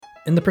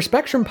In the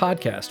Perspectrum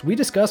podcast, we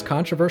discuss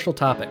controversial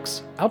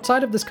topics.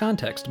 Outside of this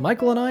context,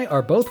 Michael and I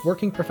are both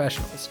working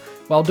professionals.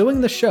 While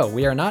doing this show,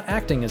 we are not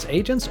acting as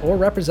agents or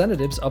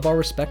representatives of our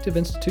respective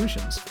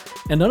institutions,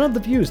 and none of the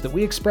views that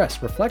we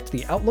express reflect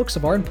the outlooks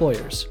of our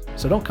employers.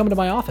 So don't come to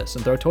my office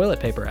and throw toilet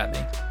paper at me.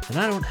 And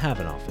I don't have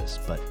an office,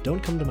 but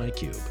don't come to my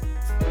cube.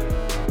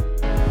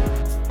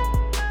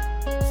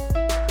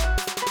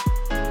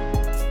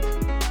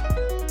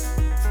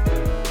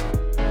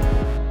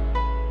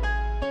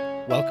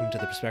 Welcome to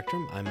the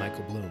Perspectrum. I'm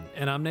Michael Bloom.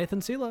 And I'm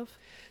Nathan Seelove.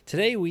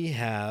 Today we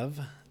have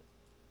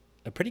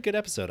a pretty good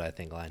episode, I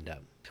think, lined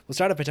up. We'll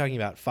start off by talking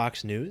about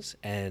Fox News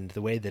and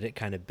the way that it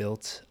kind of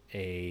built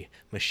a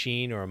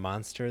machine or a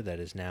monster that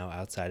is now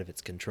outside of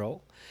its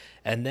control.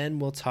 And then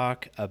we'll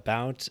talk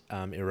about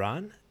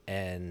Iran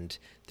and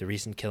the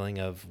recent killing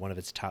of one of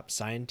its top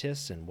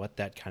scientists and what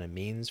that kind of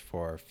means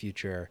for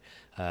future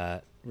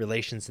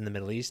relations in the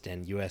Middle East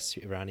and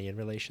U.S.-Iranian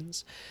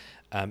relations.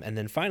 And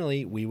then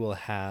finally, we will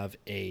have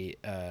a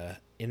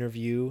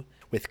interview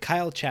with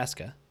Kyle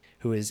Chaska,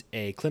 who is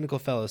a clinical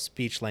fellow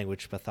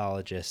speech-language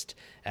pathologist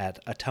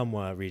at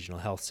Ottumwa Regional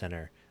Health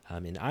Center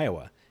in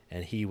Iowa.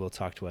 And he will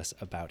talk to us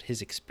about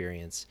his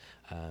experience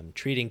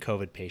treating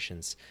COVID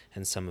patients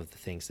and some of the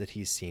things that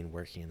he's seen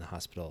working in the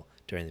hospital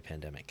during the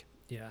pandemic.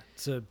 Yeah,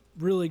 it's a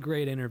really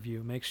great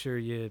interview. Make sure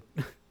you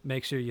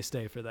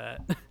stay for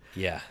that.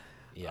 Yeah.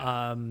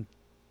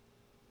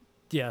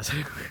 Yes,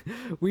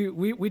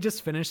 we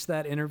just finished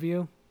that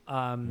interview.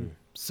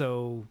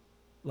 So,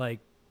 like,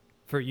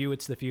 for you,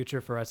 it's the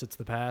future. For us, it's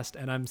the past.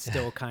 And I'm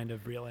still kind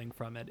of reeling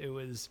from it. It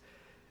was...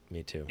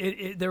 Me too.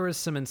 There was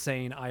some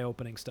insane,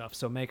 eye-opening stuff.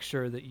 So make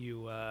sure that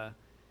you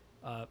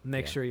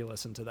sure you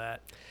listen to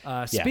that.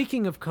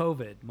 Speaking of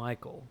COVID,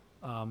 Michael,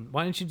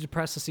 why don't you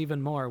depress us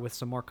even more with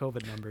some more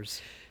COVID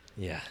numbers?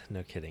 Yeah,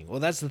 no kidding.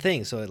 Well, that's the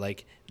thing. So,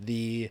 like,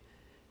 I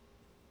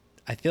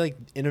feel like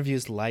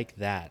interviews like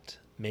that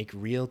make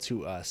real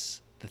to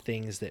us the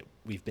things that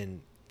we've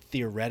been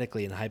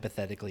theoretically and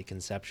hypothetically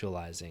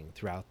conceptualizing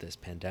throughout this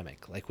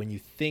pandemic. Like, when you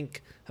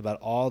think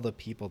about all the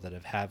people that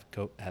have had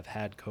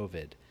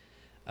COVID,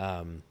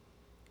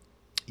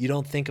 you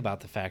don't think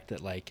about the fact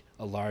that, like,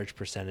 a large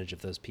percentage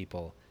of those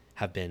people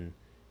have been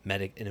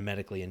in a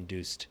medically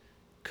induced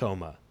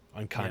coma,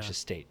 unconscious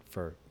state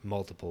for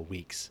multiple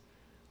weeks,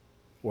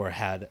 or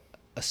had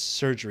a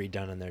surgery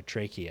done on their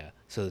trachea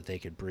so that they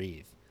could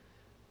breathe.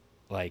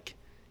 Like,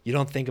 you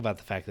don't think about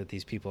the fact that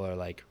these people are,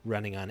 like,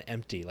 running on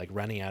empty, like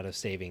running out of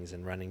savings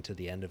and running to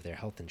the end of their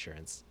health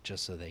insurance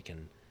just so they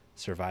can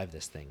survive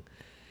this thing.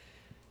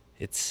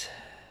 It's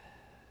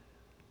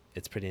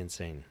pretty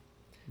insane.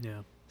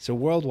 Yeah. So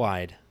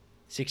worldwide,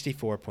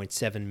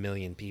 64.7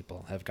 million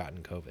people have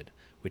gotten COVID,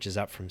 which is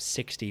up from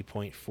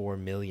 60.4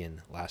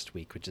 million last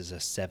week, which is a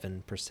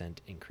 7%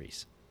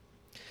 increase.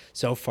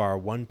 So far,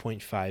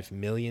 1.5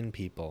 million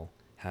people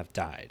have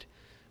died,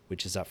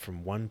 which is up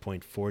from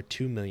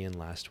 1.42 million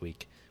last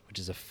week, which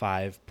is a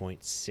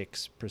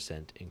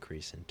 5.6%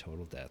 increase in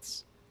total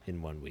deaths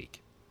in 1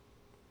 week.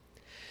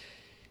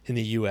 In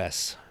the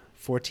U.S.,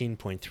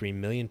 14.3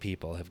 million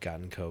people have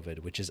gotten COVID,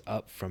 which is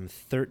up from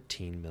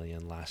 13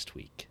 million last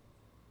week.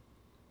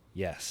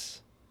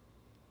 Yes,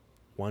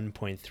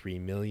 1.3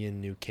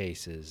 million new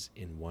cases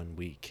in 1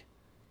 week,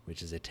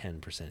 which is a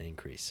 10%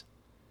 increase.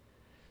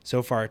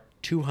 So far,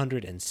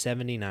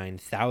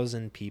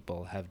 279,000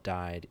 people have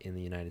died in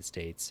the United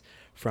States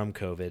from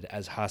COVID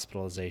as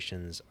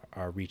hospitalizations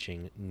are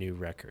reaching new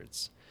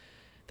records.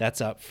 That's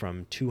up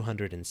from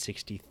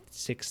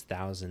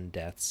 266,000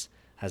 deaths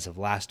as of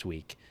last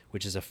week,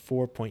 which is a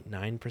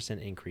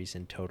 4.9% increase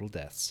in total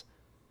deaths.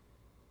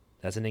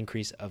 That's an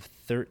increase of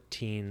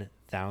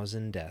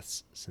 13,000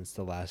 deaths since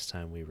the last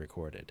time we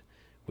recorded,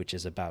 which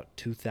is about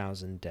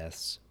 2,000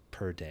 deaths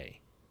per day.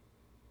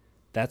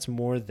 That's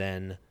more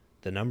than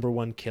the number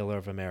one killer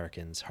of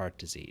Americans, heart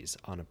disease,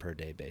 on a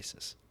per-day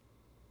basis.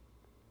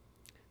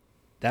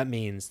 That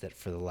means that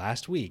for the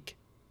last week,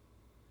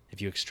 if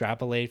you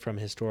extrapolate from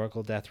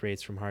historical death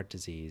rates from heart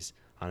disease,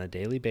 on a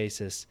daily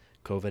basis,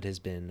 COVID has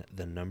been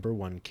the number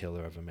one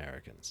killer of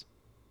Americans.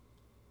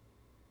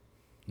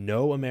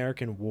 No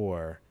American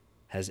war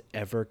has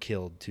ever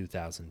killed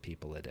 2,000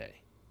 people a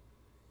day.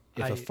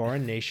 If a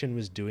foreign nation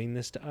was doing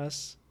this to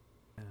us,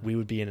 we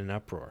would be in an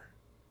uproar.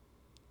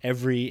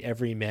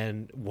 Every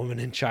man, woman,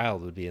 and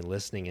child would be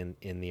enlisting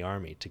in the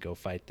army to go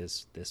fight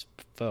this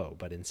foe.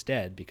 But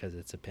instead, because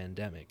it's a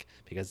pandemic,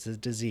 because it's a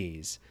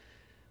disease,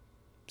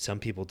 some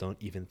people don't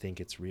even think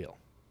it's real.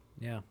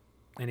 Yeah.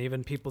 And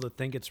even people that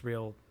think it's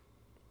real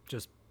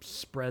just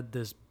spread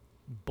this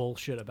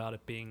bullshit about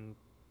it being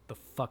the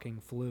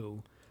fucking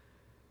flu.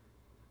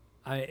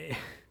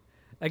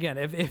 Again,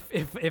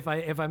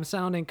 if I'm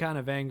sounding kind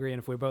of angry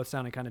and if we're both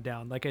sounding kind of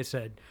down, like I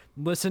said,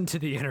 listen to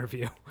the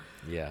interview.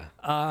 Yeah.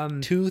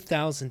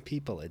 2,000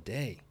 people a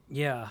day.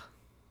 Yeah.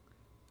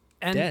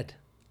 Dead.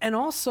 And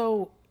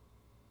also,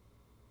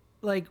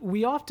 like,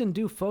 we often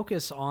do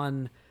focus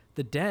on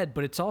the dead,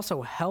 but it's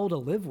also hell to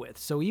live with.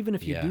 So even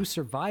if you Yeah. do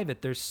survive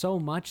it, there's so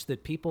much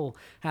that people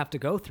have to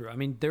go through. I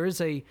mean, there is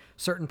a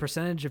certain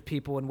percentage of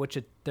people in which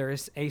there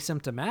is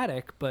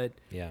asymptomatic, but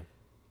Yeah.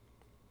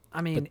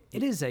 I mean,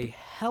 it is a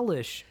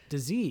hellish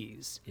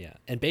disease. Yeah.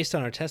 And based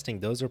on our testing,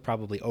 those are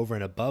probably over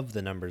and above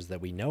the numbers that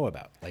we know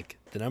about. Like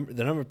the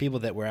number of people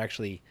that we're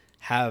actually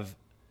have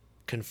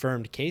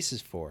confirmed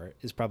cases for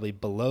is probably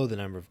below the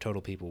number of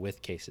total people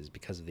with cases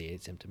because of the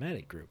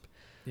asymptomatic group.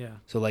 Yeah.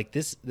 So like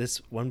this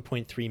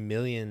 1.3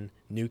 million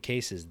new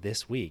cases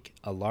this week,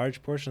 a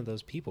large portion of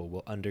those people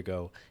will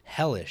undergo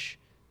hellish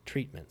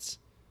treatments,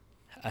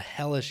 a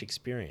hellish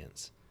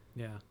experience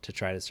Yeah. to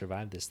try to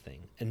survive this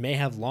thing, and may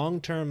have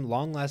long-term,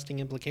 long-lasting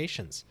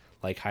implications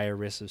like higher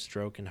risks of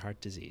stroke and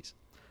heart disease.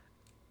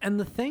 And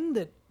the thing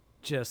that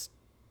just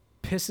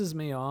pisses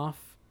me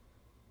off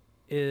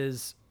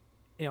is,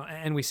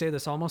 and we say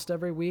this almost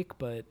every week,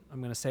 but I'm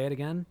going to say it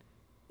again.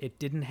 It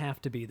didn't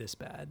have to be this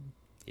bad.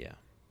 Yeah.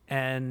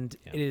 And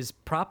it is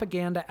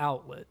propaganda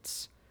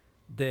outlets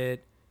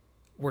that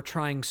were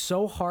trying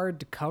so hard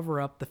to cover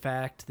up the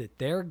fact that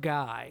their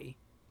guy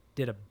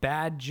did a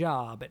bad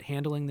job at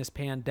handling this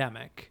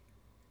pandemic,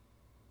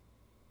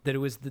 that it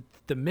was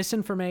the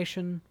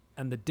misinformation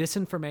and the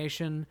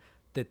disinformation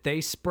that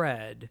they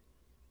spread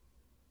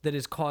that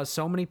has caused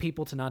so many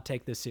people to not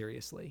take this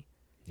seriously.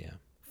 Yeah.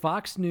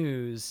 Fox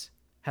News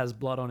has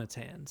blood on its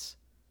hands.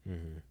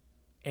 Mm-hmm.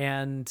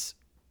 And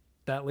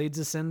that leads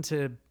us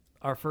into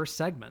our first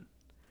segment.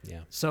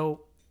 Yeah.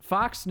 So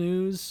Fox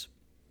News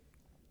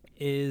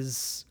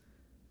is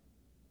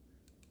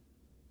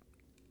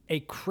a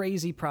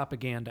crazy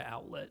propaganda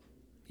outlet.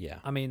 Yeah.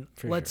 I mean,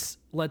 let's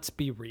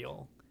be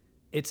real.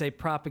 It's a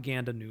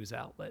propaganda news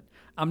outlet.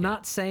 I'm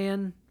not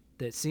saying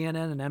that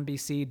CNN and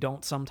NBC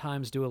don't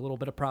sometimes do a little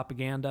bit of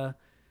propaganda.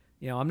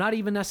 I'm not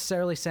even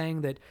necessarily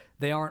saying that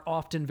they aren't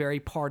often very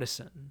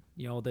partisan,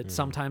 that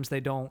sometimes they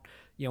don't,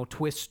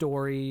 twist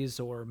stories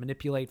or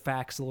manipulate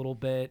facts a little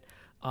bit.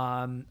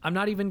 I'm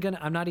not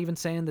even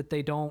saying that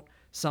they don't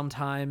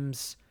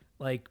sometimes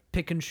like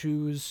pick and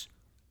choose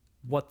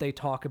what they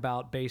talk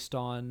about based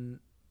on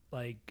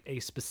like a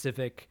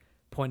specific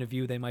point of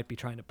view they might be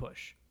trying to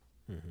push.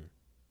 Mm-hmm.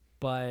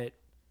 But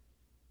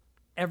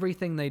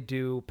everything they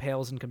do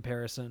pales in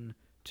comparison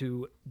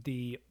to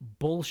the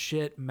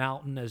bullshit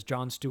mountain, as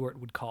Jon Stewart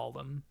would call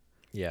them,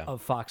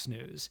 of Fox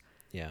News.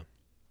 Yeah.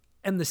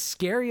 And the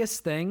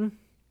scariest thing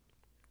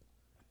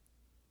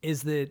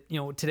is that,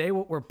 today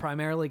what we're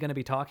primarily going to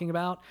be talking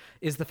about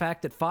is the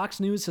fact that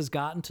Fox News has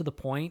gotten to the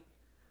point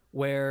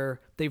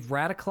where they've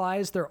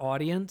radicalized their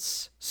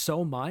audience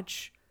so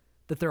much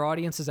that their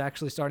audience is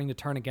actually starting to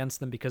turn against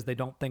them because they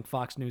don't think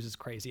Fox News is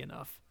crazy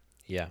enough.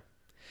 Yeah.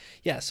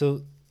 Yeah.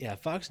 So,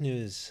 Fox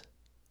News,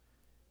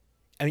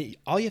 I mean,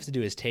 all you have to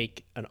do is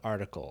take an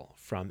article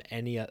from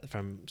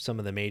some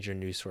of the major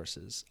news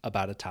sources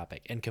about a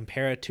topic and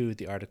compare it to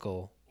the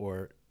article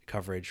or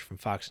coverage from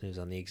Fox News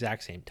on the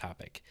exact same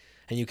topic.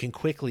 And you can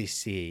quickly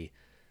see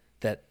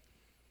that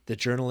the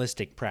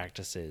journalistic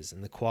practices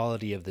and the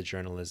quality of the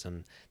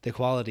journalism, the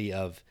quality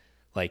of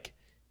like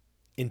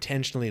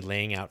intentionally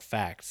laying out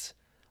facts,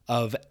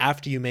 of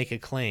after you make a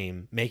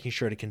claim, making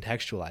sure to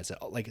contextualize it.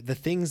 Like the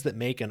things that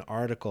make an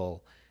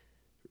article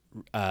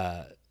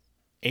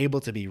able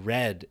to be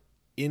read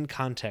in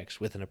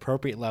context with an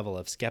appropriate level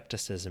of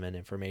skepticism and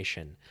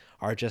information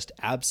are just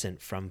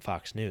absent from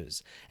Fox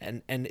News.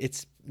 And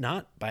it's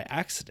not by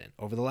accident.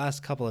 Over the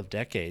last couple of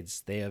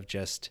decades, they have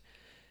just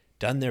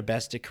done their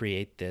best to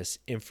create this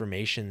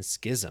information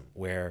schism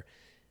where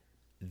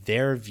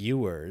their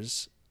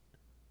viewers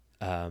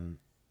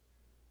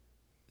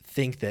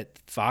think that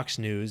Fox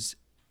News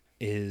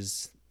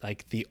is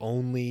like the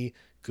only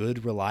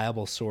good,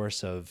 reliable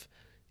source of,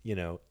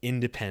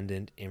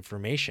 independent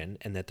information,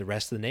 and that the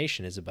rest of the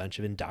nation is a bunch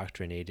of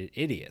indoctrinated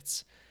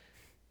idiots.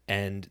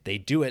 And they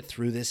do it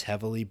through this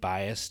heavily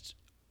biased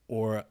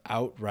or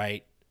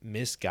outright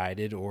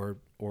misguided or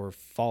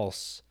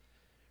false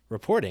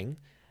reporting,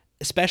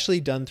 especially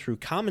done through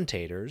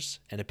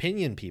commentators and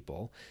opinion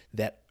people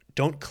that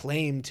don't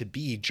claim to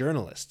be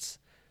journalists.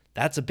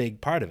 That's a big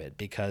part of it,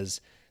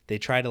 because they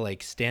try to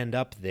like stand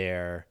up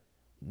their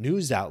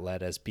news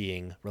outlet as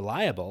being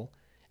reliable,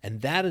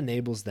 and that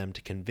enables them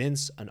to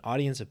convince an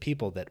audience of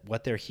people that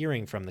what they're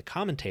hearing from the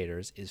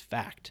commentators is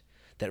fact,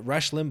 that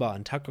Rush Limbaugh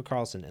and Tucker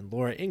Carlson and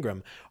Laura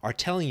Ingraham are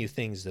telling you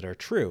things that are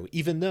true,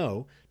 even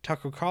though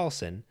Tucker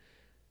Carlson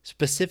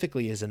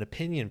specifically is an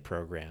opinion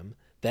program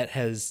that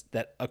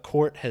a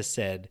court has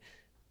said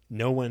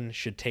no one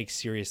should take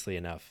seriously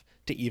enough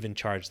to even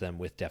charge them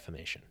with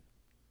defamation.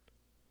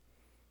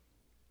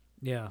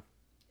 Yeah.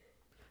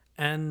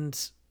 And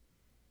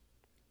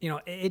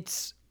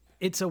it's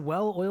a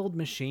well-oiled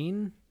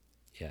machine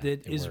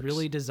that is works.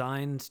 really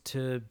designed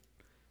to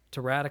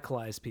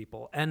radicalize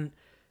people. And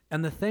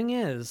the thing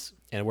is,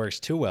 and it works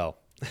too well.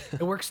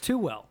 It works too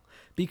well,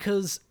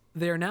 because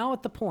they're now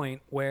at the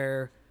point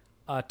where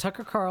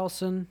Tucker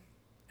Carlson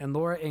and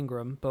Laura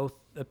Ingraham, both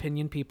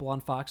opinion people on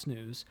Fox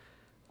News,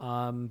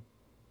 and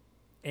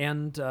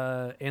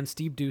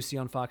Steve Doocy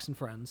on Fox and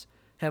Friends,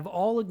 have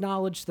all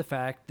acknowledged the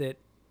fact that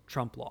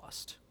Trump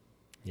lost.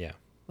 Yeah.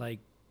 Like,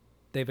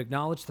 they've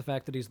acknowledged the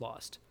fact that he's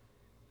lost.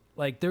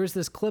 Like, there's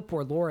this clip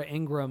where Laura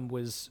Ingraham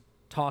was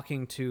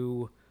talking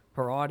to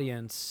her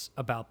audience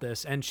about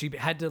this, and she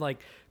had to,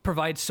 like,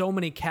 provide so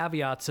many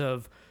caveats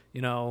of,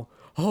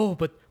 oh,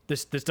 but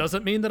this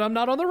doesn't mean that I'm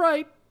not on the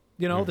right.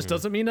 This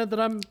doesn't mean that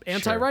I'm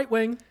anti-right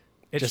wing.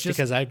 It's just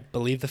because I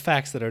believe the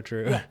facts that are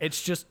true. Yeah,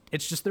 it's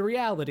just the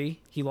reality.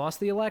 He lost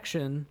the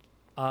election,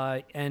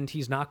 and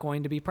he's not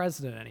going to be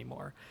president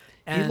anymore.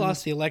 And he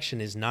lost the election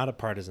is not a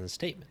partisan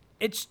statement.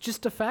 It's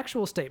just a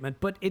factual statement,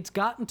 but it's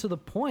gotten to the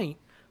point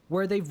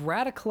where they've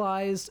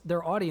radicalized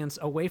their audience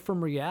away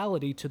from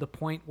reality to the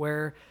point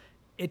where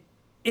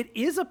it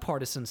is a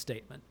partisan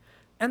statement.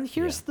 And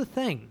here's the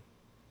thing.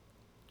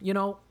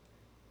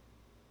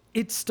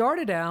 It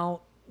started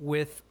out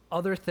with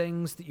other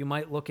things that you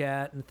might look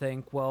at and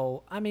think,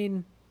 well, I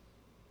mean,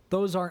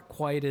 those aren't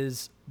quite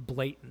as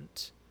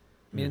blatant.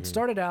 I mean, it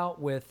started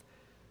out with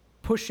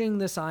pushing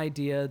this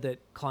idea that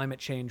climate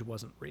change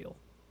wasn't real.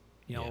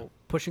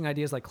 Pushing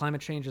ideas like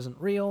climate change isn't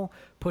real,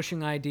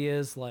 pushing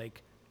ideas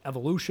like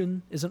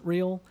evolution isn't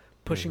real,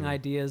 pushing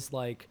ideas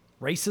like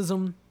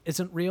racism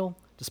isn't real,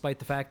 despite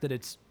the fact that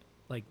it's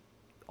like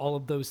all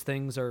of those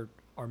things are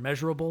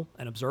measurable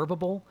and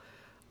observable.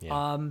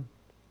 Yeah.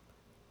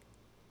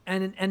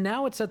 And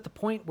now it's at the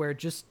point where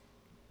just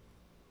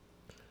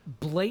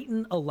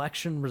blatant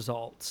election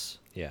results,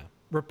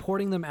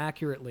 reporting them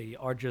accurately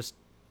are just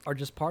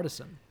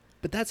partisan.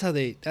 But that's how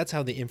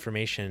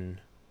information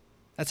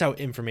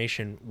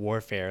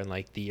warfare and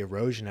like the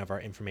erosion of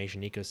our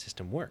information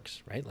ecosystem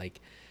works, right?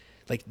 Like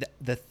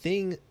the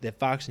thing that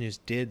Fox News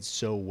did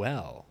so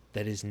well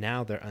that is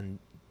now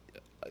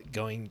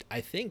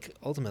I think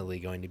ultimately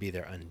going to be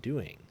their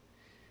undoing,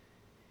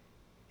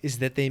 is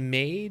that they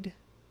made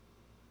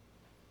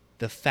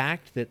the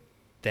fact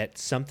that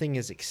something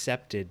is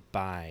accepted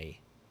by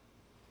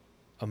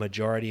a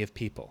majority of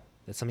people,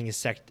 that something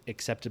is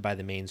accepted by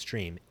the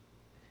mainstream,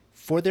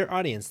 for their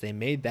audience, they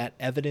made that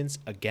evidence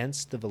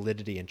against the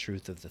validity and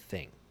truth of the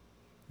thing.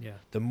 Yeah.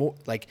 The more,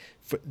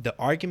 the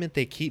argument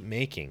they keep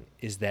making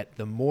is that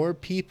the more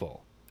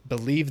people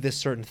believe this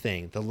certain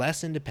thing, the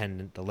less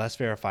independent, the less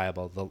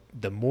verifiable,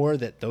 the more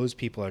that those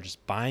people are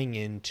just buying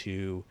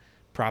into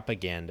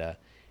propaganda,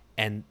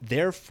 and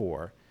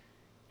therefore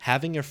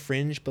having a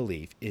fringe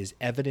belief is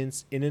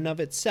evidence in and of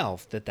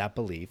itself that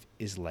belief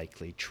is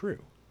likely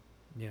true.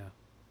 Yeah.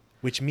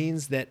 Which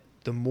means that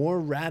the more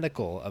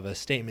radical of a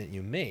statement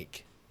you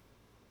make,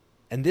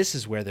 and this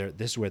is where they're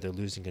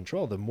losing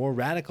control, the more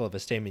radical of a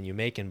statement you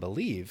make and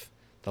believe,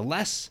 the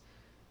less,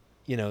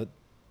 it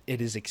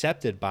is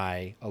accepted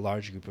by a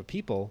large group of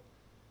people,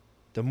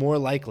 the more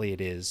likely it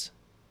is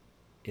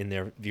in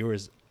their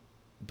viewers'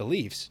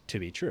 beliefs to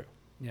be true.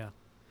 Yeah.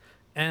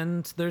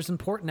 And there's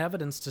important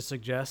evidence to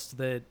suggest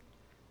that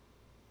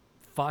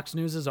Fox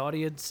News'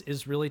 audience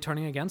is really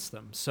turning against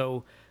them.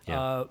 So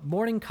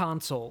Morning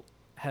Consult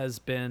has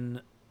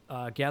been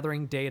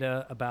gathering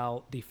data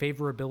about the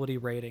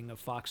favorability rating of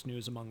Fox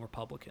News among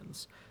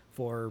Republicans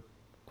for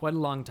quite a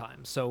long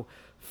time. So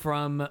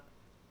from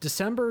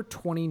December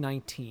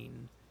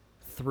 2019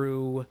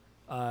 through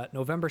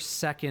November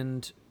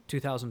 2nd,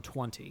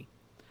 2020,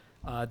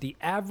 the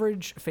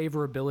average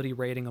favorability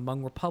rating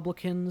among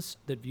Republicans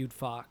that viewed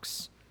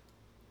Fox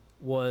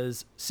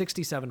was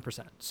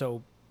 67%,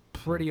 so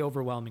pretty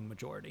overwhelming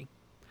majority.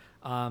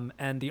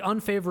 And the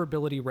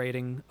unfavorability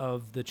rating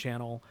of the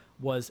channel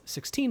was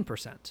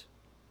 16%.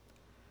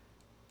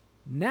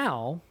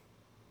 Now,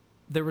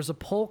 there was a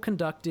poll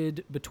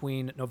conducted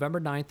between November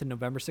 9th and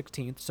November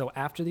 16th, so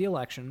after the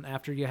election,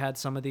 after you had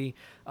some of the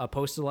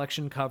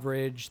post-election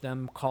coverage,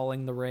 them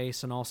calling the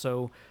race, and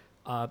also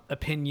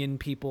opinion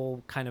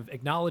people kind of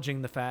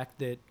acknowledging the fact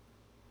that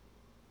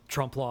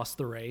Trump lost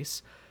the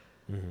race.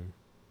 Mm-hmm.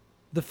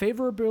 The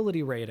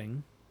favorability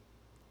rating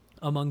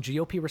among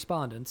GOP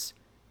respondents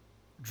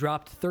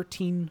dropped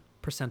 13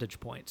 percentage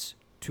points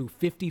to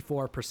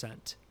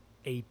 54%,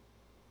 a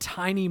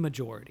tiny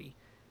majority.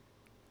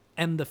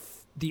 And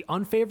the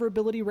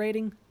unfavorability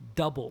rating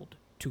doubled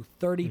to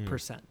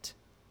 30%.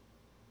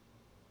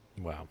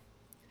 Wow.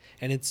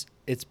 And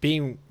it's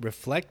being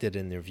reflected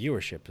in their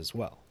viewership as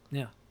well.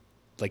 Yeah.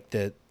 Like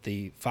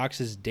the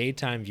Fox's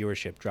daytime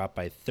viewership dropped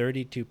by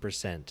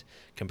 32%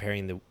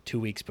 comparing the 2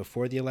 weeks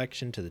before the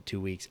election to the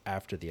 2 weeks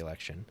after the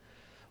election,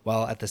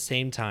 while at the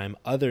same time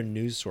other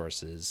news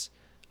sources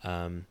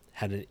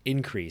had an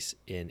increase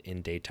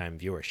in daytime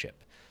viewership.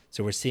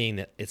 So we're seeing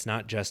that it's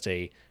not just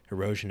a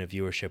erosion of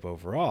viewership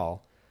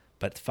overall,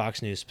 but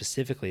Fox News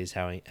specifically is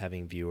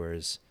having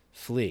viewers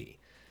flee.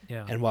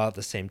 Yeah. And while at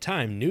the same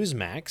time,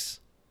 Newsmax,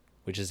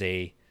 which is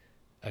a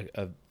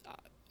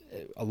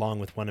along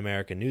with One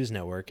America News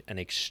Network, an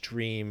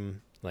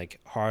extreme, like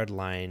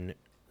hardline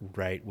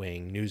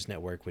right-wing news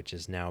network, which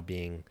is now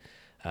being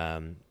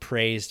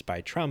praised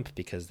by Trump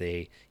because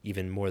they,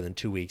 even more than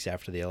 2 weeks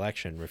after the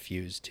election,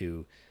 refused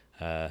to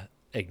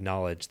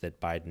acknowledge that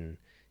Biden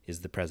is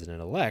the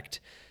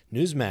president-elect.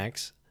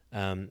 Newsmax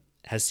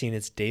has seen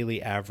its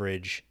daily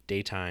average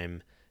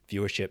daytime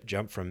Viewership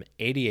jumped from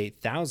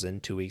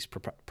 88,000 2 weeks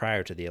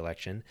prior to the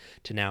election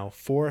to now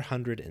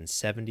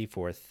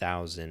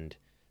 474,000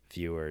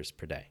 viewers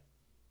per day.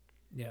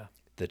 Yeah.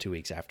 The 2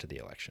 weeks after the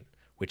election,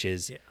 which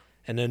is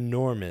an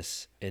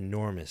enormous,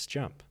 enormous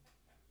jump.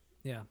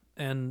 Yeah.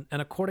 And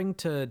according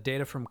to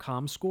data from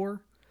ComScore,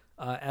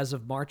 as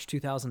of March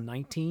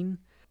 2019,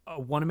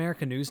 One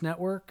America News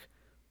Network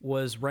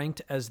was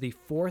ranked as the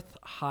 4th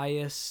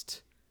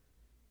highest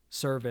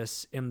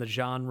service in the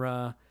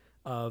genre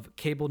of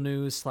cable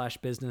news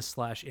 / business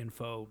 /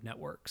 info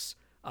networks.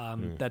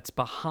 That's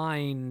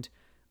behind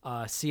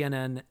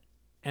CNN,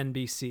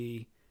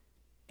 NBC,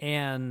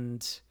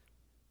 and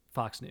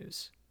Fox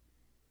News.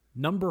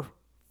 Number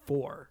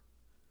 4.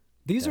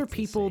 These are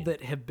people insane.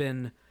 that have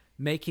been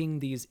making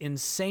these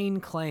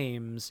insane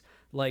claims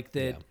like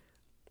that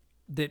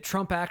that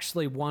Trump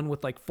actually won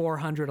with like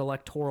 400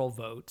 electoral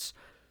votes.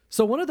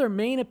 So one of their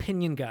main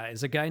opinion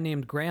guys, a guy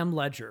named Graham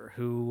Ledger,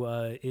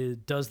 who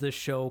does this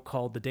show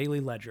called The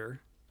Daily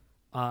Ledger,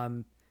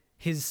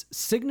 his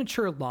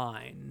signature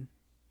line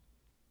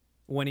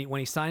when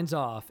he signs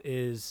off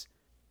is,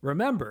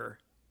 "Remember,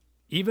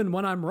 even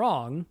when I'm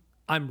wrong,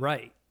 I'm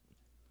right."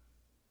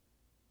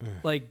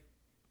 Like,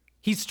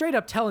 he's straight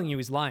up telling you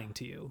he's lying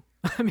to you.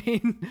 I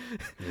mean,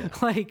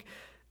 like,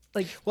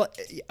 well,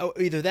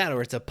 either that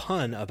or it's a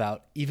pun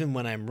about even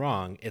when I'm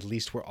wrong, at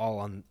least we're all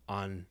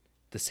on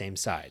the same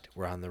side.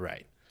 We're on the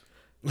right.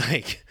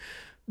 Like,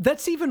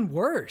 that's even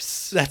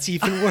worse. That's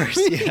even worse.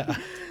 Yeah.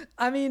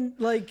 I mean,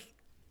 like,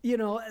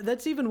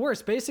 that's even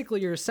worse.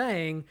 Basically, you're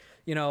saying,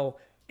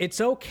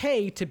 it's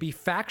okay to be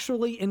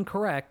factually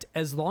incorrect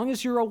as long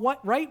as you're a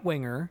right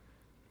winger.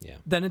 Yeah.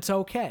 Then it's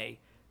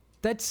okay.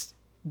 That's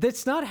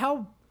not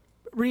how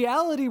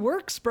reality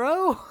works,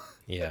 bro.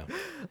 Yeah.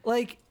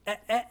 Like,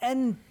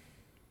 and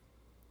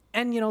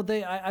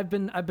I've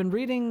been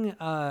reading.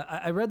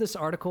 I read this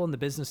article in the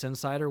Business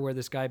Insider where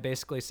this guy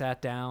basically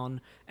sat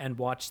down and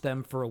watched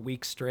them for a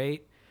week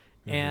straight,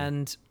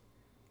 and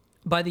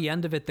by the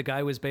end of it, the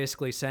guy was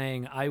basically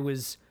saying, I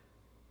was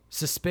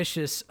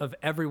suspicious of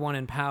everyone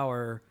in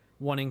power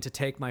wanting to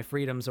take my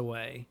freedoms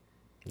away.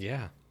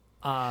 Yeah.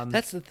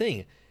 That's the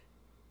thing.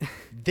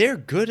 They're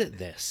good at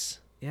this.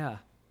 Yeah.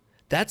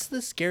 That's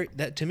the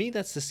to me,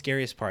 that's the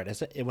scariest part.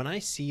 When I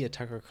see a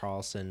Tucker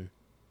Carlson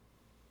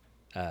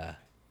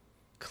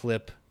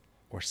clip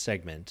or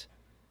segment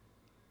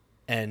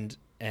and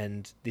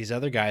these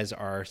other guys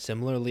are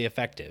similarly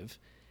effective,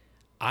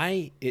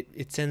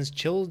 it sends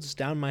chills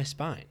down my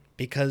spine,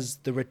 because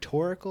the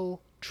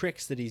rhetorical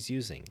tricks that he's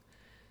using,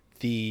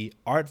 the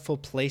artful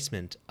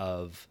placement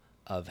of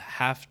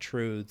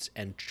half-truths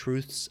and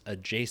truths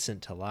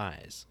adjacent to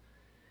lies,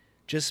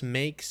 just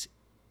makes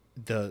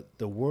the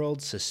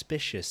world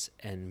suspicious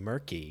and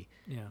murky.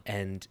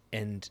 And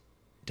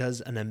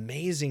does an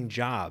amazing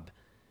job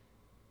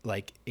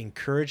like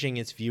encouraging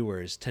its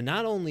viewers to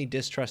not only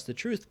distrust the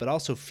truth, but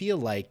also feel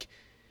like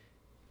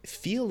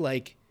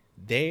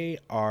they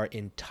are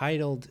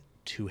entitled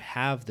to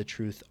have the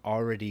truth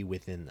already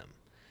within them.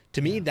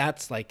 To me,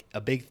 that's like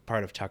a big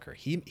part of Tucker.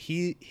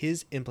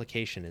 His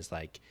implication is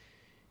like,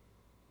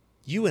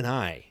 you and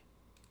I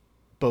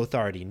both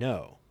already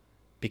know,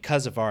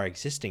 because of our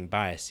existing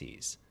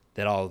biases,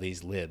 that all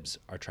these libs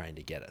are trying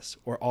to get us,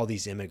 or all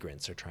these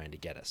immigrants are trying to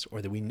get us,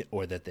 or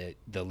that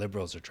the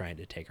liberals are trying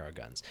to take our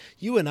guns.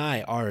 You and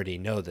I already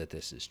know that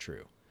this is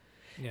true.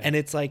 Yeah. And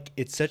it's like,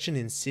 it's such an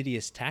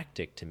insidious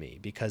tactic to me,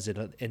 because it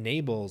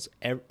enables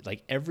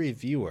every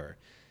viewer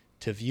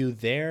to view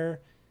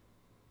their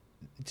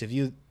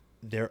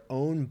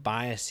own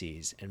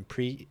biases and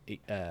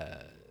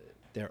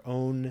their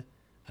own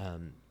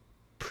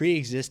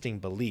pre-existing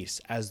beliefs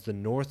as the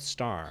North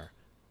Star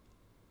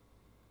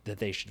that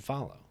they should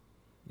follow.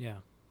 Yeah.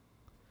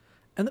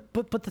 And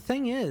but the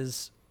thing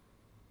is,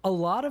 a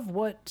lot of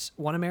what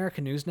One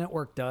America News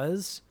Network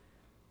does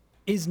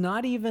is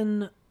not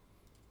even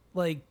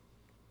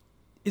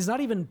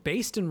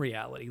based in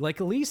reality. Like,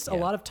 at least a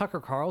lot of Tucker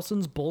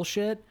Carlson's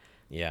bullshit.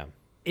 Yeah.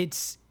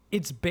 It's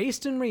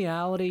based in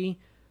reality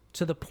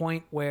to the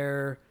point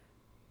where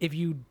if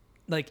you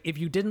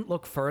didn't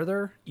look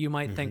further, you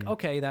might think,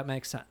 okay, that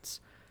makes sense.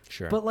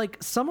 Sure. But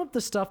like some of the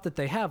stuff that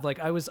they have, like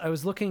I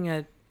was looking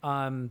at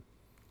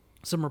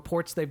some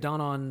reports they've done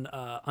on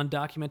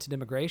undocumented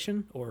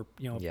immigration, or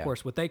of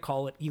course what they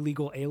call it,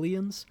 illegal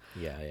aliens.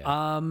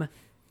 Yeah.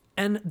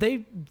 And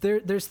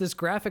there's this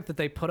graphic that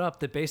they put up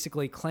that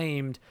basically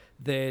claimed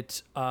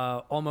that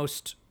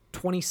almost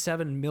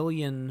 27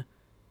 million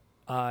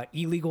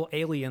illegal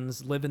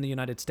aliens live in the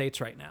United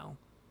States right now.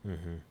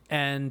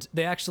 And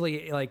they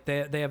actually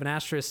they have an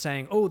asterisk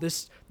saying, oh,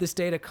 this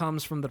data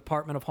comes from the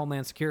Department of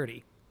Homeland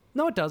Security.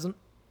 No, it doesn't.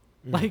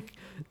 No, it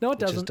doesn't. It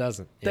just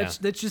doesn't. Yeah.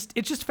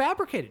 It's just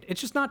fabricated.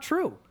 It's just not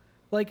true.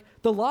 Like,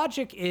 the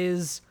logic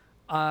is,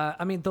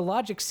 the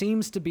logic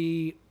seems to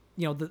be,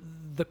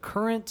 the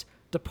current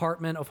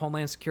Department of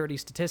Homeland Security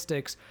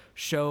statistics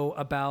show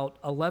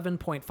about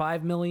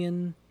 11.5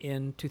 million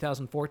in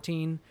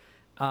 2014.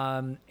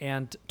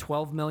 and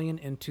 12 million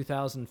in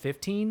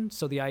 2015.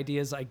 So the idea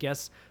is, I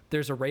guess,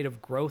 there's a rate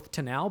of growth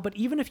to now. But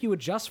even if you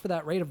adjust for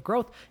that rate of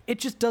growth, it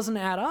just doesn't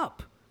add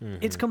up.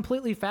 It's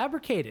completely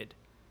fabricated.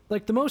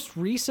 Like the most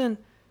recent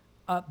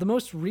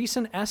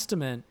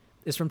estimate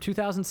is from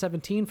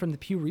 2017 from the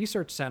Pew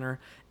Research Center,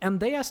 and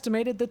they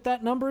estimated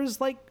that number is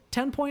like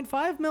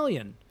 10.5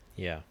 million.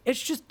 Yeah.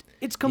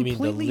 It's completely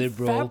you mean the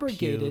liberal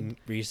fabricated. Pew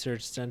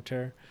Research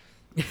Center?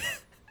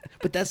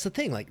 But that's the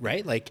thing, like,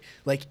 right? Like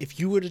if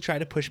you were to try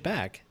to push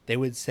back, they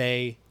would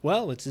say,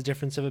 well, it's a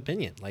difference of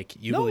opinion. Like,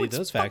 you believe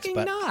those facts,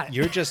 but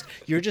you're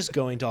just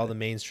going to all the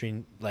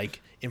mainstream,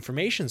 like,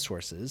 information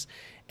sources,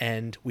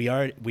 and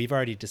we've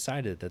already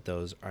decided that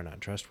those are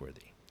not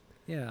trustworthy.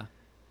 Yeah.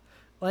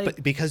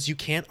 But because you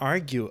can't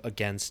argue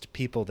against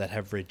people that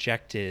have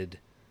rejected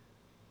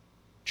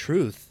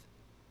truth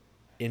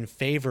in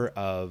favor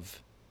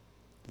of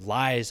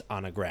lies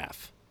on a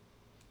graph.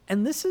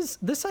 And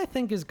this I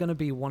think is going to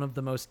be one of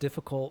the most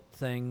difficult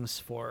things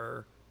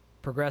for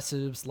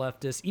progressives,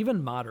 leftists,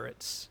 even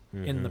moderates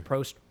in the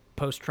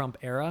post-Trump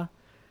era.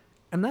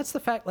 And that's the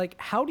fact, like,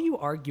 how do you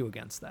argue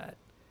against that?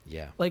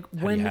 Yeah. Like,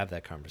 how do you have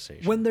that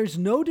conversation? When there's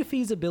no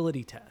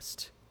defeasibility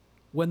test,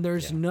 when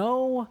there's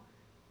no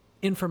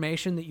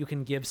information that you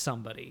can give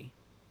somebody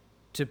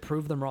to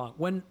prove them wrong,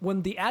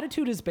 when the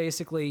attitude is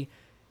basically,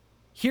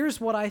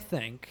 here's what I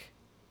think,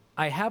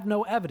 I have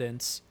no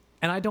evidence,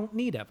 and I don't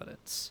need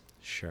evidence.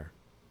 Sure.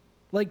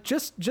 Like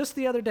just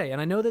the other day,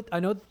 and I know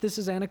that this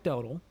is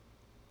anecdotal,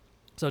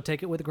 so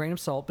take it with a grain of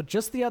salt, but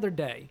just the other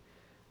day,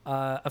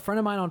 a friend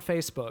of mine on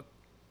Facebook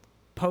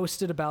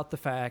posted about the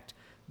fact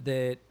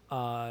that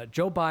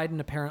Joe Biden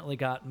apparently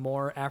got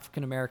more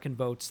African American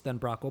votes than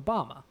Barack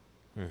Obama.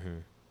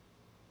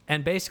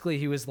 And basically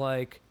he was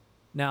like,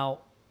 now,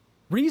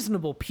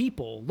 reasonable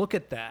people look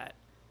at that,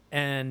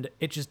 and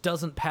it just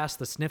doesn't pass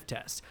the sniff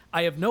test.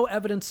 I have no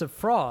evidence of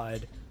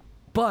fraud,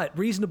 but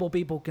reasonable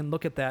people can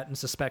look at that and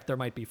suspect there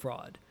might be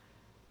fraud.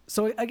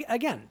 So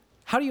again,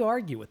 how do you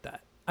argue with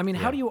that? I mean,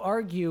 how do you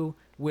argue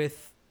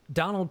with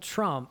Donald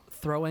Trump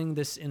throwing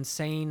this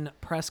insane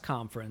press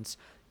conference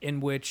in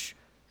which,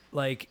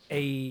 like,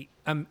 a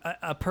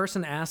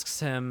person asks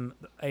him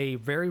a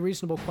very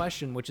reasonable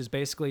question, which is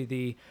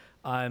basically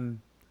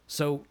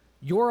so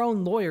your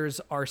own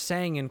lawyers are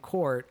saying in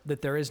court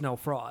that there is no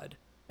fraud,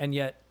 and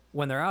yet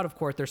when they're out of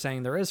court, they're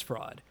saying there is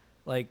fraud.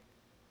 Like,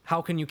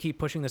 how can you keep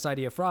pushing this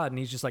idea of fraud? And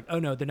he's just like, oh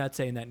no, they're not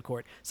saying that in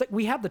court. It's like,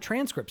 we have the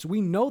transcripts.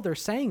 We know they're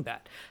saying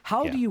that.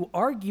 How do you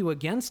argue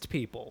against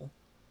people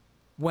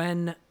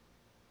when,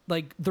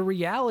 like, the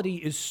reality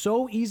is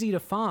so easy to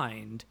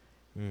find,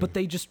 but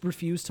they just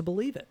refuse to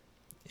believe it?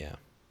 Yeah.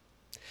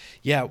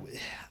 Yeah.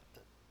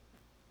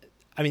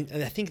 I mean,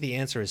 I think the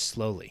answer is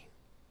slowly.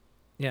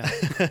 Yeah.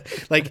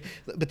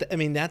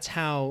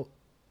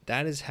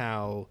 That is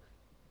how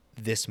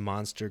this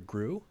monster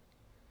grew.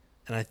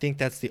 And I think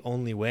that's the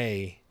only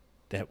way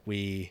that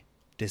we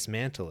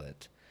dismantle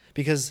it,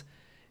 because,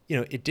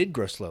 it did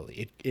grow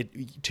slowly.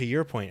 It to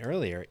your point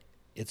earlier,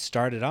 it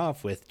started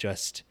off with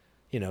just,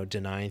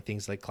 denying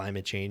things like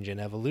climate change and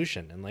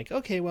evolution, and like,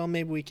 okay, well,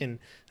 maybe we can,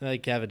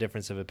 like, have a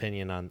difference of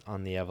opinion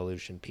on the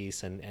evolution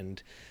piece,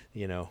 and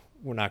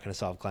we're not going to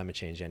solve climate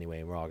change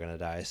anyway. We're all going to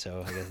die.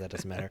 So I guess that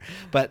doesn't matter.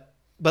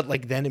 But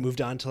like, then it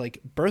moved on to like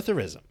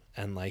birtherism,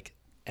 and like,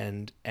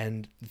 and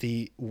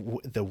the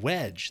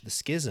wedge, the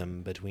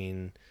schism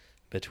between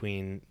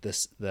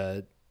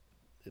the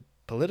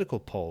political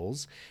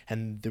poles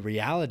and the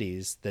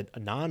realities, that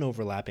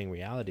non-overlapping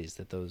realities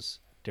that those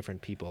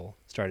different people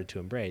started to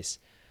embrace,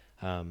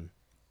 have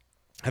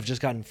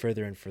just gotten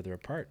further and further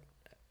apart,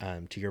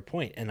 to your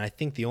point. And I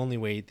think the only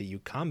way that you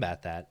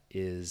combat that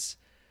is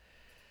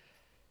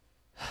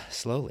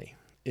slowly,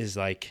 is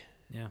like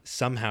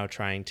somehow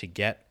trying to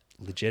get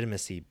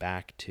legitimacy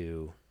back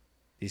to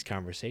these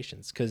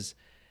conversations.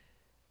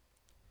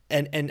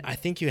 And I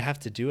think you have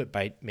to do it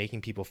by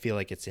making people feel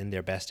like it's in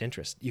their best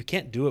interest. You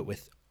can't do it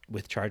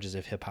with charges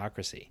of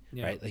hypocrisy,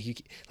 right?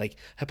 Like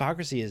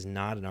hypocrisy is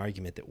not an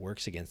argument that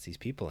works against these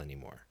people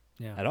anymore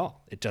at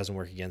all. It doesn't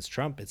work against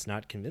Trump. It's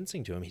not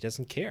convincing to him. He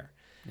doesn't care.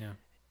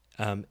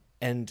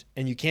 And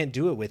you can't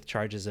do it with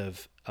charges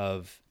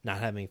of not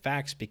having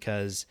facts,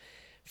 because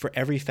for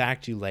every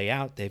fact you lay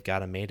out, they've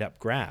got a made up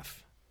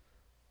graph.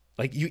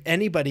 Like,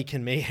 anybody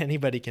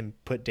can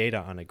put data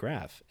on a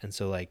graph. And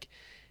so, like,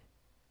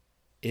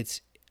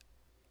 it's,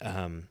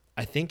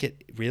 I think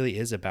it really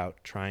is about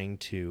trying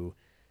to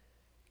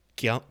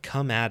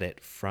come at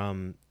it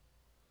from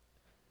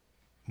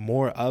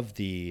more of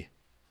the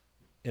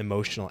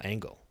emotional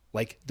angle.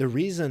 Like, the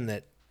reason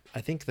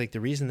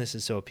this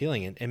is so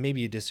appealing, and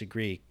maybe you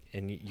disagree,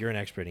 and you're an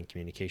expert in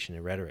communication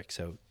and rhetoric,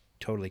 so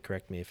totally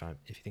correct me if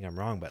you think I'm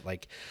wrong, but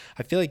like,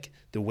 I feel like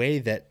the way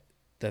that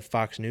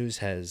Fox News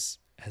has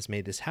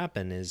made this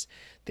happen is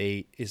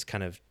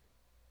kind of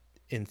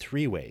in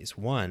three ways.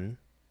 One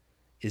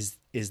is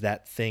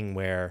that thing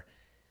where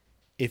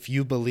if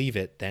you believe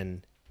it,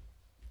 then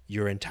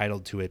you're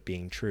entitled to it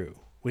being true,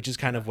 which is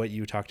kind of what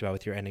you talked about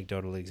with your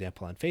anecdotal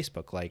example on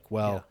Facebook. Like,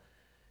 well,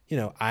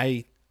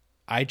 I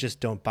just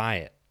don't buy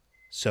it.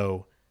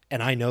 So,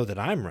 and I know that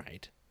I'm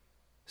right.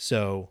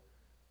 So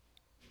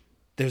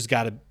there's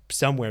got to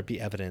somewhere be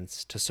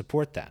evidence to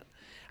support that.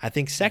 I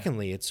think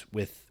secondly, it's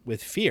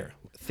with fear.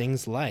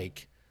 Things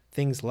like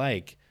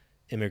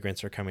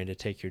immigrants are coming to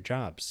take your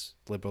jobs,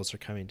 liberals are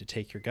coming to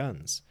take your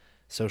guns,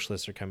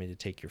 socialists are coming to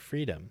take your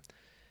freedom.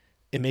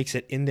 It makes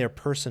it in their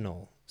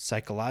personal,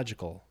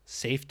 psychological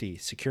safety,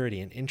 security,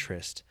 and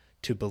interest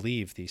to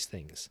believe these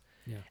things.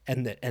 Yeah.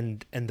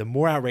 And the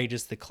more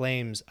outrageous the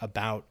claims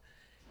about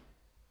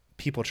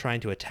people trying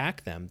to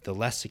attack them, the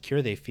less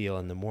secure they feel,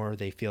 and the more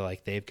they feel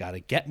like they've got to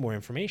get more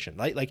information.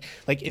 Like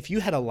if you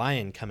had a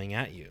lion coming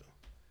at you,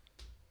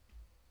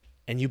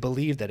 and you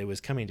believed that it was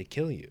coming to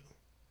kill you,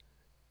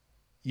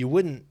 you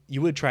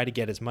would try to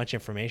get as much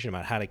information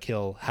about how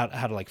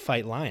to like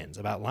fight lions,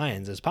 about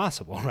lions, as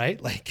possible,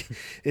 right? Like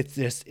it's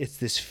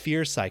this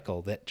fear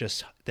cycle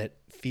that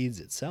feeds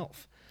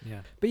itself.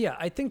 Yeah. But yeah,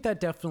 I think that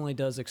definitely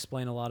does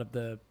explain a lot of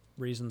the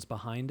reasons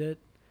behind it.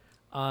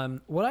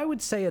 What I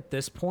would say at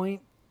this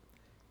point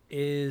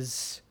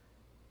is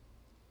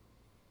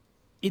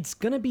it's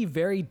going to be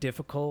very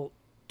difficult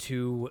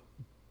to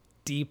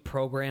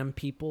deprogram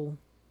people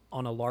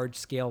on a large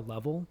scale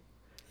level.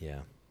 Yeah.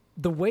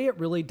 The way it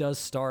really does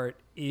start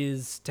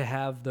is to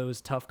have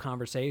those tough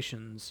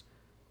conversations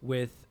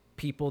with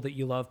people that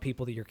you love,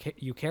 people that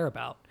you care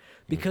about.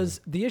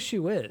 Because the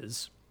issue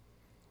is,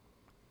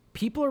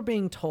 people are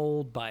being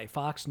told by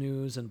Fox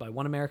News and by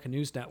One American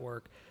News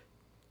Network,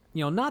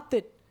 not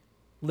that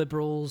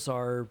liberals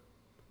are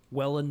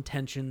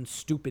well-intentioned,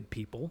 stupid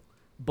people,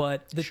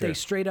 but that they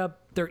straight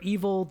up, they're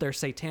evil, they're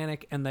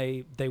satanic, and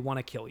they want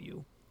to kill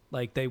you.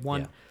 Like they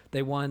want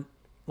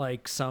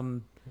like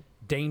some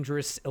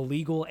dangerous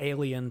illegal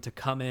alien to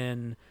come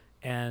in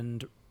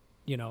and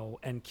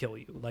kill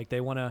you. Like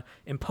they want to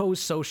impose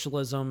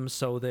socialism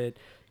so that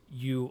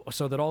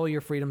all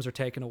your freedoms are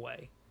taken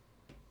away.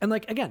 And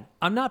like, again,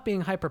 I'm not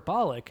being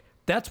hyperbolic.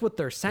 That's what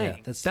they're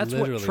saying. Yeah, that's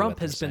what Trump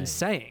has been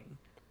saying.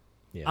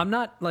 Yeah. I'm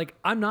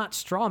not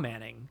straw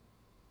manning.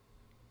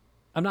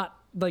 I'm not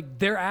like,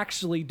 they're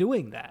actually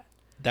doing that.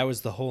 That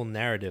was the whole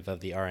narrative of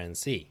the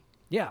RNC.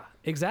 Yeah,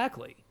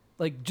 exactly.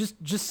 Like just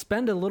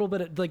spend a little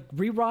bit of, like,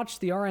 rewatch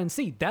the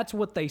RNC. That's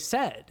what they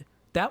said.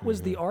 That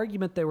was the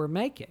argument they were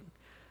making.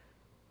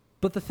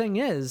 But the thing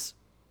is,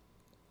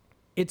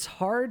 it's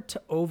hard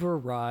to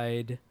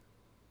override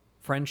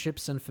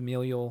friendships and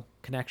familial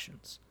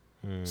connections.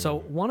 So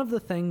one of the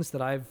things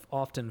that I've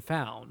often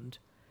found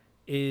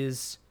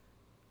is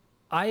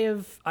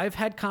I've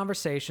had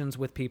conversations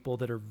with people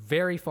that are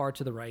very far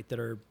to the right,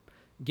 that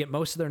get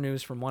most of their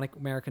news from One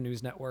American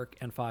News Network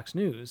and Fox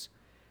News.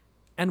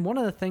 And one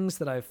of the things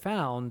that I've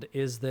found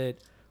is that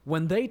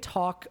when they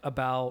talk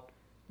about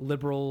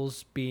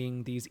liberals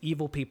being these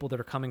evil people that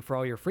are coming for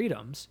all your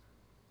freedoms,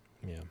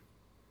 and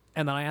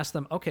then I ask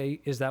them, okay,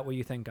 is that what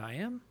you think I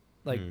am?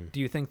 Like, do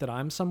you think that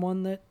I'm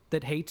someone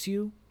that hates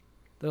you?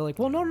 They're like,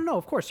 well, no,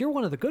 of course, you're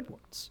one of the good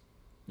ones.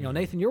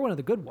 Nathan, you're one of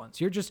the good ones.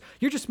 You're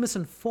just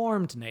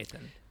misinformed,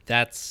 Nathan.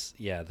 That's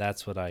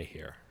what I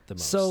hear the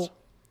most.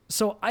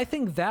 So I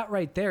think that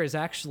right there is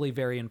actually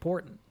very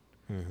important.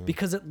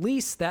 Because at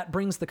least that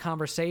brings the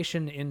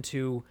conversation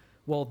into,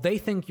 well, they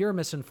think you're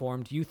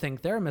misinformed, you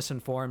think they're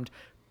misinformed.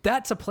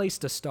 That's a place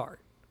to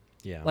start.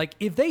 Yeah. Like,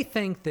 if they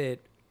think that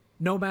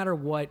no matter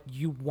what,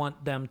 you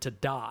want them to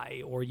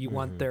die, or you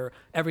want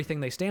everything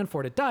they stand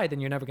for to die, then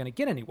you're never going to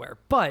get anywhere.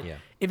 But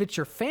if it's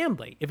your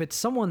family, if it's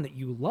someone that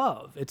you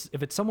love,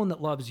 if it's someone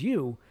that loves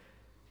you,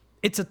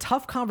 it's a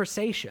tough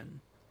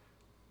conversation,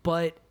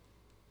 but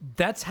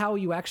that's how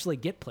you actually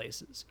get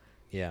places.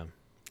 Yeah.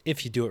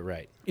 If you do it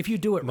right.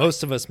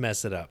 Most of us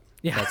mess it up.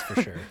 Yeah. That's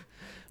for sure.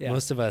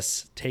 Most of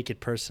us take it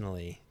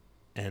personally,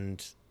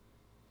 and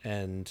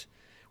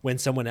when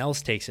someone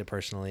else takes it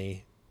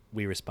personally,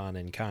 we respond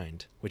in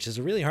kind, which is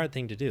a really hard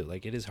thing to do.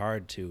 Like, it is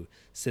hard to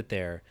sit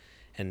there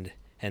and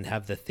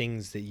have the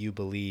things that you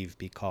believe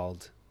be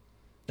called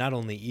not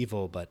only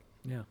evil, but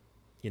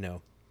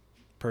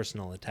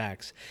personal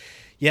attacks.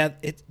 Yeah.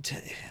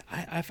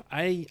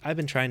 I've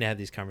been trying to have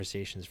these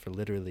conversations for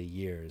literally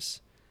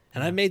years.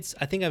 And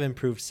I think I've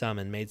improved some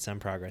and made some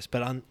progress,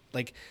 but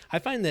I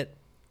find that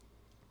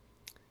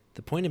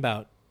the point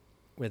about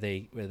where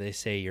they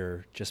say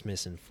you're just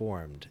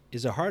misinformed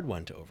is a hard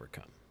one to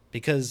overcome,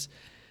 because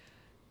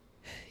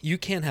you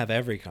can't have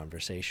every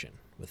conversation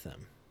with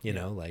them,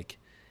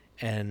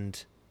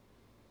 and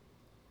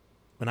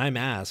when I'm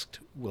asked,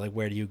 like,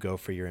 where do you go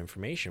for your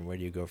information? Where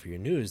do you go for your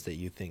news that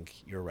you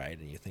think you're right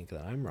and you think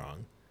that I'm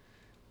wrong?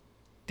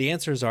 The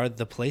answers are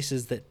the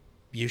places that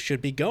you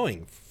should be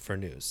going for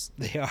news.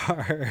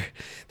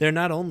 They're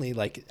not only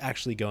like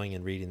actually going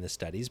and reading the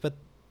studies, but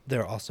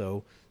they're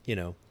also,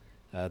 the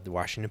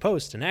Washington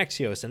Post and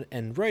Axios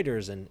and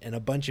Reuters and a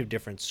bunch of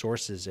different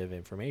sources of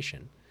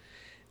information.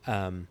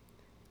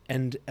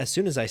 And as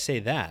soon as I say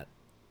that,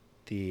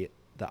 the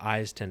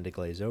eyes tend to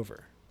glaze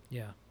over.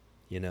 Yeah.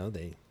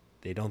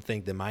 They don't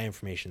think that my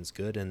information's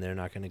good, and they're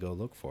not going to go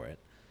look for it.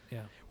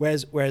 Yeah.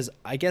 Whereas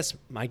I guess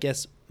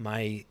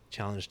my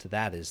challenge to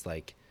that is,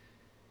 like,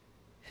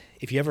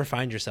 if you ever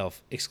find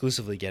yourself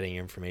exclusively getting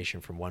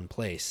information from one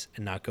place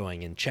and not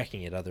going and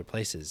checking at other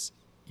places,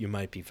 you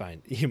might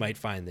find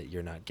that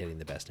you're not getting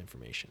the best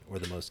information or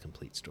the most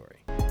complete story.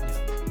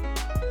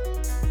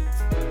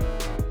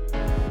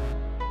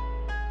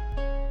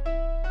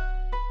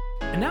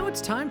 And now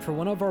it's time for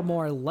one of our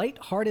more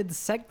light-hearted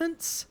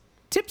segments,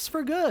 Tips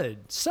for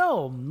Good.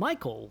 So,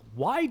 Michael,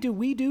 why do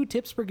we do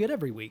Tips for Good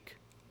every week?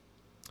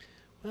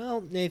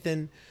 Well,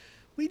 Nathan,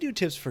 we do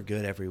Tips for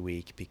Good every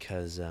week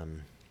because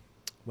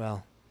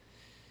I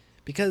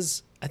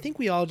think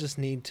we all just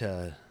need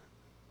to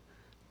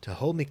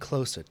hold me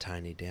closer,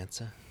 Tiny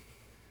Dancer,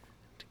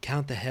 to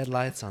count the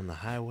headlights on the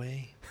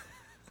highway,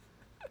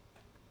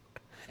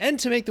 and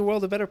to make the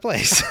world a better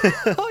place.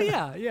 Oh,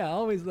 yeah,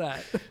 always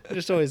that. I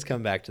just always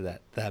come back to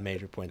that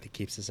major point that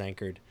keeps us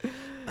anchored.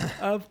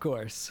 Of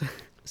course.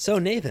 So,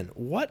 Nathan,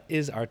 what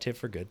is our tip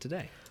for good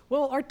today?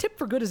 Well, our tip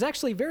for good is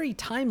actually very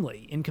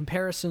timely in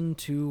comparison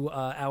to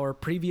our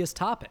previous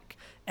topic.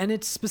 And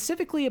it's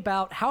specifically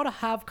about how to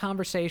have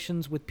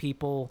conversations with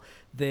people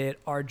that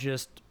are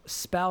just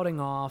spouting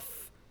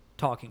off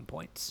talking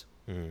points.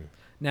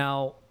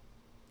 Now,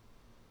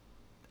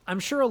 I'm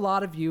sure a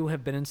lot of you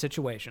have been in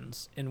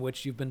situations in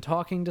which you've been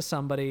talking to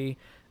somebody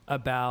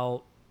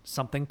about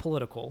something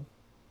political,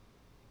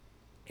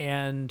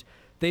 and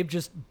they've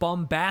just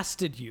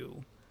bombasted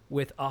you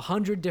with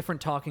 100 different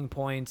talking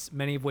points,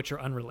 many of which are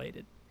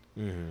unrelated.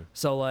 Mm-hmm.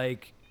 So,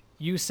 like,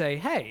 you say,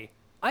 hey,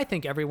 I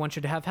think everyone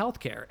should have health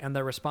care. And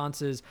their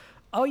response is,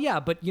 oh, yeah,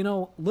 but,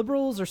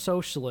 liberals are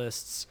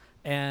socialists,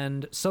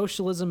 and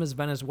socialism is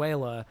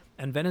Venezuela,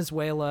 and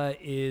Venezuela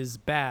is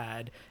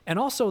bad. And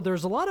also,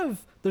 there's a lot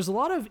of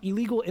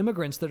illegal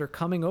immigrants that are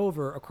coming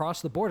over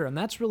across the border, and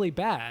that's really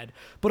bad.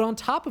 But on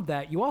top of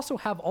that, you also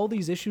have all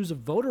these issues of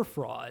voter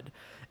fraud.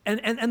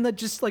 And the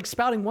just like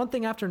spouting one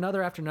thing after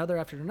another,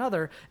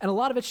 and a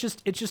lot of it's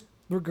just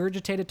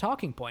regurgitated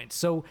talking points.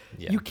 So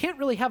you can't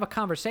really have a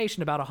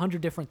conversation about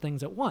 100 different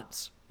things at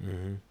once.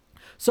 Mm-hmm.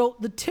 So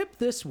the tip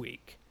this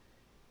week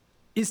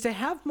is to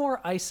have more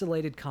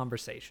isolated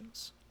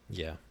conversations.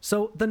 Yeah.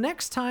 So the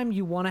next time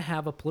you want to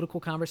have a political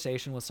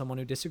conversation with someone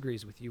who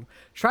disagrees with you,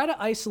 try to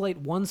isolate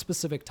one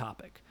specific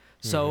topic.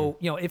 So,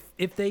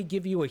 if they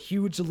give you a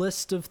huge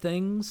list of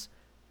things,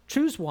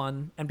 choose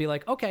one and be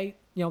like, okay,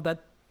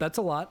 that's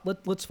a lot.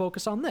 Let's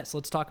focus on this.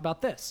 Let's talk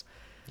about this.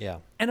 Yeah.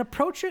 And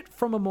approach it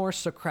from a more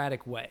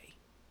Socratic way.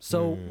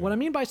 So what I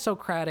mean by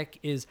Socratic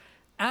is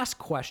ask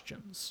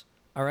questions.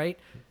 All right.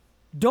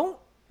 Don't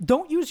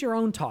use your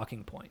own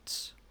talking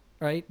points.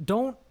 Right.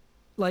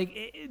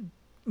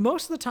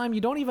 Most of the time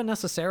you don't even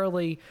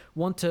necessarily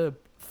want to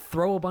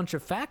throw a bunch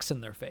of facts in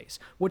their face.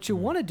 What you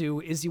want to do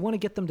is you want to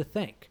get them to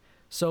think.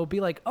 So be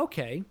like,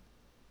 okay,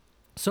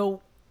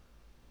 so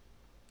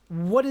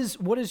what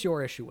is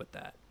your issue with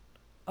that?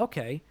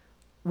 Okay,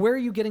 where are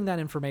you getting that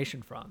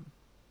information from?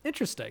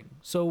 Interesting.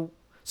 So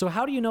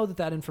how do you know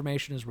that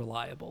information is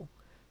reliable?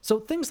 So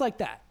things like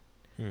that.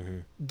 Mm-hmm.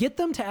 Get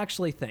them to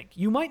actually think.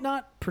 You might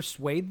not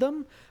persuade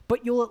them,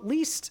 but you'll at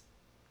least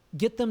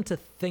get them to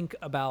think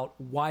about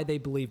why they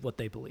believe what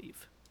they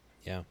believe.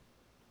 Yeah.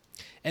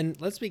 And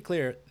let's be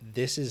clear,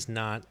 this is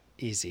not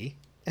easy.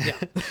 Yeah.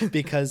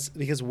 because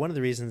one of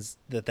the reasons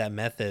that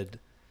method,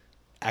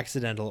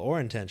 accidental or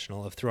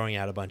intentional, of throwing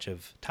out a bunch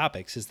of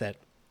topics is that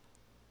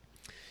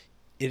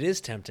it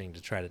is tempting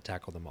to try to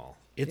tackle them all.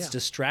 It's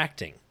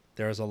distracting.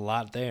 There's a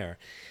lot there,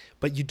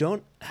 but you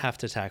don't have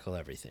to tackle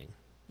everything.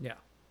 Yeah.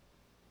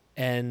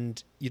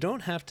 And you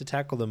don't have to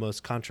tackle the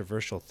most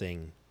controversial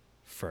thing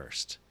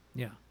first.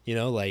 Yeah.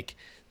 Like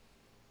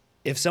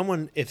if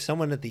someone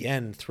at the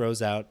end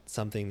throws out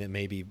something that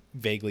may be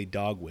vaguely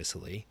dog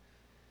whistly,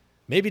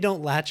 maybe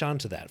don't latch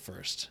onto that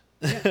first.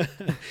 Yeah.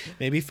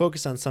 Maybe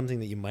focus on something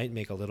that you might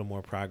make a little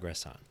more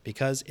progress on,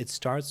 because it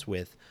starts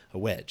with a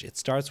wedge. It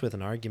starts with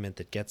an argument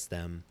that gets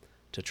them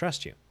to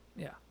trust you.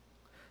 Yeah.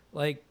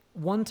 Like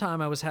one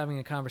time I was having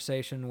a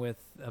conversation with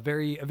a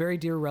very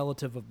dear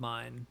relative of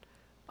mine,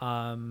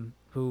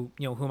 whom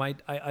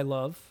I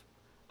love,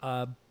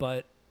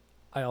 but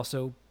I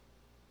also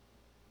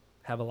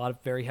have a lot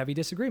of very heavy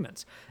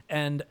disagreements.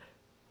 And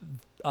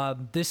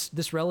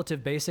this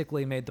relative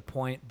basically made the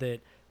point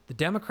that the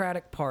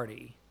Democratic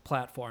Party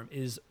platform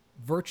is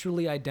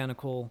virtually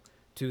identical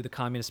to the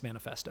Communist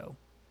Manifesto.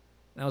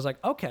 And I was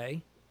like,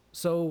 okay,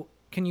 so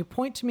can you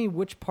point to me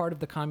which part of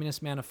the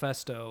Communist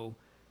Manifesto,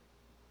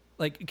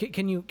 like,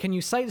 can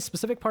you cite a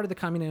specific part of the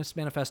Communist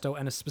Manifesto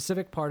and a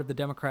specific part of the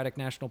Democratic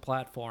National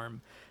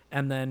Platform,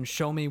 and then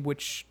show me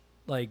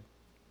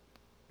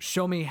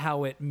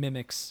how it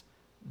mimics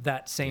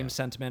that same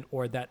sentiment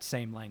or that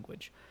same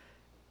language.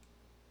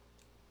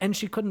 And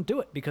she couldn't do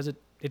it because it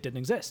didn't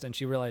exist. And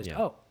she realized,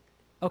 oh,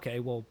 okay,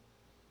 well,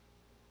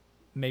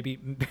 maybe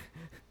that's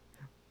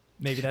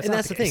and not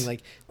that's the case. thing.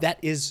 Like, that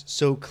is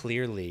so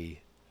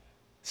clearly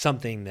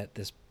something that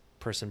this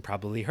person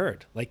probably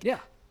heard. Like,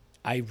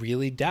 I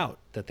really doubt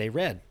that they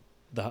read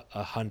the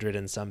 100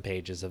 and some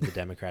pages of the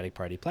Democratic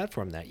Party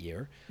platform that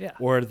year,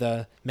 or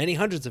the many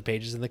hundreds of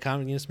pages in the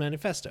Communist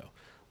Manifesto.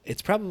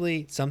 It's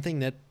probably something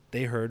that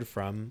they heard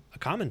from a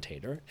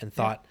commentator and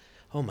thought,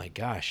 oh my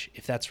gosh,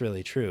 if that's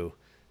really true,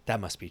 that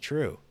must be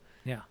true.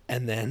 Yeah.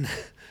 And then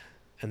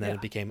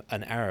it became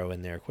an arrow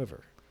in their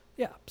quiver.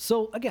 Yeah.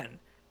 So again,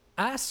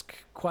 ask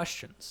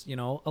questions,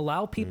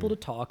 allow people to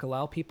talk,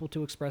 allow people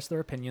to express their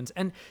opinions.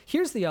 And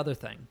here's the other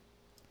thing.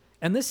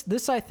 And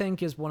this I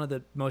think is one of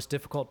the most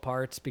difficult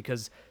parts,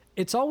 because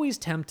it's always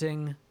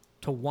tempting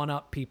to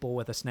one-up people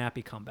with a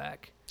snappy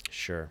comeback.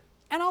 Sure.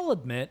 And I'll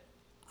admit,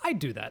 I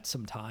do that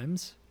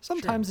sometimes.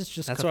 Sometimes it's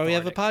just That's cathartic. why we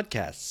have a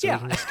podcast. So Yeah.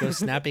 we can just go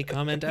snappy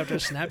comment after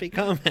snappy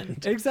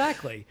comment.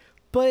 Exactly.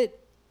 But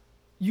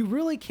you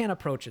really can't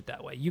approach it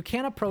that way. You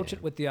can't approach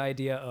it with the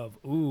idea of,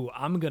 ooh,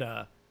 I'm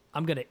gonna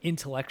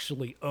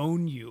intellectually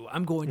own you.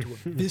 I'm going to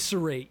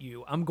eviscerate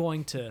you. I'm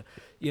going to,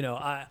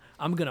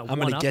 I'm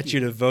gonna get you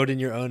to vote in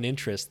your own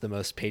interest. The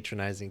most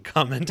patronizing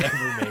comment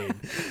ever made.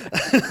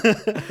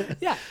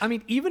 Yeah, I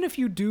mean, even if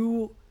you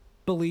do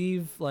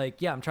believe,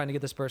 I'm trying to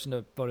get this person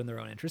to vote in their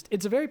own interest,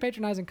 it's a very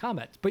patronizing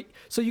comment. But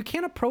so you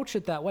can't approach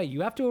it that way.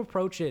 You have to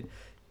approach it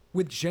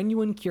with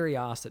genuine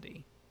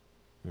curiosity.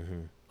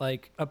 Mm-hmm.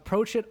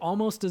 Approach it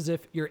almost as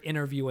if you're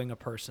interviewing a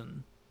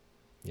person.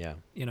 Yeah.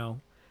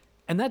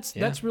 And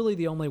that's really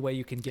the only way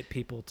you can get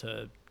people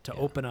to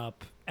open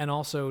up, and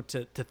also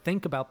to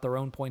think about their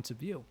own points of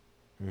view.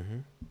 Mm-hmm.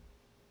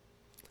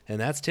 And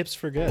that's Tips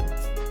for Good.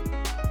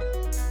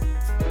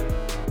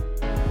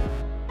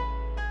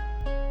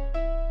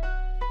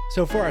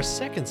 So for our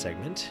second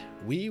segment,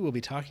 we will be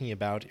talking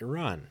about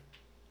Iran.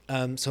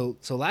 So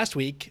last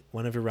week,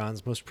 one of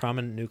Iran's most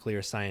prominent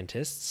nuclear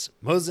scientists,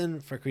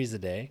 Mohsen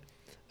Fakhrizadeh,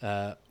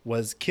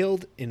 was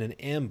killed in an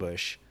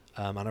ambush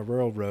on a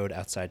rural road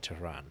outside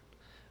Tehran.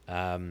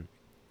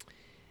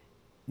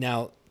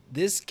 Now,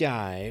 this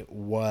guy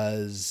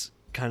was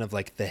kind of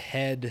like the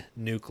head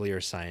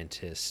nuclear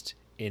scientist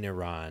in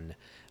Iran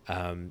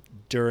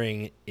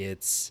during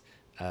its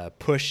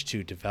push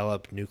to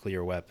develop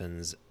nuclear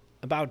weapons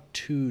about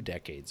 2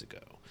 decades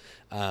ago.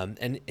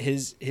 And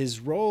his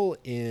role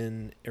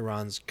in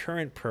Iran's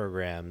current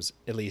programs,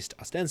 at least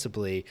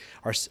ostensibly,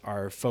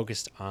 are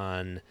focused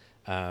on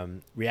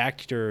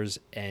reactors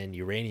and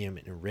uranium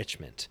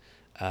enrichment.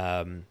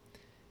 And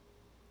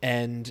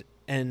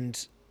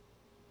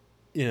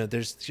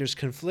there's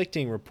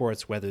conflicting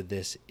reports whether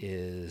this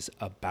is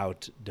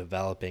about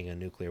developing a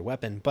nuclear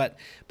weapon, but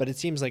it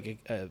seems like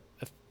a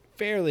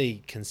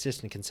fairly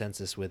consistent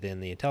consensus within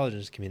the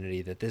intelligence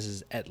community that this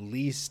is at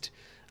least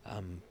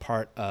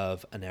part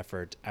of an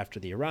effort after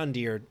the Iran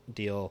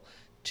deal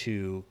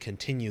to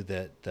continue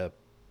the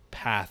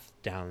path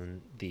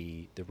down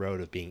the road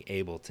of being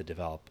able to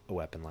develop a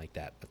weapon like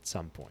that at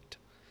some point.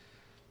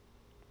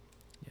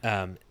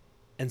 Yeah.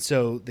 And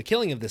so the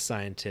killing of this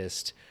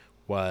scientist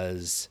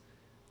was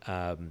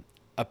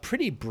a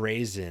pretty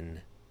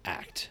brazen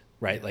act,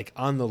 right? Yeah. Like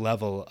on the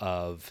level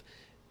of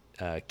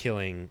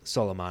killing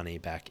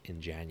Soleimani back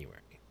in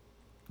January.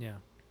 Yeah.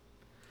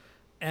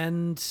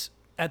 And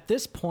at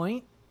this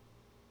point,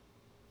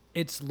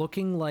 it's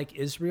looking like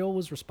Israel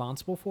was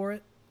responsible for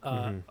it.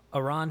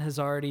 Iran has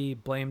already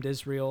blamed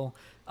Israel,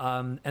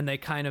 and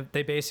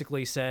they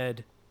basically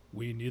said,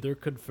 we neither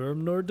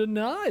confirm nor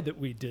deny that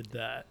we did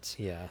that.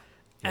 Yeah.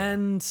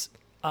 And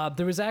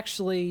there was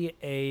actually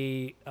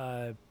a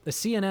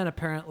CNN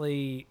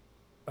apparently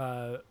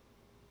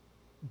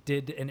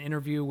did an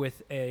interview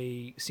with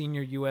a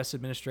senior U.S.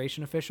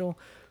 administration official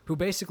who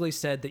basically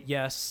said that,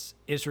 yes,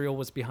 Israel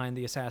was behind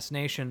the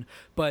assassination,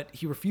 but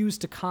he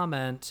refused to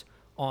comment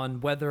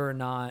on whether or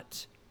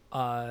not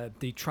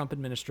the Trump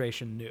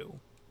administration knew.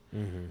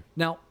 Mm-hmm.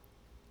 Now,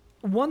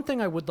 one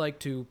thing I would like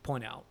to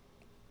point out,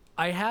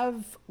 I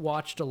have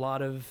watched a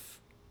lot of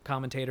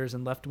commentators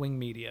and left-wing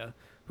media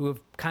who have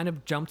kind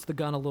of jumped the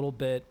gun a little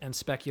bit and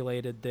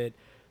speculated that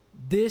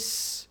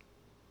this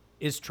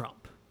is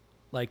Trump.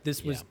 Like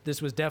this was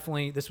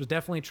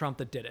definitely Trump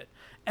that did it.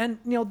 And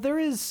there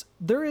is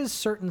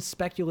certain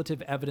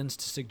speculative evidence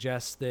to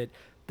suggest that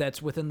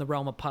that's within the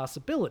realm of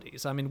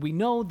possibilities. I mean, we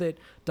know that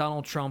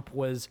Donald Trump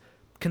was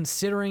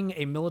considering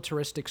a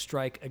militaristic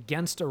strike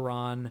against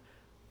Iran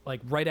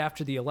like right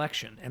after the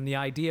election, and the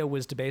idea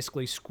was to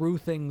basically screw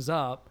things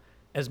up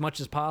as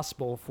much as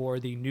possible for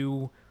the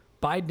new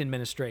Biden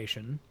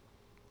administration,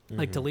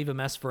 like to leave a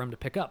mess for him to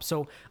pick up.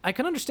 So I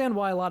can understand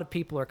why a lot of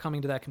people are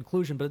coming to that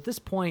conclusion, but at this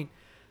point,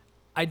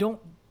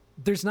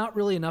 there's not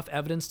really enough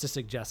evidence to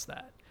suggest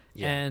that.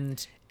 Yeah.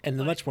 And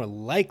the much more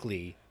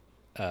likely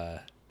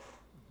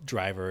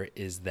driver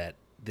is that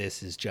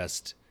this is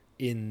just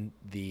in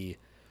the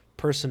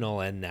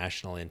personal and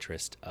national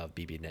interest of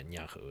Bibi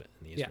Netanyahu and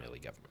the Israeli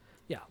government.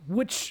 Yeah,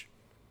 which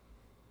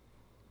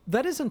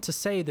that isn't to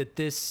say that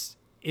this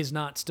is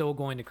not still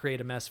going to create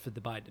a mess for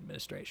the Biden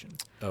administration.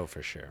 Oh,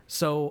 for sure.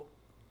 So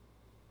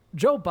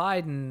Joe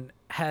Biden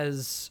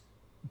has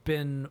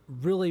been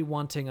really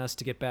wanting us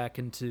to get back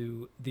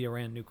into the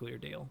Iran nuclear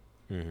deal.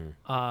 Mm-hmm.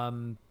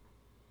 And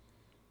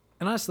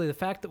honestly, the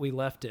fact that we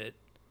left it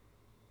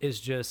is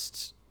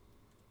just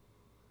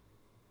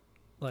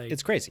like...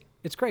 It's crazy.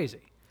 It's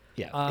crazy.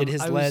 Yeah. It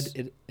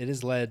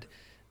has led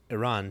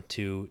Iran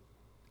to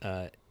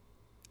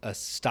a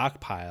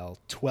stockpile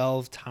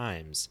 12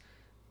 times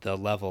the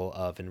level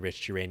of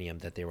enriched uranium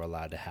that they were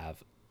allowed to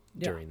have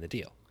during the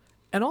deal.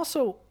 And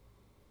also,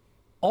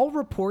 all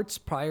reports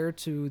prior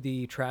to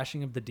the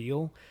trashing of the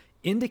deal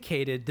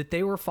indicated that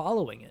they were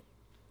following it.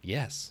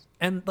 Yes.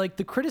 And like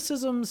the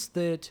criticisms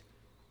that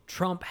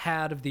Trump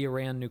had of the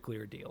Iran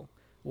nuclear deal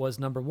was,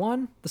 number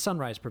one, the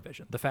sunrise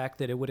provision, the fact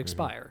that it would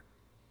expire.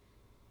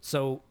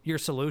 So your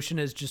solution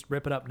is just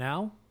rip it up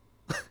now?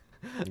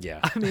 Yeah.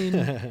 I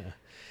mean,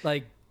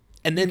 like...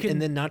 And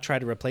then not try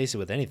to replace it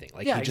with anything.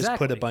 Like, you just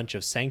put a exactly. bunch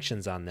of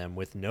sanctions on them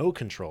with no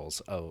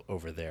controls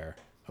over their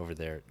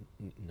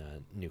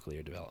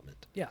nuclear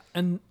development. Yeah.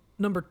 And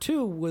number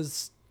two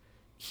was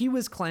he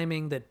was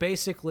claiming that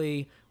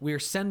basically we're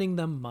sending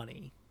them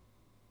money.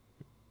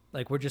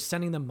 Like, we're just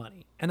sending them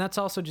money. And that's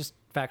also just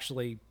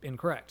factually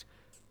incorrect.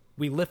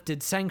 We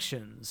lifted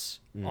sanctions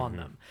on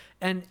them.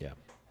 And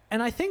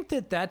I think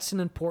that that's an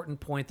important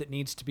point that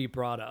needs to be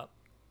brought up.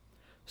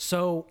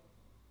 So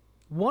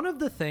one of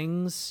the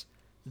things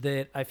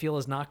that I feel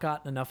has not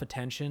gotten enough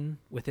attention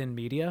within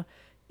media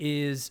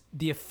is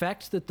the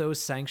effect that those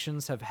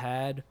sanctions have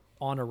had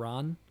on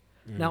Iran.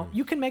 Now,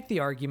 you can make the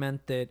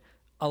argument that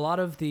a lot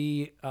of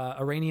the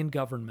Iranian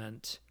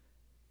government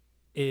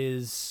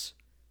is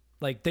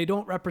like, they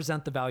don't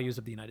represent the values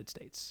of the United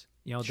States.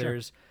 You know,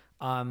 there's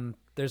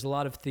a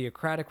lot of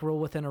theocratic rule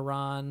within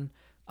Iran.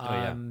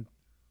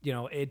 You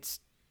know,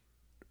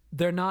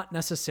 they're not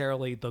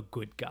necessarily the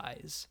good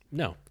guys.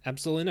 No,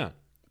 absolutely not.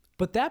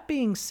 But that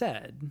being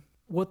said,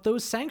 what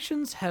those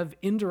sanctions have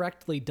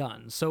indirectly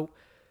done, so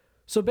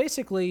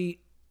basically,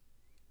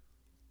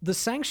 the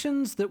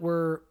sanctions that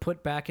were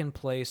put back in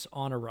place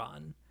on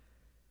Iran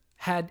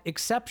had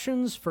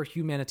exceptions for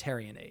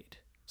humanitarian aid.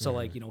 So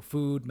like, you know,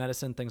 food,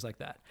 medicine, things like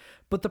that.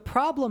 But the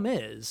problem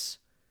is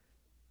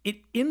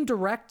it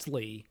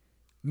indirectly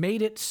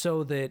made it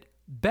so that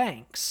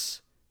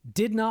banks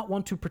did not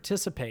want to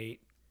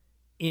participate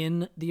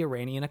in the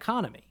Iranian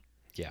economy.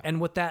 Yeah. And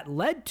what that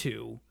led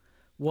to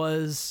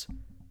was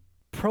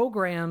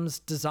programs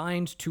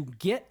designed to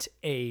get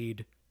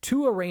aid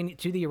to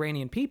the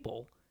Iranian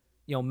people,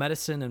 you know,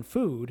 medicine and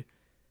food.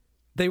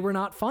 They were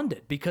not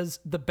funded because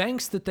the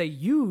banks that they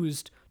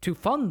used to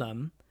fund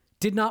them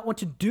did not want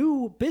to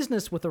do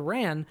business with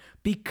Iran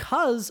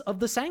because of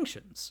the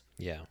sanctions.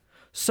 Yeah.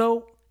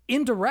 So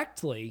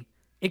indirectly,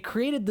 it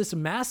created this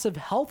massive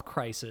health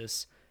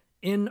crisis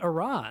in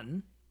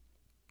Iran.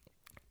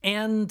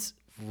 And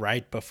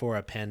right before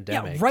a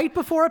pandemic. Yeah, right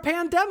before a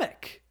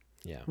pandemic.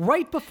 Yeah.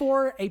 Right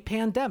before a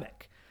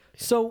pandemic.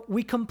 Yeah. So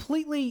we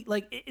completely,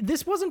 like,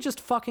 this wasn't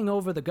just fucking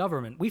over the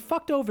government. We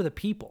fucked over the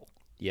people.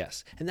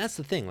 Yes. And that's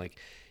the thing. Like,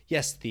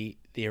 yes, the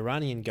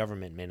Iranian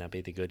government may not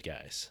be the good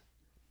guys,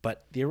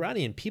 but the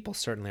Iranian people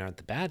certainly aren't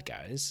the bad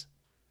guys.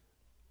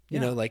 You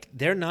know, like,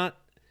 they're not,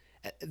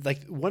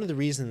 like, one of the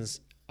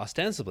reasons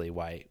ostensibly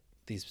why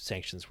these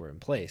sanctions were in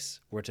place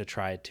were to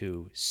try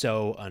to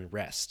sow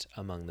unrest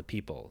among the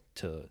people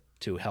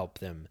to help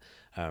them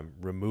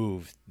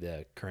remove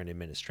the current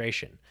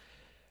administration.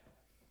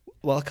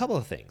 Well, a couple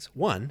of things.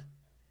 One,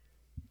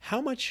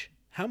 how much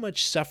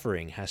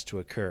suffering has to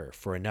occur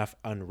for enough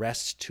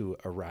unrest to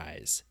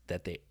arise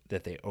that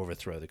they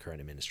overthrow the current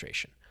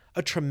administration?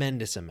 A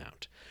tremendous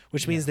amount,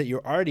 which means that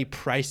you're already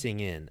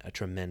pricing in a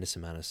tremendous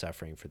amount of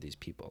suffering for these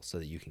people so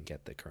that you can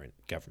get the current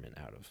government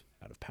out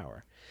of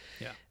power.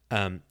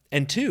 Yeah.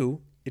 And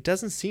two, it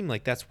doesn't seem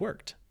like that's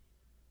worked.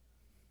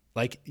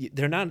 Like,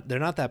 they're not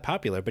that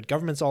popular, but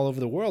governments all over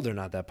the world are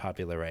not that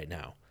popular right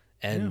now.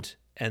 And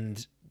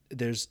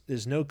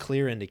there's no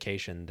clear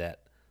indication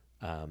that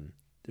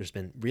there's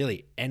been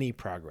really any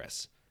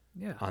progress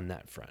on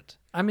that front.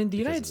 I mean, the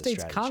United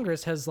States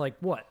Congress has, like,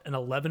 what, an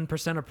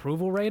 11%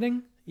 approval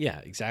rating? Yeah,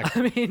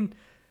 exactly. I mean,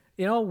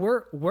 you know,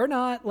 we're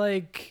not,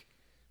 like,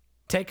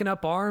 taking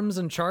up arms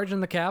and charging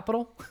the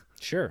Capitol.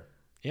 Sure.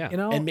 Yeah. You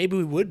know? And maybe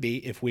we would be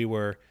if we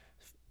were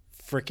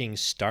freaking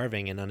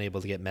starving and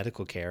unable to get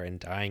medical care and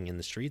dying in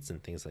the streets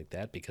and things like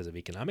that because of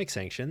economic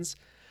sanctions.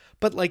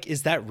 But, like,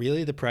 is that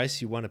really the price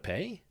you want to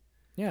pay?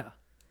 Yeah.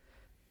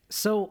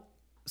 So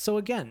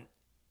again,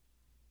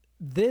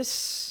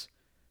 this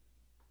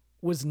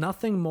was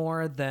nothing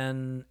more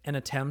than an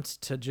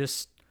attempt to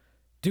just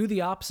do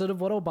the opposite of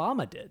what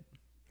Obama did.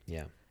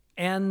 Yeah.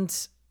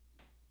 And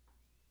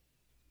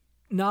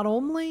not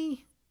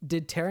only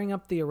did tearing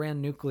up the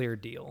Iran nuclear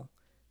deal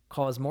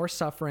cause more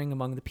suffering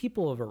among the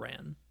people of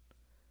Iran,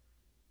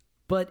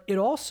 but it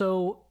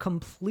also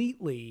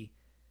completely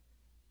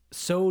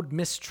sowed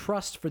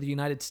mistrust for the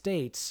United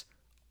States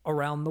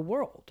around the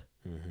world.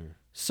 Mm-hmm.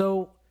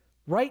 So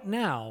right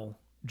now,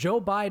 Joe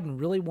Biden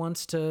really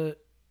wants to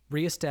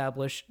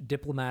reestablish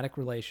diplomatic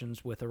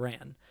relations with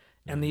Iran.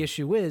 And the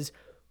issue is,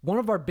 one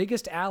of our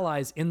biggest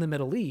allies in the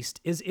Middle East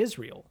is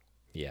Israel.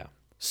 Yeah.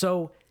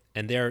 So,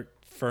 and they're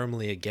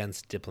firmly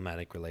against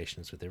diplomatic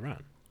relations with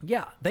Iran.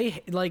 Yeah,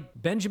 they, like,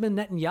 Benjamin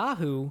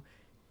Netanyahu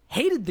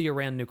hated the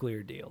Iran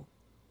nuclear deal.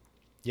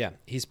 Yeah,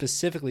 he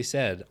specifically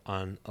said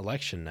on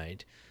election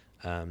night,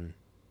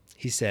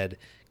 he said,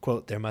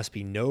 quote, "There must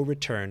be no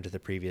return to the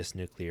previous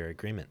nuclear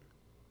agreement."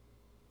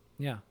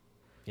 Yeah.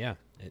 Yeah,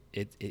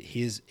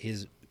 he's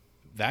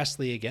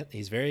vastly against.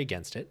 He's very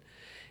against it,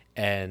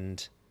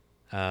 and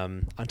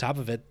on top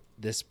of it,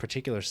 this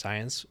particular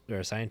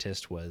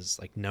scientist was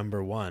like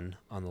number one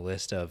on the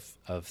list of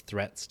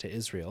threats to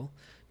Israel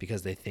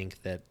because they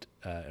think that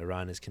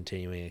Iran is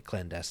continuing a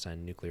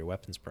clandestine nuclear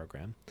weapons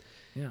program.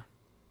 Yeah.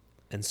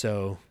 And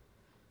so,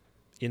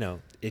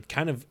 it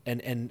kind of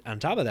and on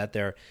top of that,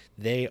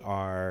 they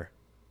are.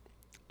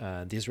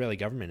 The Israeli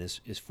government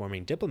is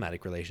forming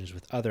diplomatic relations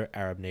with other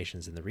Arab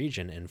nations in the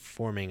region and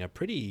forming a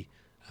pretty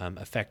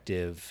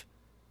effective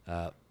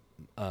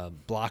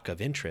block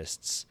of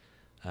interests,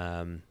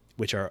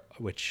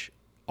 which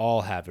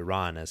all have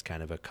Iran as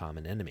kind of a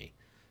common enemy.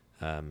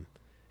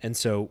 And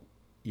so,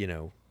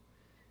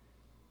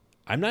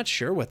 I'm not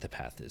sure what the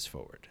path is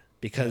forward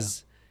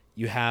because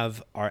you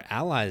have our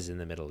allies in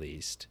the Middle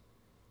East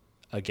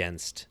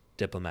against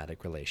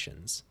diplomatic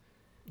relations.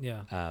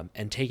 Yeah.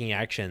 And taking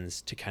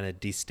actions to kind of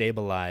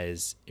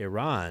destabilize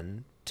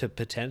Iran to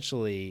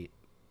potentially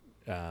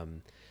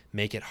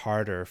make it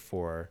harder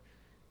for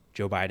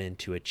Joe Biden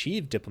to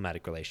achieve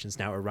diplomatic relations.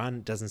 Now,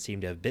 Iran doesn't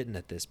seem to have bitten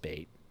at this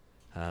bait,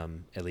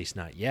 at least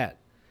not yet.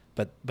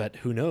 But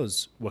who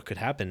knows what could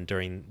happen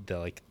during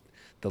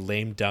the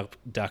lame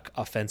duck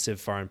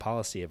offensive foreign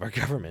policy of our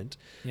government.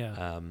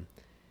 Yeah.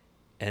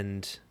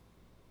 And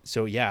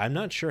so, I'm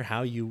not sure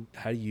how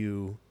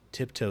you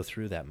tiptoe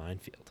through that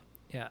minefield.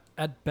 Yeah.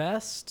 At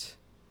best,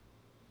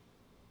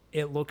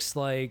 it looks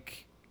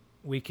like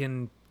we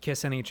can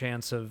kiss any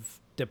chance of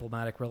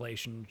diplomatic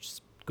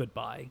relations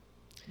goodbye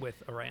with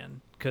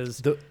Iran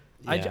because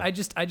I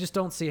just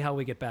don't see how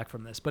we get back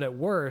from this. But at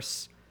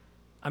worst,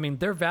 I mean,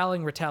 they're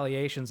vowing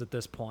retaliations at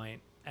this point,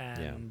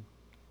 and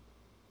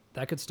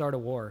that could start a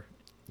war.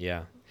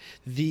 Yeah.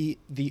 The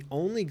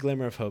only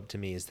glimmer of hope to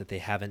me is that they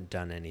haven't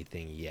done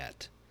anything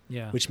yet.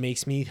 Yeah. Which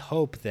makes me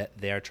hope that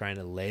they are trying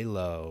to lay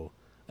low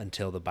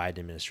until the Biden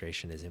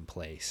administration is in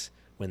place,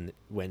 when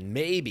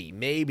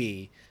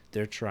maybe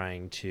they're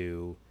trying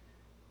to,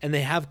 and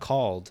they have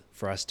called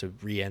for us to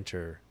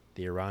re-enter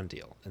the Iran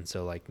deal, and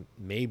so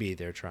maybe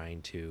they're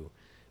trying to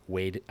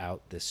wait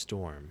out this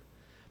storm.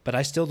 But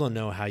I still don't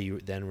know how you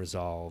then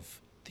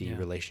resolve the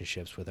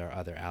relationships with our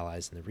other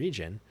allies in the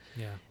region.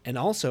 Yeah. And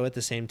also at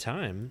the same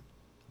time,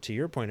 to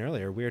your point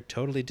earlier, we're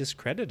totally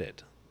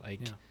discredited.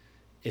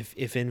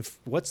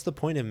 What's the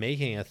point of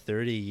making a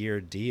 30-year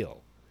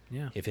deal?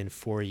 Yeah. If in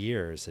 4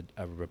 years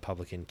a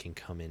Republican can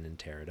come in and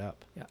tear it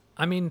up. Yeah.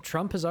 I mean,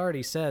 Trump has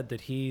already said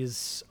that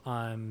he's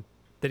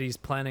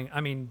planning. I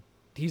mean,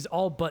 he's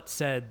all but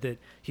said that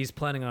he's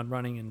planning on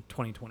running in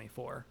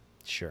 2024.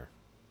 Sure.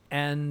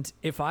 And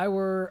if I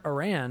were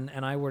Iran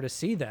and I were to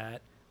see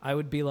that, I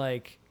would be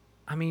like,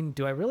 I mean,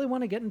 do I really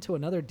want to get into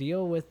another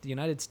deal with the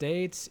United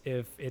States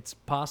if it's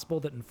possible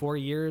that in 4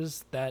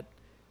 years that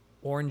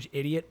orange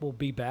idiot will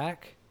be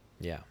back?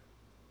 Yeah.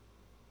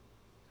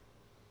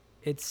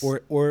 It's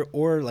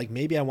or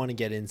maybe I want to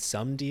get in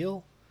some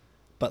deal,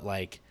 but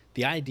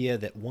the idea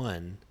that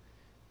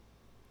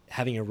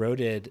having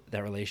eroded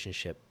that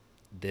relationship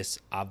this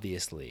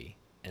obviously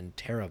and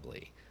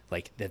terribly,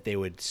 that they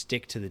would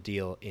stick to the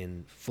deal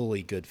in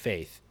fully good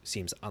faith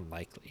seems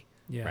unlikely.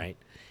 Yeah. Right.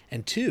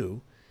 And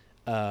two,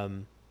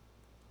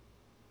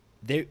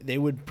 they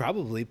would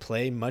probably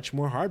play much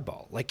more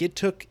hardball.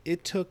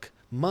 It took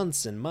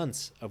months and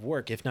months of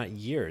work, if not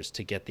years,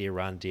 to get the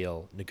Iran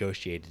deal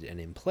negotiated and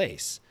in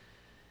place.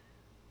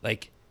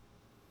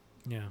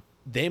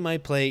 They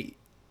might play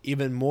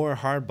even more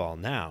hardball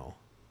now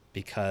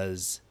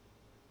because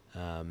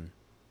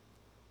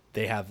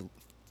they have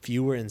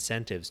fewer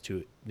incentives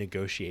to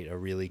negotiate a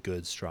really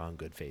good, strong,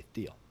 good faith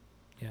deal.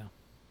 Yeah.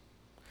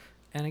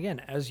 And again,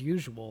 as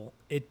usual,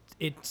 it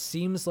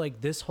seems like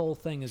this whole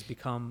thing has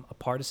become a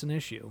partisan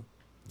issue.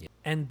 Yeah.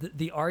 And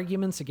the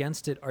arguments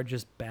against it are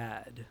just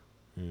bad.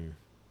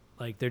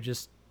 They're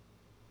just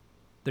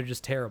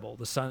terrible.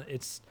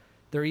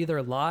 They're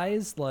either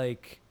lies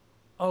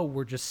oh,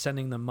 we're just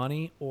sending them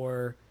money,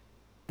 or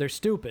they're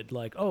stupid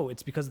oh,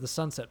 it's because of the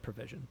sunset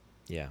provision.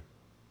 Yeah.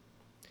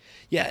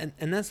 Yeah,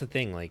 and that's the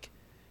thing,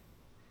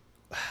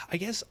 I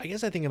guess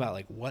I think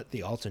about what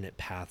the alternate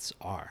paths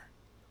are.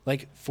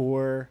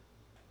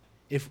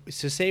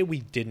 Say we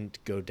didn't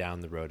go down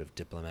the road of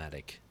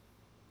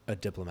a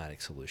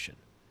diplomatic solution.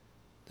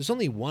 There's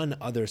only one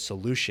other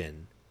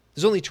solution.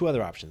 There's only two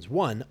other options.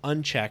 One,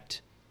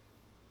 unchecked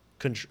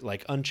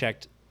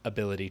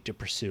ability to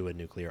pursue a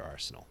nuclear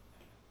arsenal,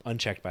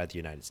 unchecked by the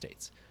United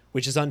States,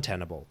 which is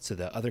untenable to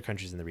the other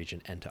countries in the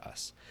region and to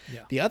us.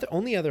 Yeah. The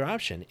only other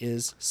option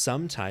is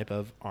some type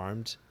of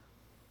armed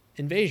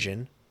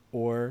invasion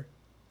or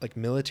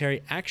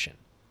military action,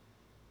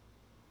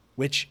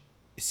 which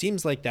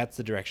seems like that's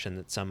the direction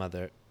that some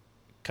other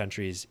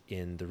countries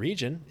in the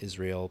region,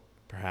 Israel,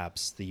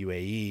 perhaps the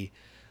UAE,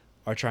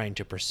 are trying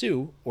to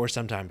pursue, or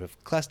some type of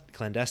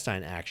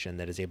clandestine action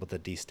that is able to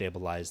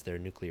destabilize their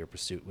nuclear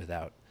pursuit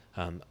without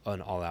an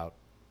all-out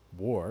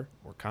war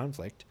or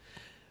conflict.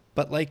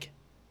 But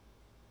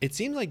it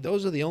seems like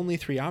those are the only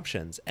three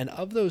options. And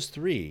of those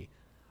three,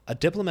 a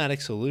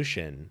diplomatic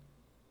solution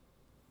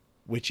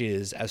which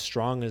is as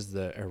strong as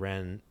the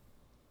Iran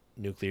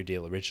nuclear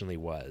deal originally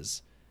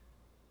was,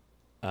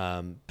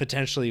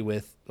 potentially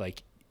with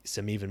like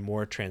some even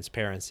more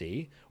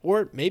transparency,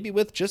 or maybe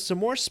with just some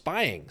more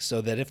spying, so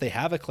that if they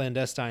have a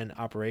clandestine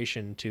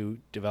operation to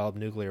develop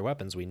nuclear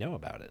weapons, we know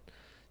about it.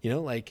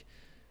 Like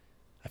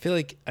I feel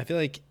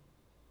like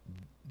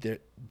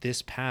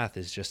this path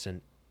is just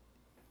an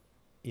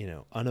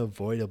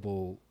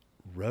unavoidable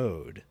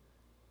road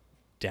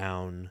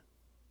down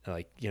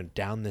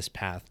this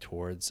path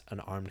towards an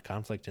armed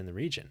conflict in the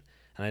region.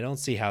 And I don't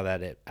see how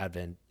that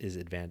is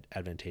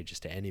advantageous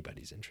to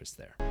anybody's interest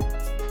there.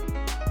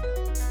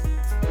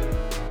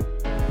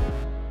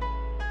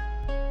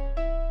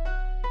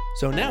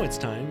 So now it's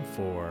time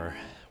for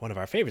one of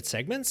our favorite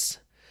segments,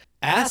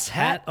 Ass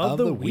Hat of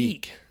the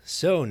Week.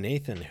 So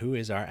Nathan, who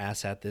is our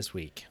ass hat this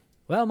week?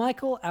 Well,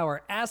 Michael,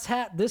 our ass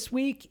hat this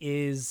week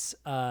is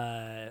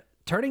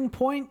Turning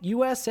Point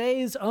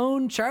USA's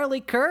own Charlie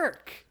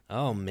Kirk.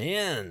 Oh,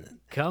 man.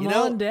 Come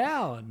on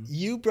down.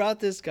 You brought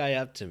this guy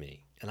up to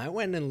me, and I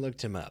went and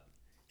looked him up.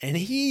 And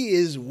he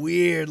is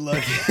weird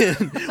looking.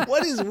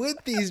 What is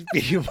with these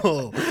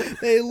people?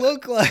 They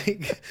look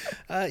like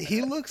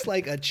he looks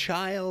like a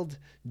child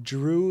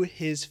drew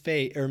his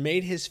face or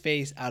made his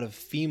face out of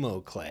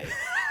Fimo clay.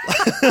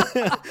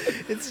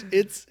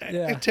 It's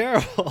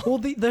terrible. Well,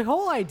 the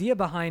whole idea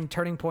behind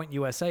Turning Point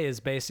USA is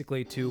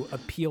basically to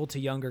appeal to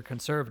younger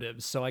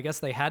conservatives. So I guess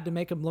they had to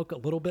make him look a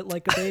little bit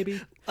like a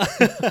baby.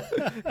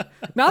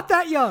 Not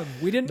that young.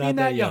 We didn't mean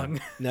that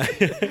young. No.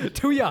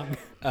 Too young.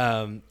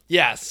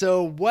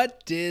 So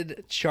what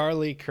did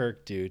Charlie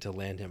Kirk do to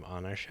land him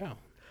on our show?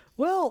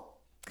 Well,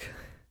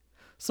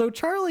 so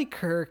Charlie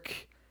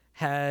Kirk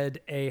had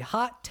a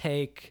hot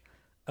take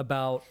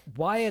about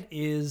why it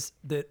is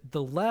that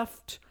the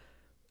left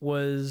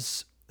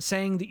was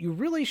saying that you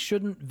really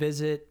shouldn't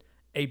visit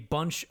a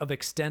bunch of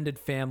extended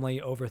family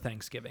over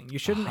Thanksgiving. You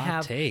shouldn't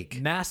have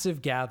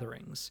massive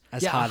gatherings.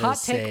 A hot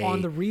take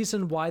on the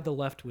reason why the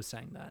left was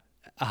saying that.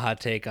 A hot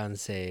take on,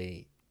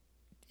 say,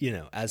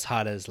 as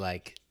hot as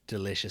like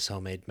delicious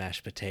homemade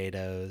mashed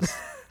potatoes,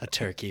 a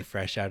turkey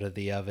fresh out of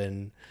the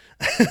oven.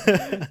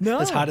 No.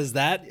 As hot as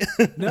that?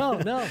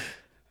 No.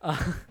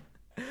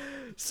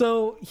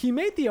 So he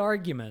made the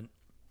argument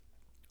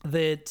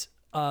that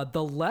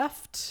the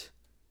left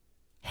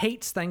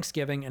hates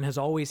Thanksgiving and has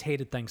always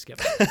hated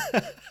Thanksgiving.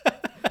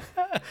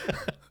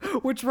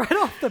 Which right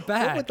off the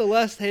bat... What would the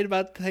left hate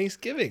about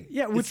Thanksgiving?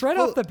 Yeah,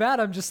 off the bat,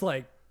 I'm just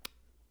like,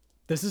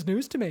 this is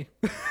news to me.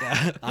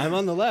 Yeah, I'm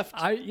on the left.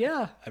 I've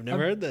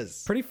never heard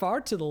this. Pretty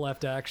far to the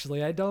left,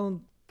 actually. I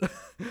don't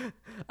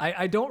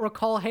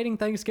recall hating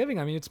Thanksgiving.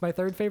 I mean, it's my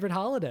third favorite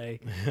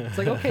holiday. It's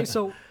like, okay,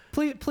 so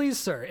please,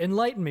 sir,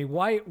 enlighten me.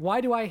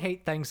 Why do I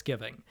hate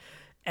Thanksgiving?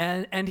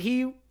 And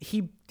he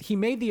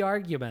made the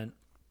argument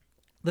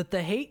that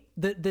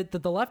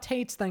the left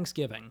hates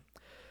Thanksgiving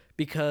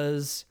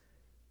because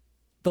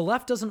the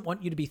left doesn't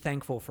want you to be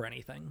thankful for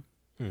anything.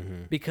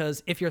 Mm-hmm.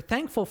 Because if you're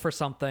thankful for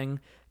something,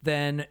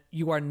 then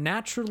you are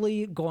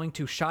naturally going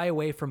to shy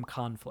away from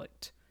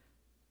conflict.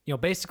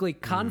 Basically,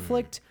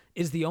 conflict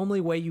is the only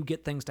way you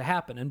get things to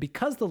happen. And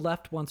because the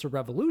left wants a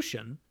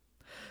revolution,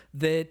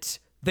 that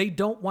they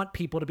don't want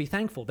people to be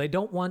thankful. They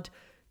don't want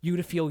you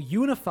to feel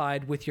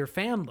unified with your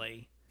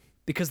family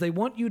because they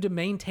want you to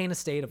maintain a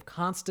state of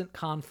constant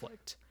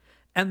conflict.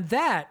 And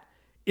that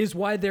is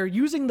why they're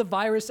using the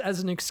virus as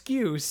an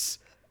excuse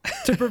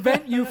to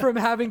prevent you from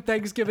having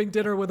Thanksgiving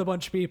dinner with a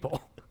bunch of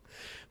people.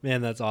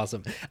 Man, that's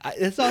awesome.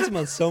 It's awesome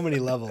on so many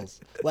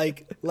levels.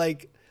 Like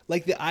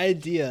the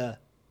idea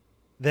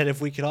that if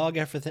we could all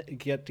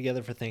get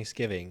together for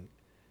Thanksgiving,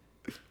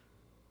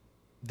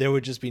 there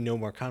would just be no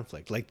more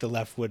conflict. Like the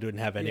left wouldn't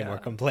have any more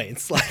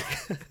complaints. Like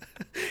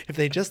if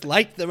they just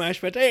liked the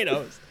mashed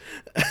potatoes.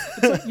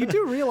 Like, you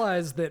do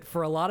realize that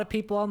for a lot of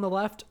people on the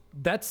left,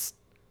 that's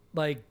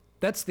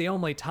the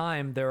only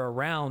time they're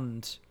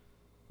around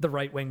the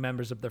right-wing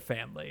members of their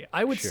family.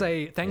 I would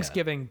say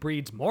Thanksgiving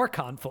breeds more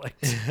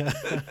conflict.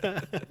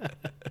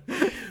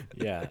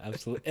 Yeah,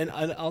 absolutely. And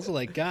also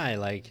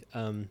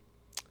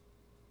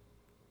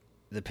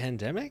the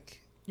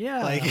pandemic?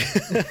 Yeah.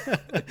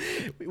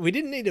 We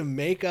didn't need to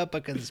make up a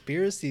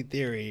conspiracy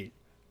theory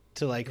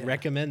to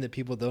recommend that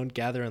people don't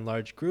gather in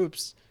large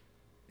groups.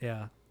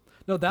 Yeah.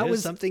 No, that There's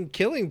was something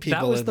killing people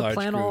in large groups. That was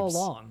the plan all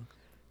along.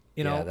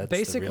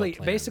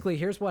 Basically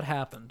here's what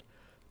happened.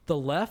 The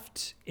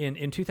left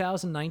in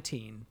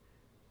 2019,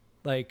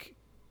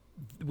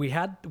 we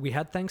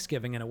had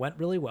Thanksgiving and it went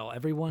really well.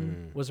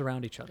 Everyone was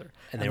around each other.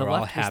 And they were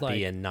all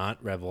happy and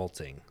not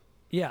revolting.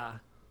 Yeah.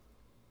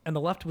 And the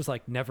left was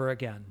like, never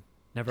again.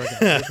 Never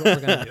again.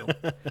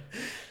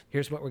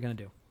 Here's what we're going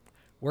to do.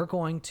 We're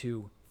going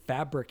to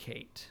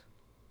fabricate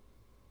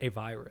a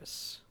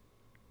virus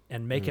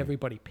and make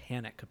everybody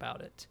panic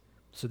about it.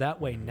 So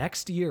that way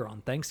next year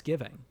on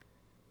Thanksgiving,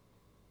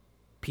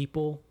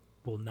 people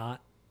will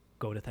not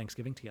go to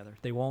Thanksgiving together.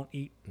 They won't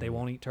eat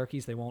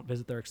turkeys. They won't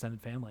visit their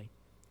extended family.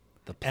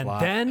 The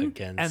plot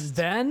against...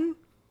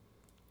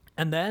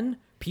 And then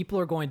people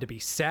are going to be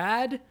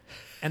sad,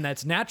 and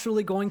that's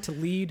naturally going to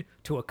lead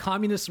to a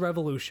communist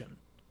revolution.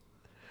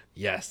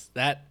 Yes,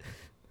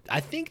 I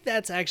think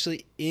that's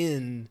actually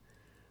in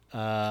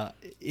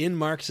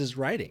Marx's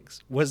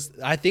writings.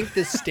 I think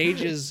the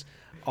stages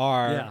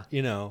are,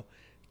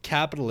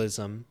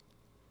 capitalism,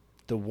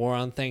 the war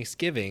on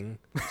Thanksgiving,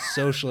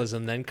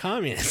 socialism, then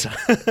communism.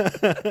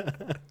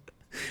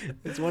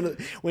 It's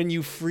when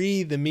you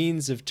free the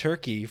means of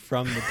turkey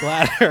from the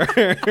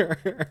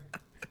platter.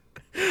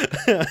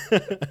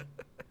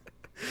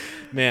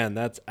 Man,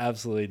 that's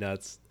absolutely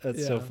nuts.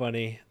 That's so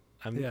funny.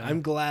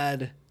 I'm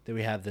glad that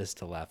we have this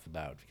to laugh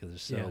about, because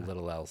there's so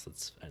little else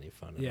that's any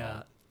fun at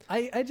all.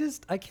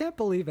 I can't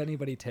believe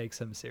anybody takes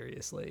him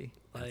seriously.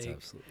 That's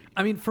absolutely.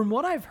 I mean, from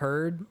what I've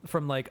heard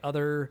from like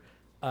other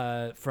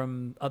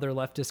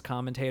leftist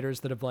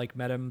commentators that have like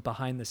met him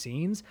behind the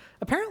scenes,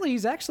 apparently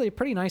he's actually a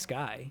pretty nice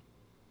guy.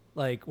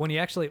 Like when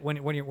you're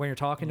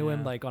talking to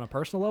him like on a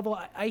personal level,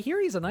 I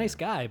hear he's a nice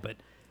guy, but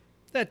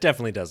that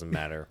definitely doesn't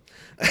matter.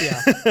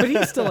 Yeah, but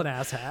he's still an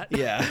asshat.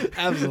 Yeah,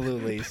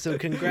 absolutely. So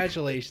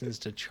congratulations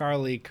to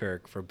Charlie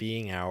Kirk for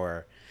being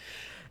our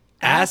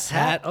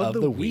asshat of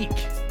the week.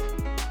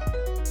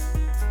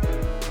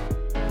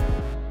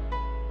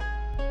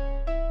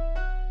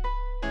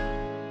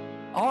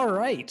 All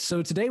right,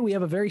 so today we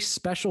have a very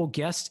special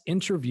guest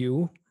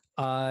interview.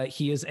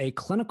 He is a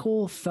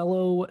clinical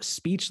fellow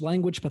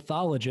speech-language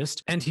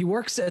pathologist, and he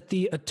works at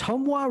the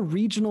Ottumwa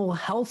Regional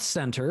Health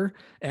Center,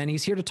 and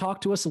he's here to talk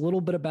to us a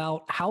little bit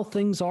about how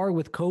things are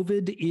with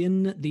COVID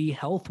in the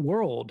health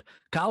world.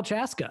 Kyle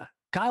Chaska.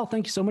 Kyle,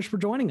 thank you so much for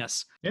joining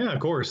us. Yeah, of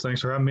course.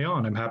 Thanks for having me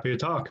on. I'm happy to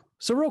talk.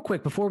 So real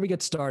quick, before we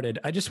get started,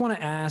 I just want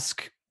to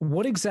ask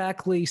what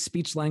exactly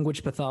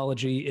speech-language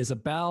pathology is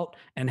about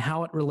and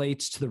how it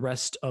relates to the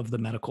rest of the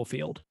medical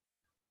field.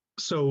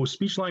 So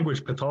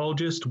speech-language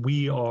pathologist,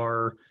 we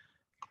are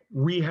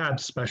rehab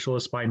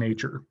specialists by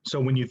nature. So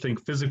when you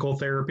think physical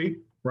therapy,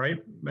 right?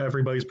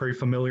 Everybody's pretty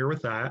familiar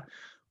with that.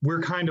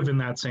 We're kind of in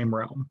that same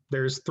realm.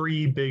 There's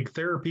three big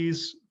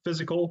therapies: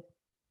 physical,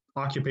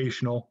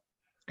 occupational,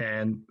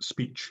 and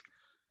speech,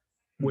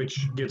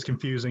 which gets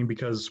confusing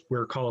because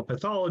we're called a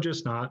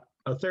pathologist, not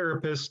a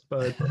therapist,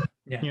 but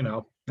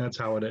that's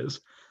how it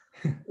is.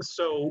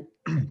 So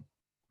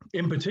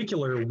in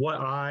particular, what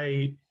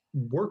I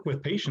work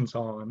with patients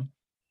on,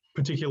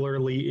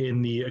 particularly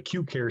in the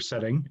acute care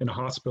setting, in a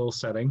hospital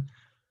setting,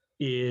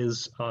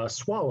 is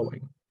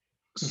swallowing.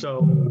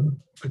 So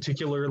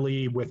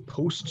particularly with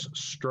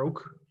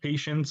post-stroke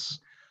patients,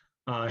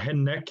 head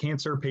and neck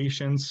cancer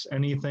patients,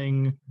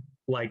 anything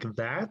like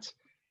that,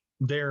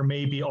 there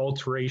may be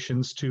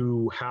alterations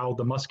to how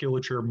the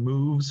musculature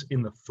moves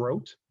in the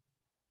throat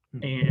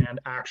and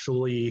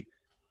actually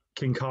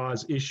can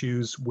cause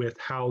issues with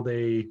how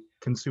they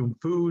consume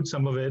food.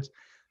 Some of it,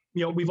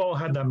 we've all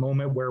had that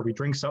moment where we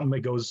drink something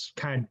that goes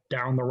kind of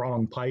down the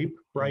wrong pipe,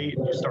 right?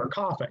 And you start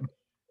coughing.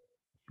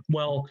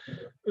 Well,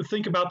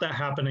 think about that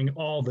happening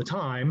all the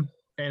time.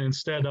 And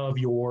instead of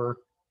your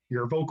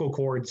vocal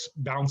cords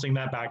bouncing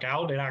that back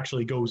out, it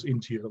actually goes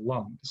into your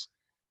lungs.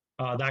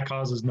 That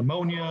causes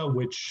pneumonia,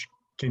 which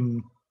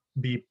can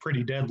be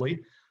pretty deadly.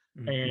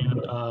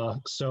 And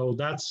so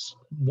that's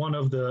one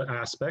of the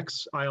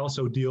aspects. I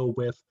also deal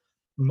with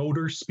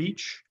motor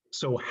speech,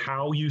 so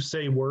how you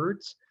say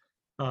words.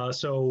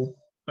 So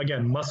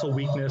again, muscle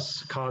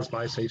weakness caused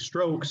by, say,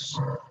 strokes,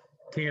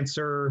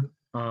 cancer,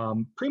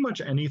 pretty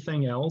much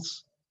anything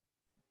else.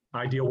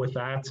 I deal with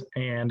that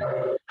and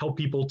help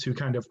people to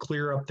kind of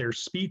clear up their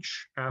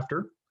speech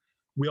after.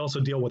 We also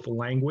deal with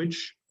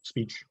language,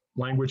 speech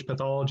language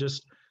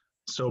pathologists.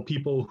 So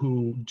people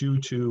who, due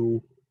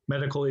to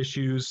medical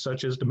issues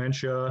such as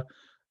dementia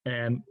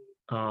and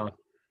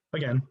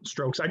again,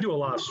 strokes. I do a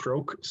lot of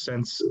stroke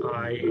since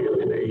I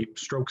am in a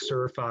stroke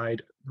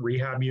certified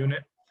rehab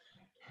unit.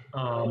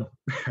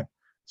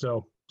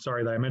 So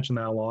sorry that I mentioned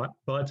that a lot,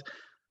 but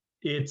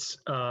it's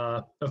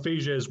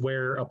aphasia is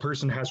where a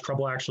person has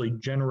trouble actually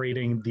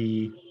generating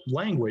the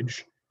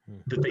language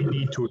that they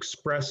need to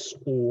express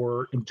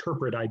or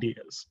interpret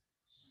ideas.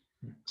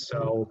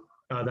 So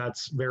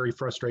that's very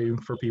frustrating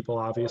for people,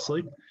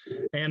 obviously.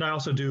 And I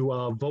also do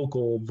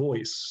vocal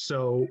voice.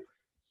 So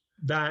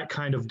that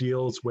kind of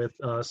deals with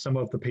some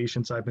of the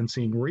patients I've been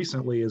seeing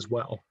recently as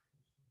well,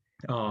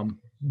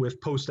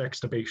 with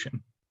post-extubation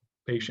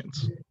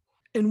patients.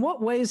 In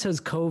what ways has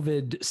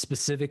COVID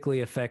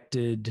specifically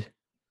affected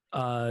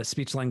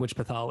speech-language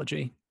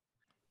pathology?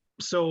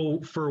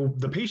 So for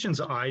the patients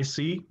I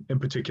see in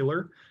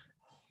particular,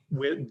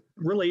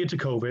 related to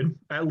COVID,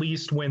 at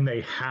least when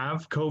they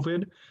have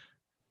COVID,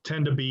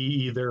 tend to be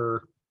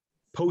either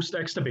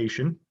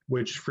post-extubation,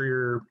 which for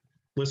your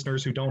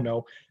listeners who don't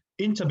know,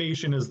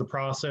 intubation is the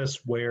process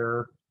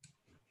where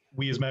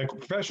we as medical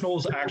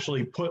professionals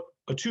actually put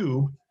a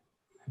tube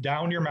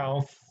down your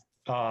mouth,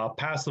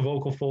 past the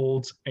vocal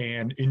folds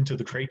and into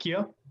the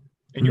trachea.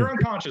 And you're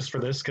unconscious for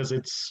this because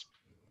it's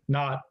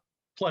not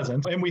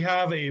pleasant. And we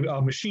have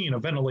a machine, a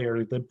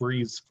ventilator that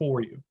breathes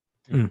for you.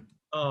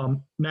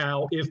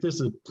 Now, if this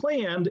is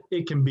planned,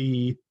 it can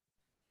be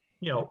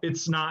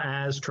it's not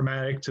as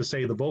traumatic to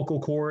say the vocal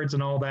cords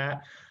and all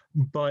that.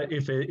 But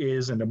if it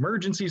is an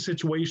emergency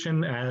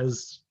situation,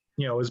 as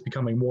is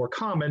becoming more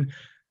common,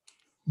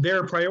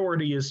 their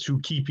priority is to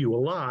keep you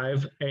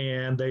alive,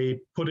 and they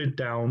put it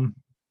down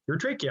your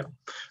trachea.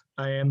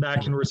 And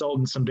that can result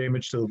in some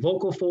damage to the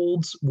vocal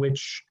folds,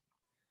 which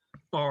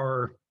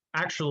are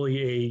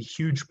actually a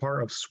huge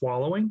part of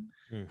swallowing.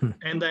 Mm-hmm.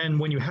 And then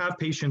when you have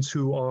patients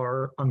who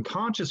are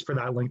unconscious for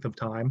that length of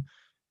time,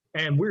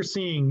 and we're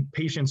seeing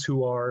patients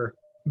who are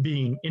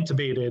being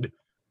intubated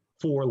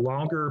for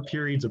longer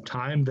periods of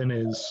time than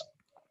is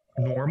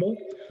normal.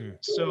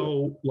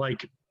 So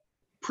like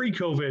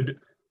pre-COVID,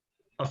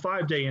 a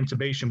 5-day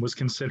intubation was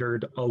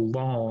considered a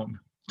long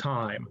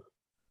time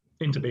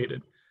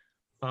intubated.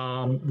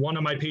 One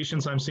of my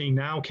patients I'm seeing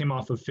now came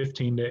off of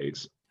 15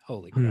 days.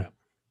 Holy crap.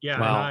 Yeah.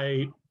 Wow.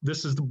 And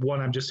this is the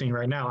one I'm just seeing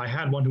right now. I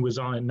had one who was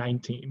on at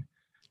 19.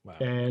 Wow.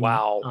 And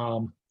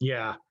Wow.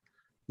 yeah,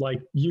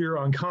 like you're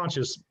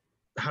unconscious,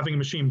 having a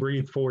machine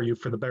breathe for you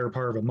for the better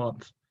part of a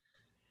month.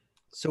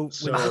 So when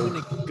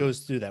someone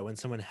goes through that, when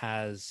someone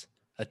has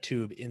a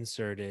tube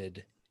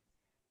inserted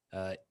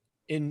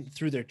in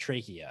through their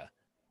trachea,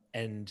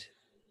 and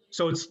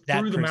so it's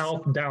through the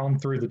mouth down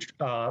through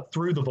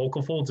the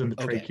vocal folds in the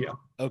trachea.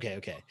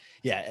 Okay.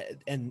 Yeah.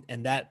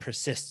 And that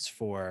persists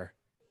for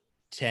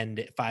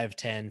 5,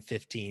 10,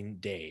 15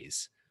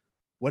 days.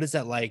 What is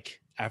that like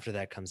after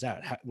that comes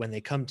out? When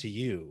they come to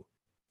you,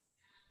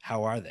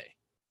 how are they?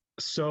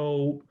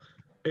 So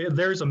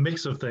there's a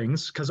mix of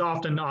things, because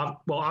often,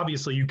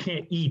 obviously you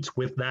can't eat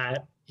with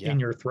that in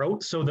your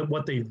throat. So that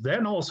what they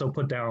then also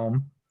put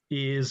down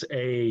is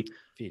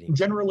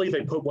generally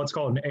they put what's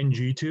called an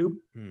NG tube,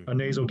 a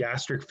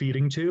nasogastric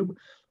feeding tube,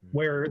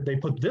 where they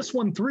put this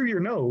one through your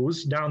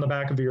nose, down the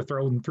back of your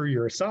throat and through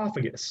your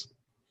esophagus,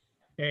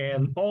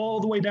 and all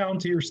the way down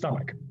to your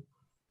stomach.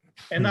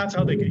 And that's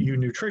how they get you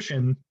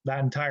nutrition that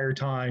entire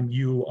time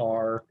you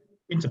are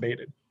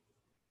intubated.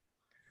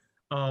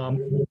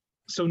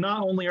 So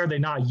not only are they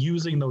not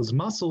using those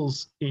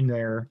muscles in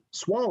their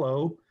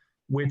swallow,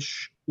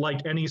 which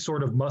like any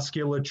sort of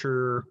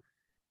musculature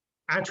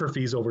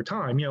atrophies over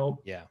time, so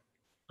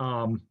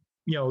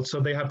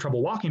they have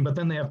trouble walking, but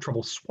then they have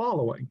trouble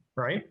swallowing,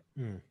 right?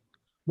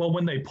 Well,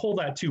 when they pull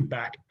that tube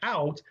back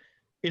out,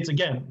 it's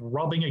again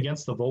rubbing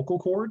against the vocal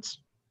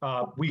cords.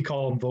 We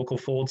call them vocal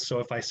folds. So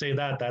if I say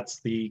that, that's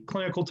the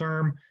clinical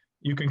term.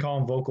 You can call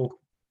them vocal.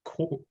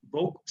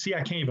 See,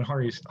 I can't even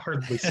hardly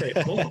say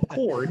it. Vocal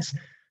cords,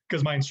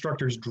 because my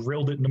instructors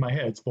drilled it into my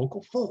head. It's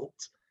vocal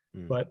folds.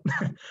 But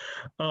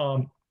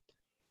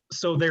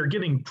so they're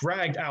getting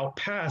dragged out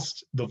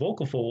past the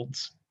vocal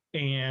folds.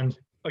 And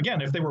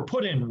again, if they were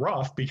put in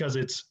rough because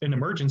it's an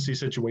emergency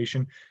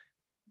situation,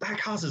 that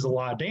causes a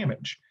lot of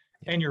damage.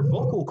 And your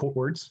vocal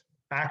cords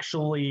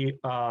actually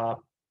they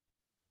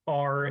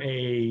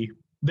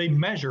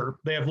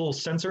have little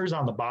sensors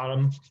on the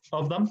bottom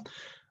of them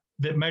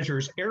that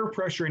measures air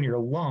pressure in your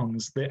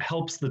lungs that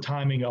helps the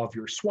timing of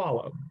your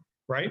swallow,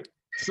 right?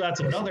 So that's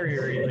another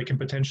area that can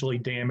potentially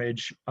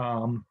damage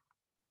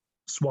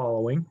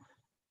swallowing.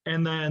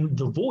 And then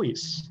the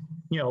voice,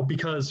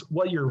 because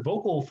what your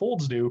vocal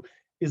folds do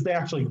is they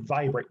actually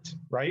vibrate,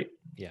 right?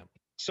 Yeah.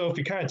 So if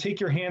you kind of take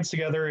your hands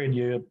together and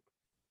you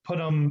put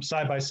them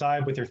side by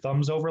side with your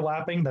thumbs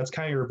overlapping, that's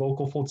kind of your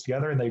vocal folds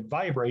together, and they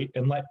vibrate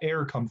and let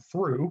air come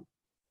through.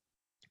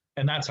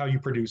 And that's how you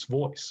produce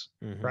voice,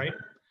 right?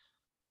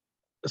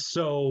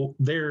 So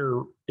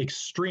they're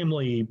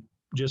extremely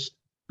just,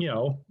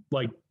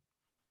 like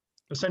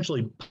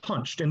essentially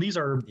punched. And these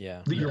are,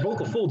 your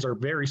vocal folds are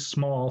very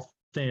small,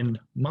 thin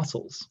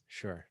muscles.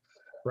 Sure.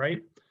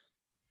 Right?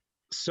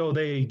 So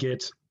they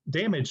get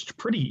damaged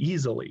pretty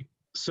easily.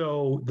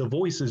 So the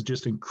voice is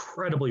just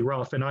incredibly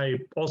rough. And I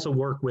also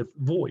work with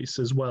voice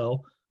as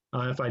well,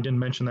 if I didn't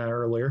mention that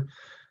earlier.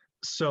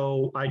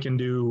 So I can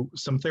do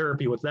some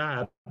therapy with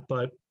that.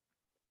 But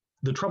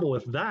the trouble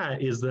with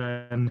that is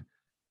then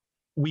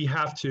we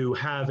have to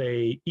have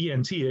a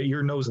ENT, a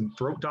ear, nose, and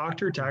throat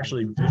doctor, to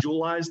actually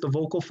visualize the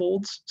vocal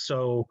folds.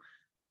 So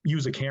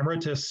use a camera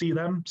to see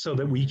them so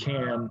that we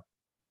can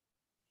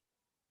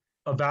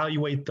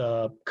evaluate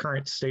the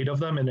current state of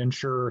them and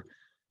ensure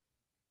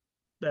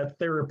that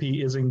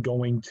therapy isn't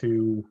going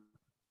to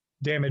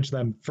damage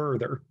them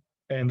further,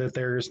 and that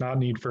there's not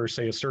need for,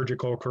 say, a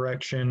surgical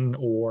correction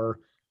or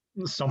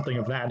something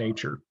of that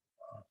nature.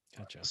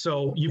 Gotcha.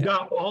 So you've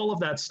got all of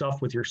that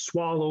stuff with your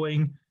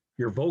swallowing,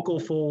 your vocal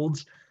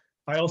folds.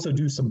 I also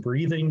do some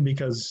breathing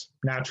because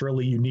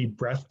naturally you need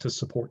breath to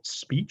support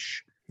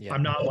speech. Yeah.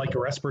 I'm not like a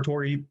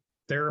respiratory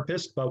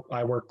therapist, but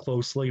I work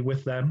closely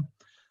with them.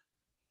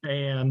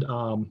 And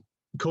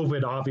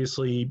COVID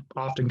obviously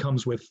often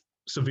comes with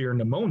severe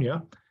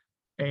pneumonia.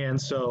 And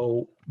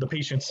so the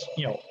patients,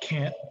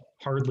 can't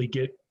hardly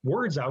get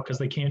words out because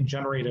they can't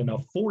generate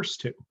enough force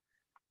to.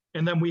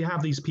 And then we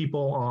have these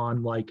people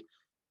on like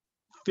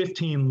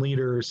 15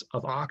 liters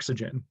of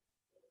oxygen,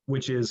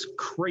 which is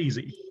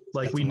crazy.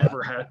 Like that's we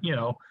never had,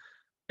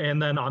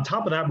 and then on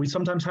top of that, we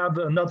sometimes have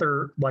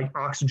another like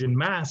oxygen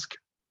mask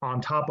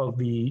on top of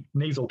the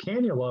nasal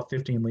cannula,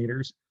 15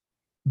 liters.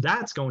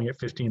 That's going at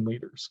 15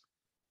 liters.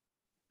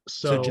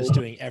 So just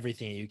doing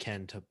everything you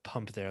can to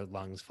pump their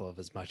lungs full of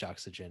as much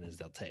oxygen as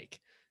they'll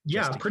take.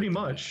 Yeah, pretty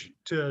much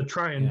to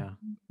try and,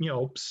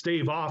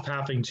 stave off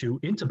having to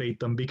intubate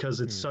them because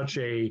it's such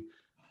a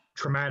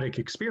traumatic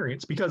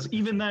experience. Because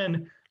even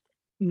then,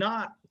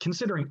 not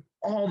considering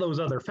all those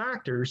other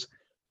factors,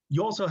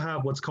 you also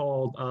have what's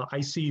called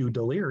ICU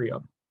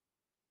delirium,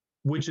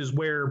 which is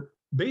where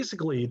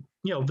basically,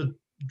 the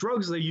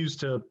drugs they use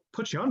to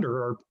put you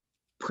under are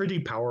pretty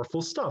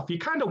powerful stuff. You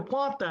kind of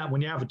want that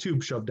when you have a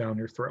tube shoved down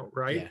your throat,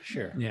 right? Yeah,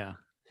 sure. Yeah.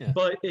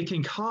 But it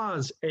can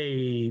cause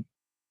a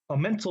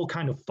mental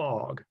kind of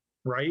fog,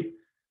 right?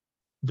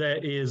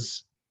 That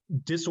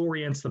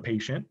disorients the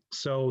patient.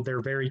 So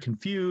they're very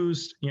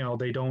confused.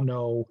 They don't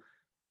know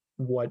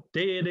what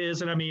day it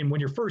is. And I mean,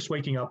 when you're first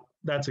waking up,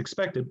 that's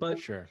expected. But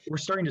we're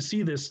starting to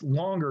see this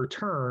longer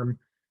term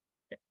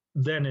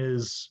than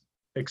is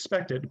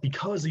expected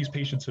because these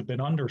patients have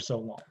been under so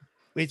long.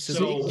 Wait, so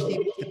they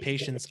keep the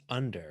patients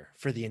under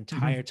for the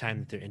entire time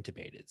that they're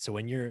intubated. So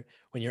when you're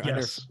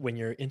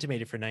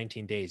intubated for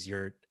 19 days,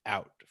 you're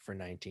out for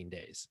 19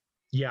 days.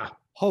 Yeah.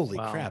 Holy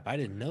crap! I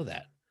didn't know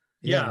that.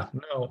 Yeah,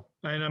 no.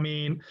 And I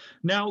mean,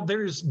 now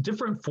there's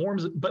different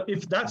forms, but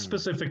if that's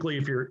specifically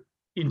if you're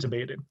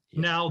intubated.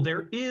 Now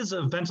there is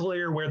a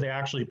ventilator where they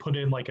actually put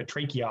in like a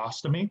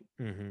tracheostomy,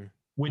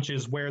 which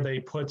is where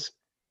they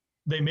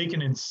make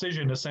an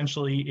incision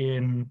essentially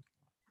in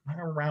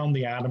around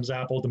the Adam's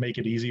apple to make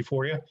it easy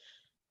for you.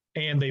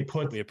 And they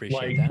put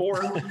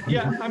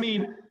I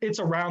mean, it's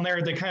around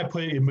there. They kind of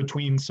put it in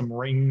between some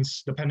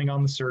rings, depending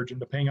on the surgeon,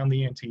 depending on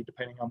the ENT,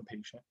 depending on the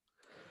patient,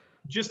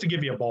 just to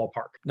give you a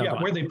ballpark.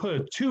 Where they put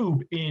a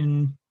tube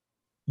in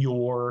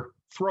your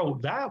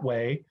throat that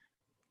way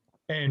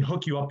and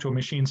hook you up to a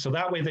machine. So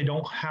that way they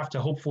don't have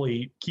to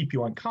hopefully keep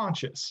you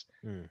unconscious.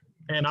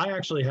 And I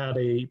actually had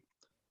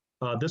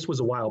this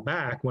was a while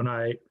back when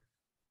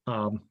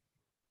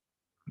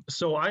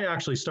so I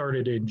actually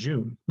started in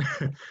June.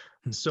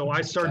 So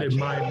I started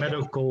my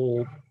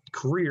medical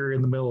career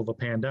in the middle of a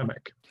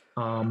pandemic.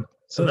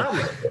 So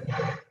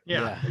that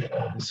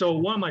was, So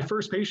one of my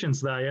first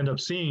patients that I end up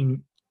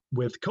seeing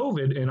with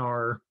COVID in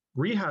our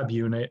rehab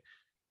unit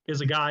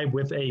is a guy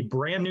with a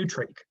brand new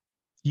trach.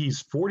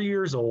 He's 40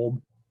 years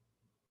old,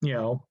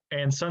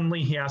 and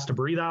suddenly he has to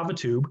breathe out of a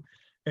tube.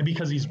 And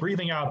because he's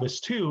breathing out of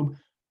this tube,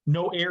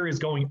 no air is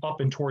going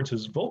up and towards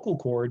his vocal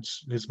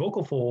cords, his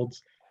vocal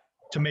folds,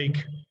 to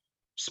make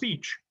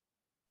speech,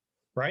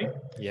 right?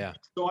 Yeah.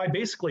 So I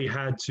basically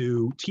had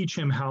to teach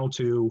him how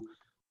to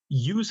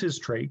use his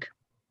trach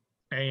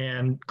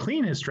and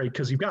clean his trach,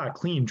 because you've got to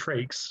clean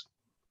trachs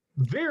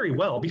very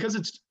well because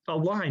it's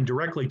aligned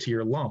directly to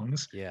your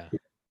lungs. Yeah.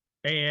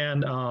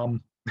 And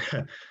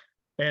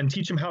and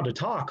teach him how to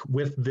talk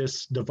with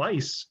this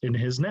device in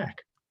his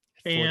neck.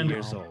 40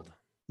 years old.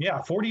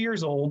 Yeah, 40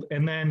 years old.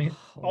 And then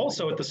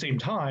also at the same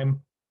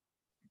time,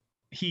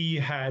 he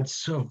had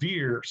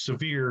severe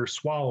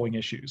swallowing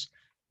issues,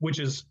 which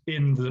is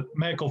in the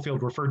medical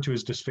field referred to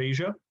as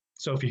dysphagia.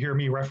 So if you hear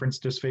me reference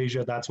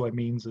dysphagia, that's what it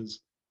means, is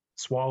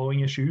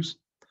swallowing issues.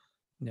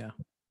 Yeah.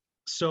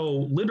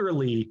 So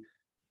literally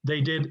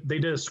they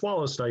did a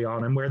swallow study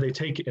on him where they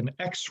take an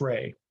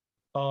X-ray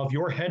of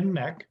your head and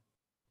neck,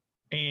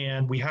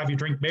 and we have you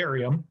drink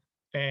barium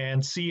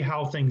and see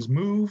how things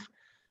move,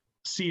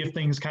 see if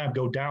things kind of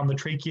go down the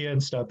trachea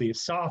instead of the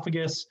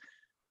esophagus.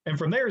 And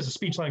from there, as a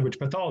speech language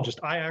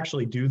pathologist, I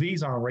actually do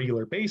these on a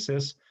regular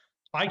basis.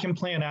 I can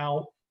plan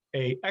out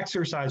a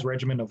exercise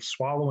regimen of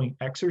swallowing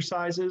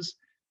exercises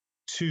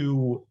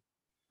to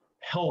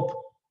help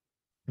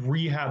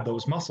rehab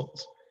those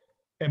muscles.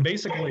 And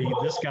basically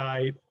this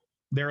guy,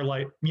 they're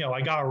like,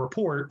 I got a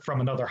report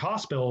from another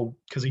hospital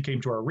because he came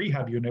to our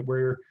rehab unit.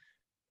 We're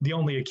the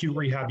only acute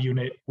rehab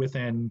unit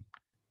within,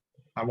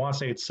 I want to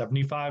say it's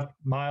 75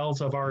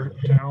 miles of our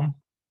town.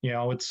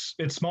 It's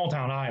small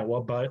town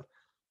Iowa, but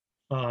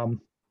and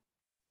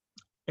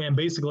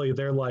basically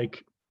they're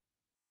like,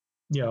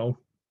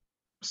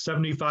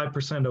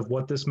 75% of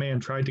what this man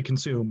tried to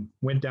consume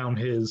went down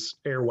his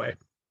airway.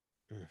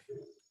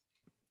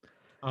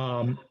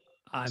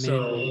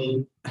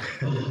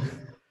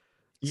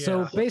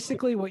 So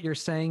basically what you're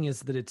saying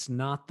is that it's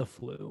not the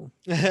flu.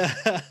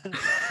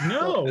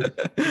 No,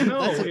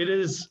 it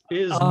is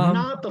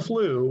not the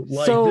flu.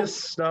 Like this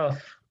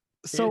stuff.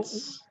 So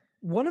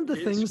one of the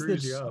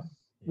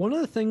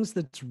things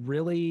that's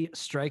really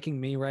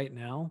striking me right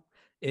now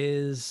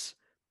is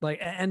like,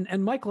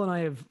 and Michael and I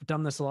have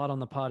done this a lot on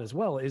the pod as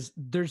well, is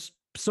there's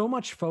so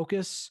much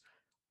focus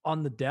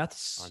on the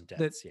deaths,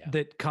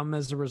 that come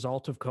as a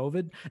result of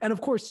COVID. And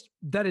of course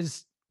that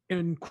is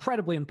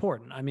incredibly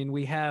important. I mean,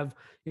 we have,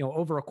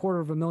 over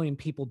 250,000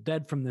 people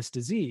dead from this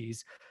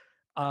disease.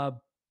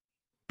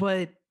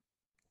 But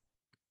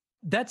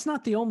that's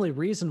not the only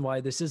reason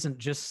why this isn't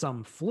just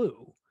some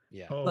flu.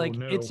 Yeah.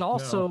 It's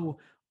also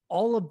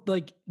all of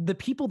like the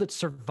people that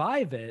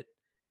survive it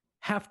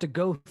have to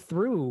go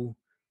through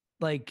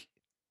like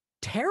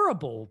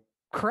terrible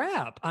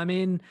crap. I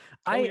mean,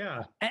 I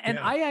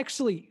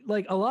actually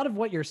like a lot of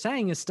what you're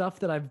saying is stuff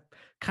that I've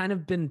kind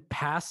of been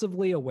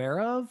passively aware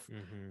of,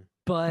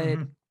 but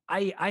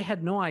I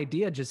had no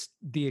idea just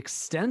the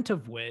extent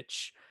of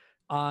which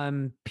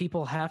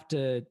people have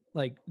to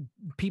like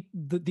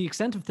the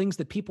extent of things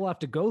that people have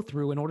to go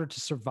through in order to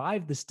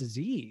survive this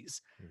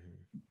disease.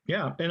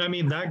 Yeah. And I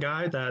mean, that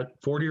guy,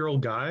 that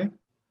 40-year-old guy,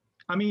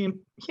 I mean,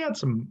 he had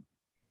some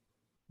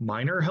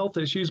minor health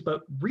issues,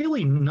 but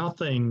really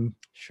nothing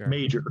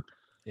major.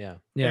 Yeah.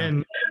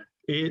 And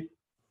it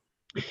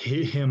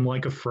hit him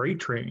like a freight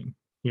train.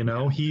 You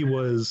know, he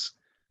was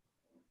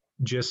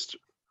just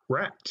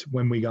wrecked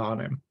when we got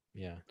him.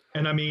 Yeah.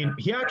 And I mean,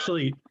 he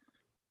actually,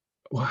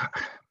 it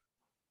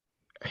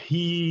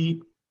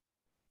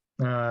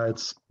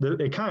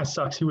kind of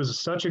sucks. He was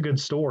such a good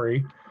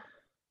story.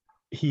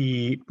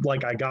 I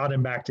got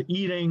him back to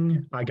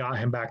eating. I got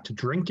him back to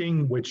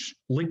drinking, which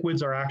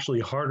liquids are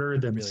actually harder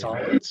than really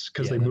solids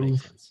because they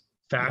move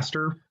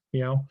faster, you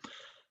know.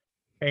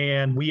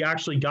 And we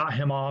actually got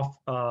him off.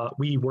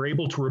 We were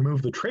able to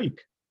remove the trach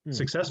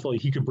successfully.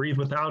 He could breathe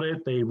without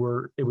it.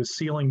 It was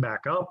sealing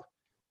back up.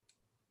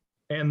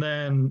 And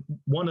then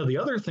one of the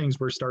other things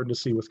we're starting to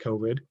see with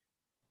COVID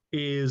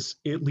is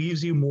it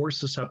leaves you more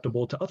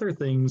susceptible to other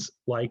things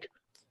like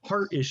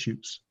heart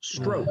issues,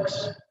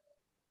 strokes.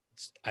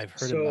 I've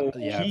heard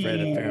I've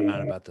read a fair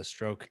amount about the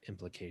stroke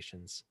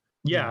implications.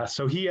 Yeah.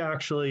 So he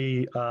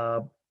actually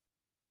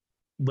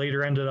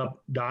later ended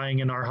up dying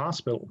in our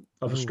hospital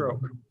of a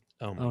stroke.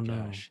 Oh my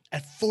gosh. No.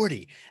 At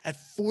 40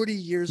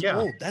 years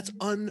old. That's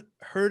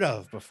unheard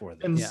of before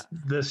this.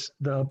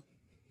 And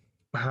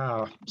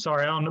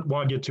sorry, I don't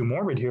want to get too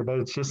morbid here, but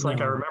it's just I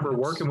remember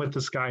working with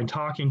this guy and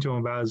talking to him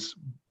about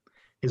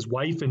his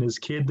wife and his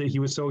kid that he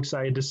was so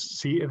excited to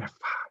see.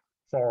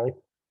 Sorry.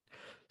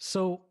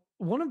 So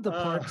one of the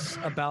parts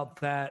about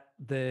that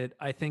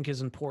I think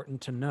is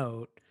important to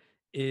note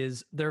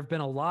is there have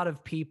been a lot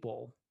of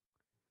people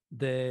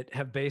that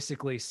have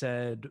basically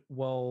said,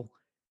 well,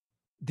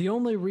 the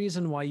only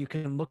reason why you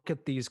can look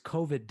at these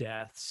COVID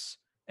deaths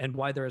and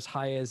why they're as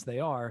high as they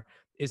are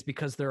is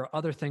because there are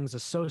other things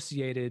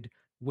associated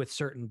with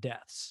certain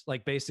deaths,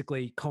 like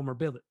basically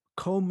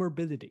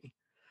comorbidity.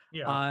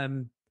 Yeah.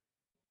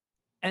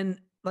 And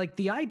like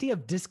the idea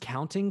of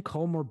discounting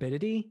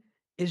comorbidity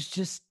is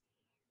just,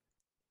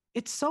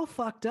 it's so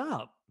fucked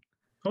up.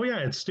 Oh yeah,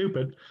 it's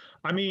stupid.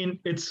 I mean,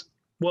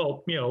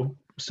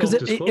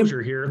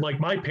 self-disclosure here. Like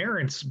my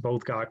parents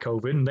both got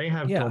COVID and they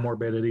have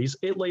comorbidities.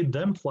 It laid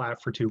them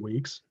flat for 2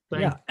 weeks.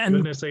 Thank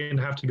goodness they didn't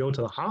have to go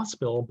to the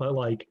hospital. But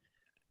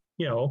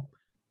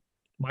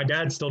my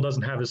dad still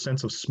doesn't have his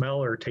sense of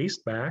smell or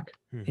taste back.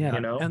 Yeah.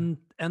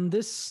 And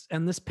this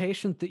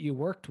patient that you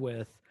worked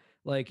with,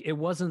 like it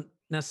wasn't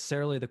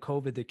necessarily the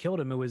COVID that killed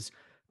him. It was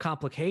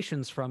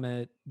complications from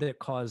it that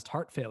caused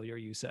heart failure,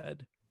 you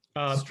said.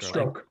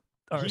 Stroke.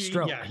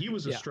 Stroke. Yeah, he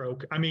was a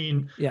stroke. I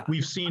mean,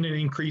 we've seen an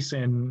increase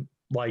in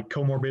like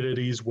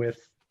comorbidities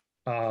with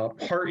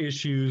heart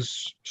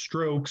issues,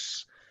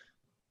 strokes,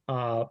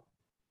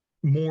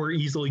 more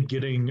easily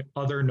getting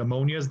other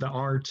pneumonias that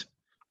aren't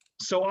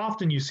so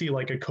often. You see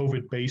like a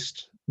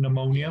COVID-based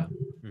pneumonia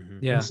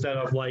instead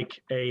of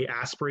like a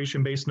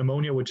aspiration-based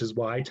pneumonia, which is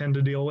what I tend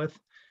to deal with.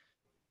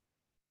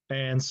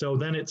 And so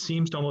then it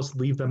seems to almost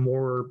leave them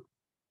more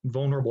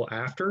vulnerable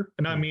after.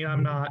 And I mean,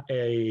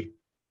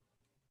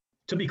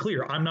 to be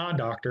clear, I'm not a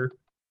doctor.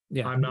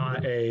 Yeah. I'm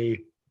not a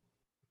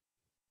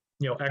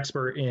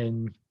expert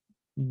in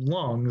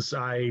lungs.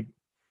 I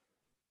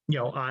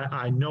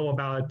know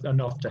about it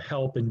enough to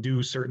help and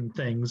do certain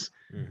things.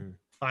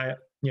 I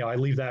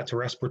leave that to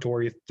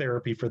respiratory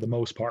therapy for the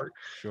most part.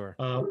 Sure.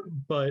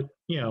 But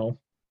the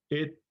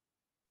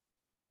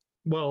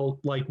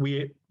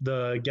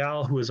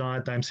gal who is on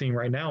it that I'm seeing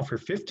right now for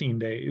 15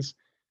 days,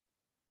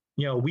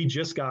 we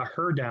just got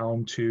her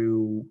down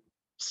to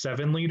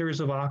 7 liters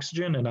of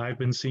oxygen, and I've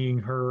been seeing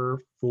her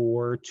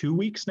for 2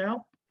 weeks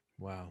now.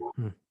 Wow.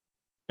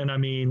 And I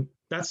mean,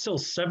 that's still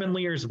 7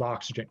 liters of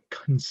oxygen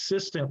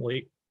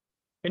consistently.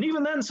 And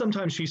even then,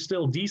 sometimes she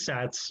still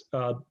desats.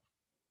 Her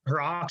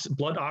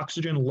blood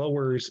oxygen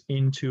lowers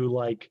into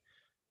like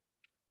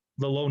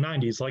the low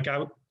 90s.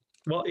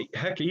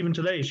 Heck, even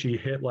today she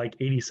hit like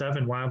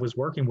 87 while I was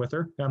working with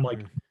her. And I'm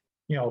like,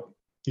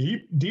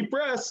 deep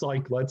breaths.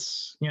 Like,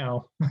 let's,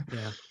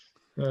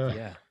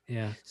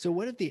 Yeah. So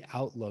what have the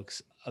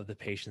outlooks of the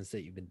patients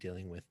that you've been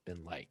dealing with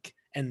been like?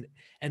 And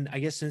I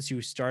guess since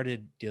you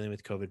started dealing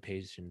with COVID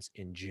patients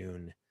in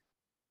June,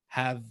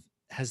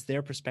 has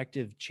their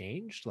perspective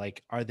changed?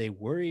 Like, are they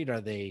worried?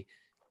 Are they,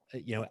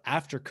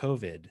 after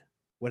COVID,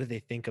 what do they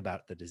think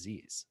about the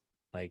disease?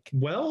 Like,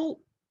 well,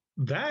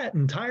 that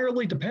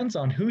entirely depends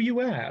on who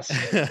you ask.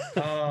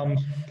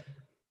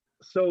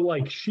 So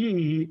like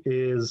she's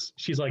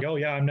like, oh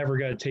yeah, I'm never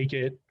going to take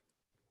it.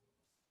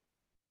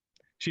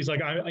 She's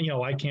like,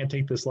 I can't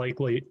take this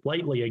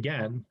lightly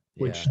again,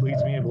 which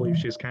leads me to believe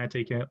she's kind of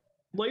taken it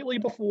lightly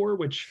before,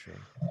 which,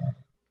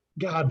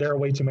 God, there are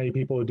way too many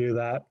people who do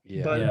that.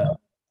 Yeah. But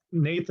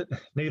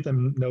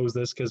Nathan knows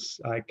this because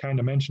I kind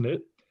of mentioned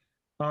it.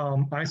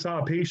 I saw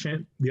a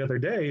patient the other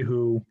day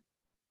who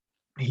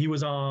he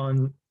was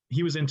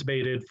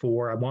intubated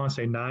for, I want to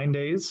say 9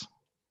 days,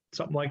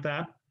 something like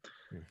that.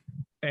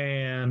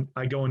 And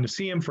I go in to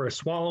see him for a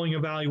swallowing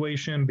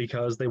evaluation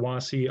because they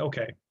want to see,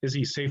 okay, is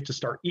he safe to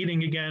start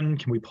eating again?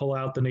 Can we pull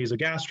out the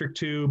nasogastric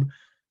tube?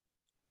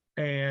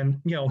 And,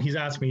 he's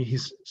asked me,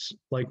 he's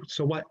like,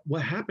 so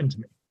what happened to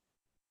me?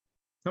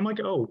 I'm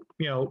like, oh,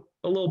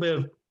 a little bit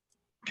of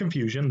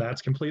confusion.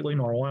 That's completely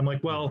normal. I'm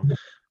like, well,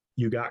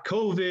 you got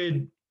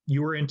COVID,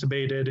 you were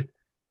intubated,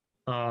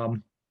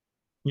 and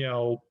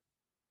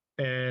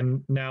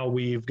now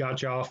we've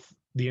got you off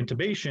the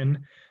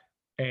intubation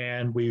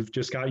and we've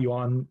just got you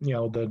on,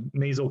 the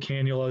nasal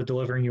cannula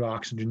delivering you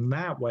oxygen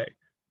that way.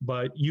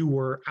 But you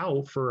were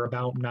out for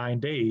about 9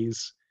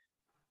 days,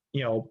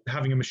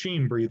 having a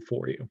machine breathe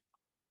for you.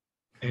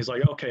 And he's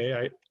like,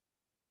 okay,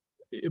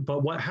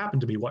 but what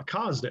happened to me? What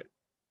caused it?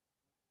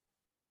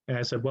 And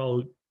I said,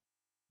 well,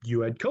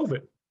 you had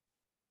COVID.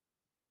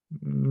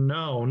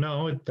 No,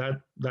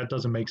 that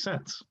doesn't make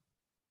sense.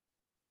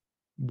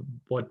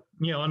 What,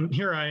 and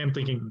here I am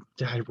thinking,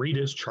 did I read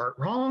his chart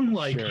wrong?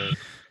 Like, Sure.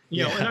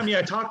 And I mean,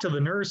 I talked to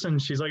the nurse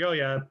and she's like, oh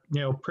yeah,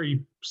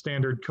 pretty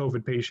standard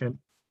COVID patient.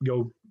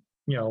 Go,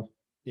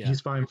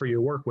 he's fine for you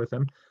to work with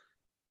him.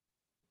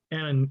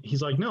 And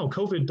he's like, no,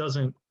 COVID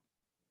doesn't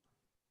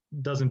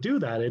do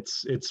that.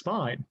 It's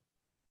fine.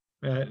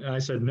 And I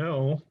said,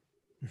 no,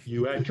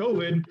 you had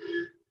COVID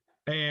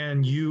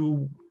and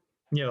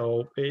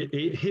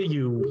it hit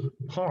you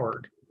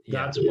hard.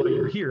 That's why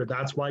you're here.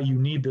 That's why you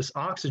need this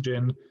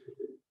oxygen.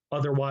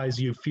 Otherwise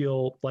you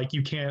feel like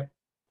you can't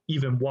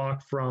even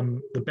walk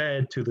from the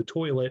bed to the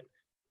toilet,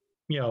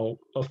 a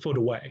foot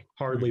away,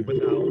 hardly,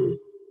 without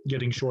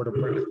getting short of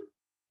breath.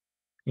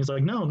 He's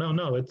like, no,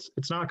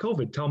 it's not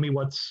COVID. Tell me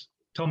what's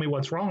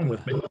wrong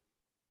with me.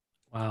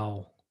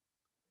 Wow.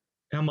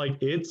 And I'm like,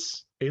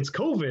 it's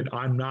COVID.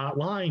 I'm not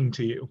lying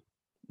to you.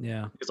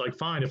 Yeah. It's like,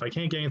 fine, if I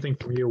can't get anything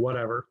from you,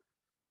 whatever.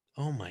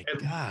 Oh my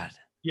God.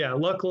 Yeah,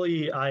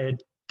 luckily I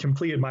had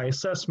completed my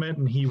assessment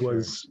and he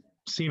was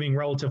seeming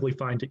relatively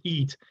fine to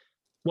eat.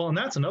 Well, and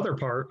that's another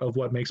part of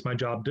what makes my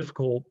job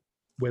difficult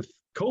with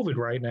COVID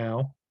right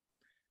now.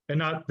 And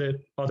not that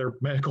other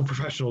medical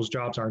professionals'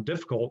 jobs aren't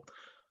difficult,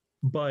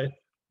 but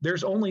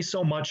there's only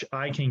so much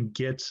I can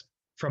get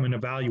from an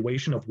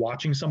evaluation of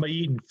watching somebody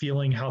eat and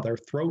feeling how their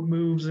throat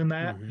moves in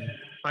that.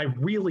 I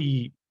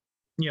really,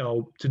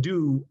 to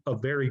do a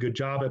very good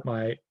job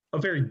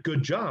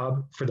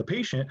for the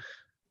patient,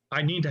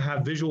 I need to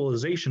have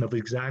visualization of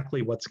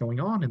exactly what's going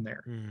on in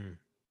there.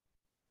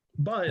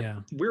 But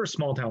we're a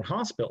small town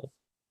hospital.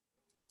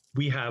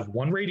 We have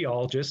one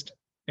radiologist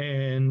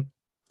and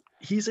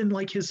he's in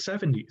like his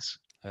 70s.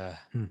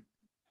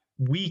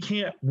 We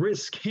can't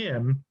risk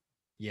him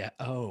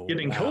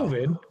getting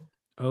COVID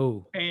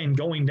and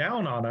going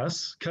down on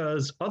us,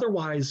 because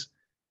otherwise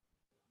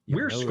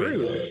we're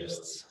screwed.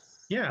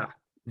 Yeah.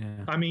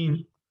 I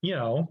mean,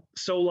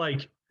 so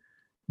like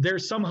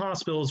there's some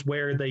hospitals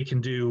where they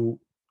can do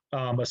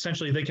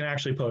essentially they can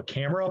actually put a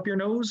camera up your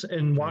nose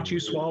and watch you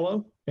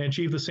swallow and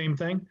achieve the same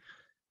thing.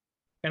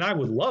 And I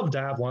would love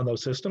to have one of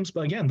those systems,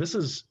 but again, this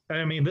is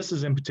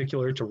in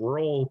particular to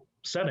rural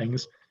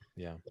settings.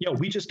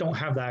 We just don't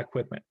have that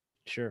equipment.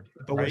 Sure.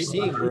 But we're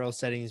seeing rural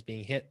settings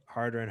being hit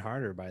harder and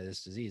harder by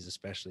this disease,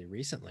 especially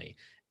recently.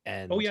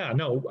 And we have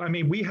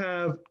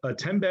a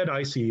 10-bed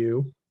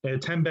ICU and a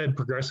 10-bed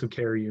progressive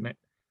care unit.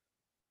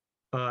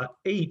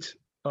 8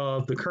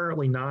 of the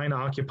currently 9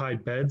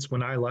 occupied beds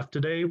when I left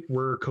today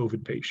were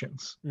COVID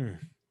patients.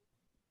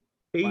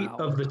 8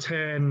 of the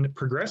 10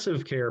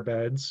 progressive care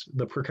beds,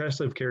 the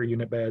progressive care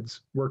unit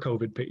beds, were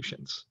COVID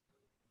patients.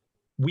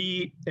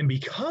 And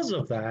because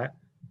of that,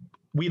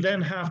 we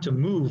then have to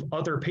move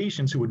other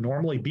patients who would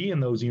normally be in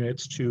those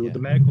units to the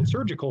medical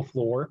surgical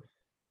floor.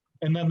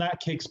 And then that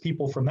kicks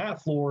people from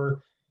that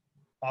floor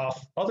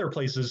off other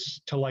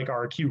places to like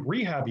our acute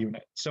rehab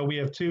unit. So we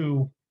have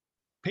 2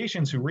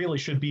 patients who really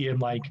should be in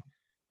like,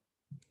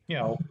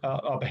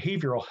 a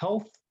behavioral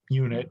health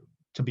unit,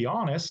 to be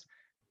honest,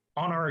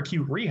 on our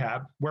acute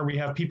rehab, where we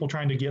have people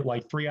trying to get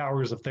like 3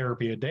 hours of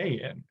therapy a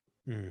day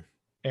in.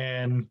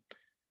 And,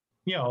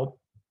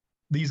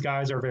 these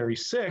guys are very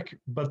sick,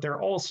 but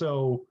they're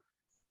also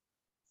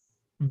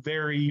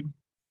very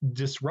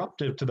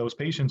disruptive to those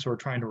patients who are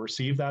trying to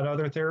receive that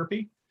other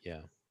therapy.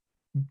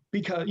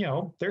 Because,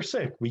 they're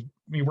sick.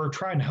 We're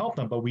trying to help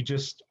them, but we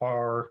just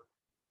are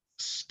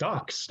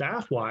stuck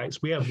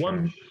staff-wise. We have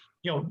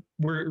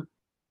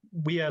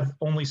we have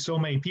only so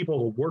many people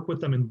to work with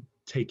them and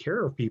take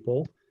care of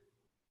people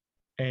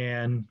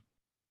and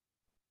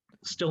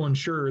still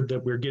ensure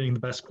that we're getting the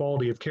best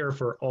quality of care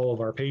for all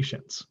of our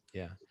patients.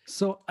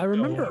 So I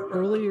remember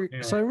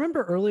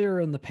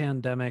earlier in the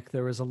pandemic,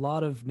 there was a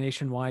lot of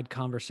nationwide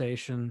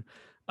conversation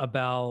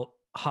about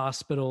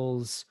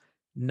hospitals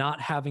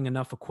not having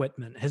enough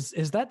equipment.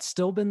 Has that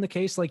still been the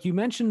case? Like you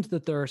mentioned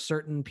that there are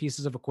certain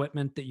pieces of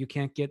equipment that you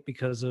can't get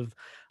because of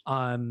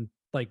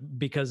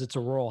because it's a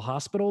rural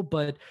hospital,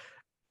 but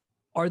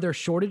are there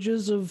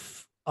shortages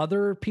of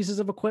other pieces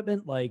of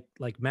equipment like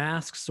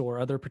masks or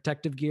other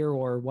protective gear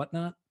or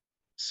whatnot?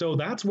 So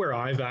that's where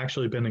I've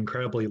actually been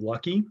incredibly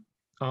lucky.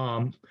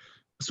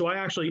 So I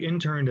actually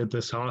interned at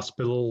this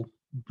hospital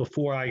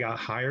before I got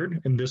hired,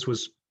 and this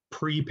was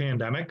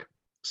pre-pandemic.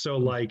 So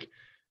like,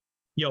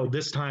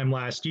 this time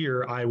last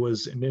year, I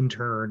was an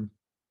intern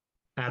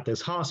at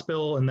this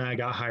hospital, and then I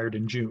got hired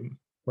in June,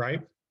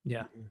 right?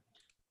 Yeah.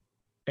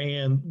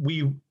 And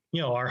we,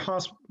 our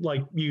hospital,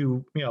 like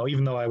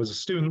even though I was a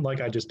student,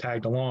 like I just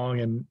tagged along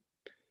and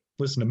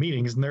listened to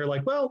meetings, and they're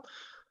like, well,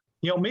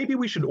 maybe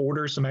we should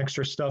order some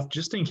extra stuff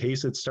just in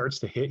case it starts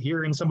to hit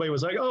here. And somebody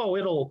was like, oh,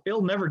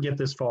 it'll never get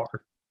this far.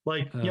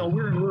 Like,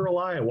 we're in rural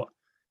Iowa.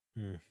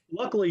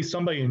 Luckily,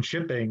 somebody in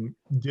shipping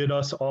did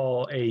us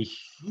all a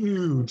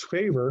huge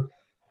favor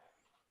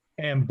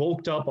and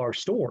bulked up our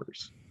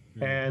stores.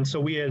 And so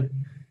we had,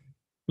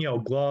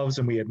 gloves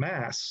and we had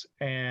masks.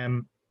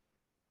 And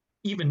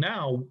even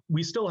now,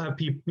 we still have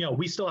people,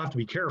 we still have to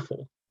be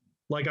careful.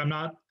 Like, I'm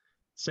not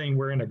saying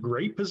we're in a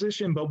great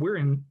position, but we're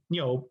in,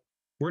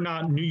 we're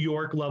not New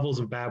York levels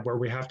of bad where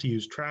we have to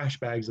use trash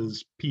bags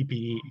as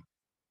PPE.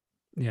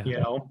 Yeah.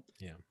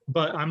 Yeah.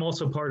 But I'm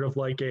also part of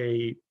like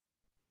a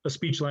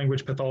speech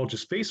language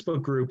pathologist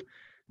Facebook group.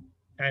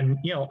 And,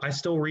 I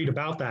still read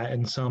about that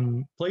in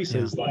some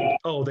places, like,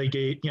 oh, they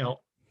gave,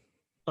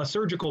 a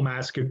surgical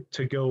mask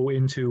to go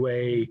into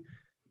a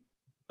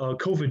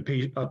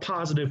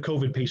positive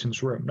COVID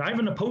patient's room, not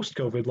even a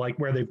post-COVID, like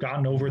where they've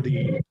gotten over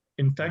the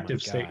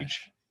infective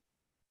stage.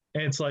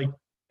 And it's like,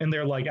 and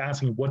they're like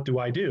asking, what do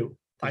I do?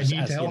 I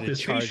need to help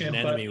this patient,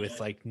 an enemy with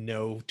like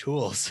no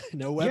tools,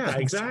 no weapons. Yeah,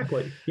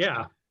 exactly.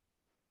 Yeah.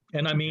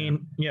 And I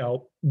mean,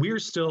 we're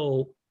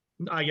still,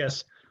 I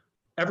guess,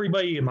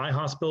 everybody in my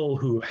hospital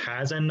who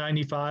has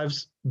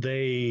N95s,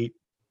 they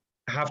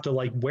have to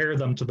like wear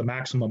them to the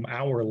maximum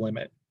hour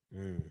limit,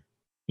 and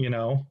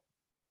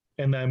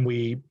then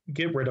we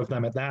get rid of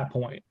them at that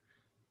point.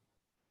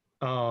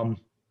 I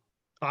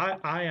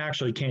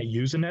actually can't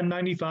use an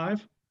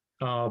N95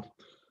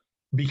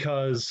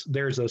 because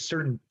there's a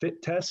certain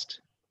fit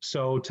test.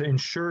 So to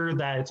ensure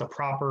that it's a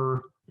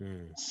proper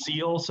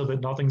seal so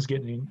that nothing's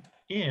getting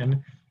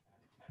in,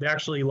 they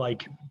actually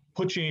like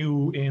put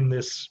you in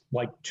this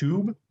like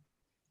tube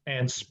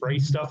and spray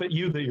stuff at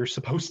you that you're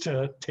supposed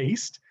to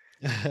taste.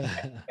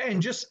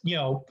 And just,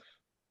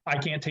 I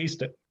can't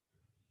taste it.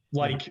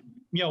 Like,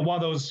 one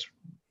of those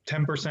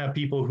 10% of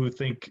people who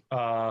think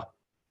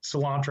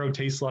cilantro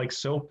tastes like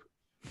soap.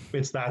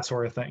 It's that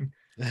sort of thing.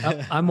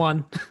 I'm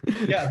one.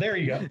 Yeah, there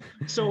you go.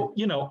 So,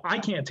 I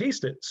can't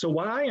taste it. So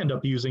what I end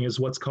up using is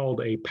what's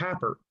called a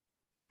PAPR,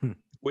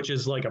 which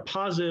is like a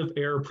positive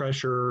air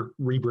pressure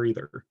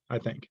rebreather, I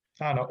think.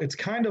 I don't know. It's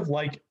kind of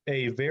like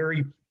a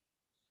very,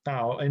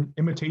 an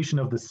imitation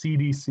of the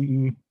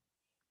CDC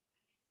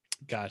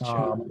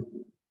Gotcha.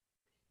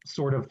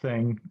 Sort of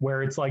thing,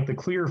 where it's like the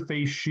clear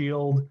face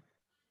shield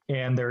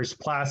and there's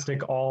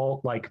plastic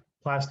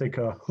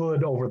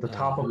hood over the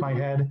top of my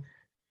head.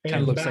 Kind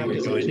And of looks like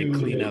you're going to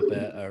clean up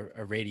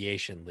a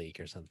radiation leak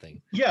or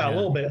something. Yeah, a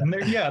little bit. And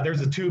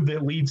there's a tube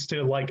that leads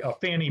to like a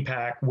fanny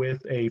pack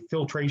with a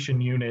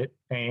filtration unit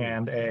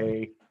and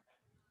a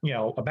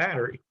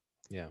battery.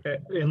 Yeah.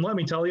 And let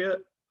me tell you,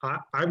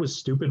 I was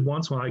stupid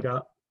once when I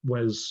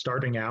was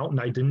starting out and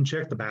I didn't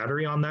check the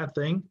battery on that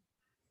thing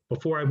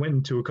before I went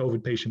into a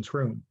COVID patient's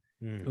room.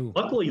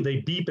 Luckily,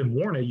 they beep and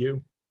warn at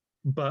you.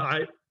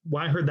 But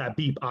when I heard that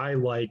beep, I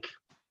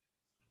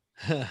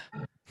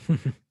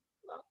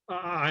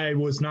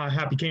was not a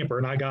happy camper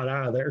and I got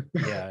out of there.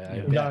 Yeah,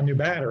 got a new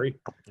battery.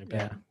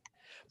 Yeah.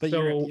 But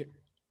so,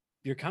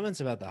 your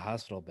comments about the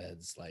hospital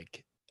beds,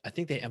 like, I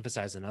think they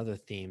emphasize another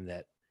theme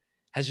that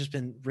has just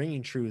been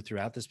ringing true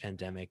throughout this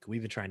pandemic.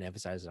 We've been trying to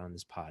emphasize it on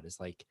this pod. Is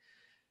like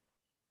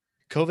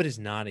COVID is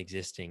not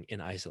existing in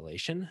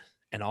isolation,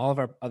 and all of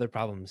our other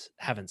problems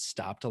haven't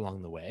stopped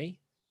along the way.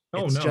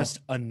 It's just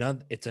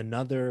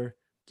another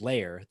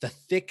layer, the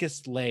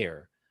thickest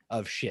layer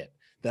of shit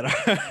that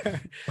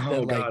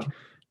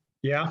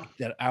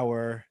that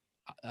our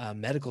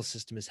medical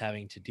system is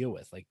having to deal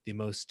with. Like the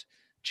most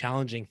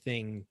challenging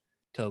thing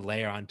to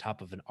layer on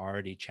top of an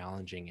already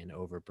challenging and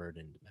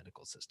overburdened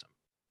medical system.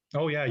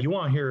 Oh yeah, you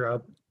want to hear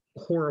a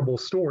horrible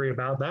story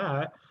about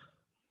that?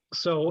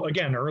 So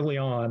again, early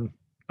on,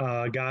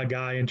 got a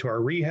guy into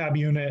our rehab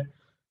unit,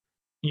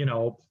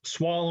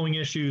 swallowing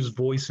issues,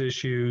 voice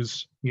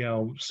issues,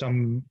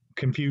 some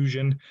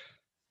confusion,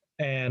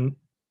 and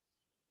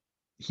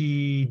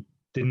he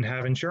didn't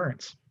have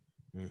insurance.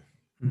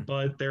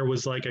 But there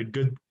was like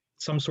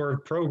some sort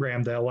of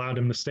program that allowed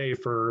him to stay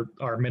for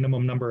our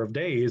minimum number of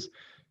days.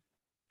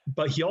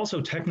 But he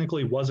also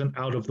technically wasn't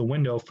out of the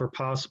window for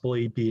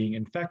possibly being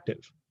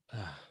infective.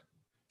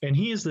 And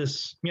he is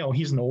this,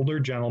 he's an older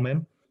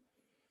gentleman.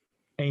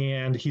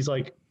 And he's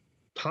like,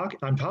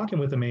 I'm talking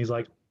with him, and he's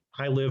like,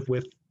 I live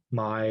with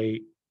my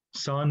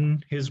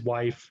son, his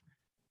wife,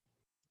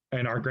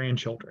 and our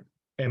grandchildren,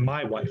 and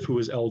my wife, who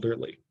is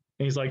elderly.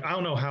 And he's like, I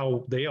don't know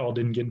how they all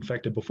didn't get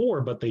infected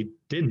before, but they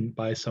didn't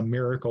by some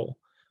miracle.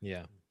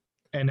 Yeah.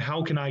 And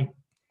how can I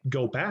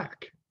go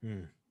back?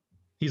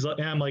 he's like,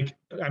 and I'm like,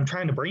 I'm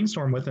trying to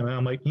brainstorm with him. And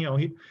I'm like,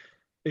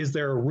 is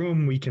there a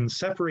room we can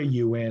separate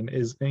you in?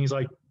 And he's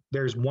like,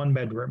 there's one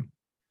bedroom.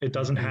 It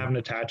doesn't have an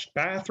attached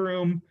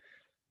bathroom,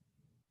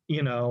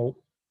 you know.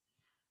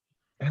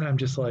 And I'm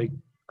just like,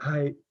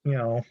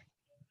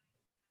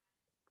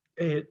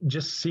 it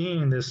just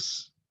seeing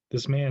this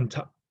man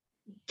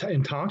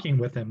and talking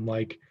with him,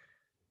 like,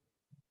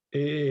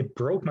 it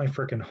broke my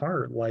freaking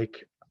heart.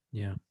 Like,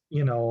 Yeah.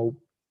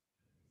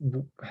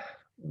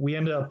 We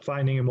ended up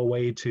finding him a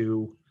way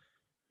to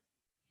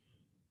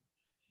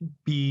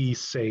be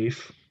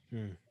safe.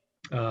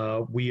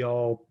 We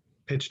all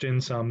pitched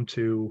in some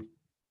to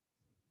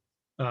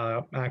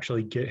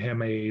actually get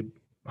him a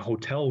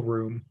hotel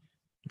room,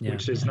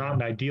 which is not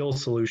an ideal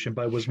solution,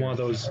 but it was one of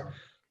those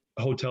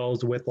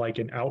hotels with like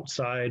an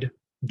outside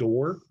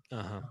door.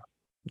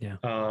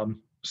 Yeah.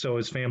 So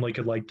his family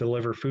could like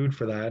deliver food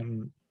for that.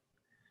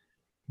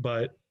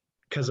 But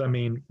because I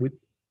mean,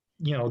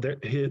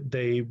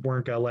 they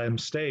weren't gonna let him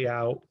stay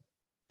out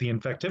the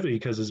infectivity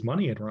because his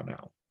money had run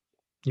out.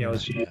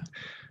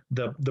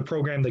 The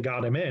program that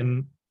got him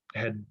in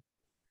had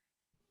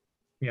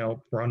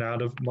run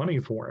out of money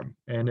for him,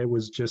 and it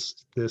was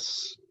just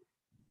this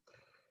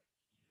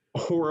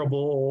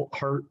horrible,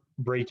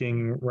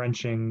 heartbreaking,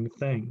 wrenching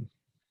thing.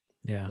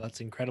 Yeah. Well,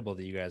 that's incredible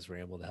that you guys were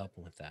able to help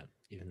him with that,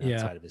 even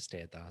outside of his stay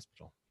at the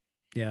hospital.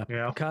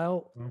 Yeah.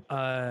 Kyle,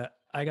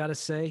 I gotta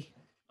say,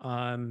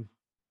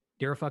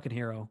 you're a fucking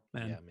hero,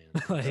 man. Yeah,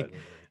 man.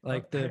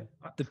 like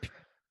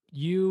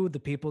the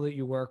people that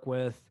you work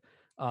with,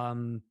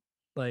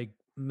 like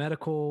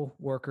medical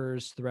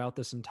workers throughout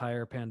this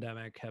entire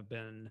pandemic have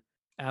been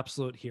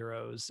absolute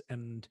heroes.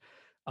 And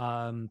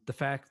the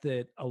fact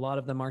that a lot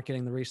of them aren't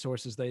getting the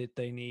resources they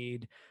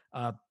need,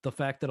 the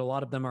fact that a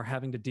lot of them are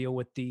having to deal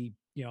with the,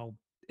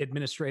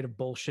 administrative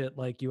bullshit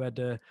like you had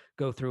to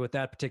go through with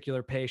that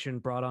particular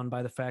patient, brought on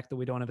by the fact that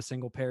we don't have a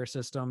single payer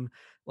system.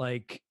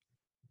 Like,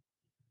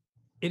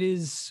 it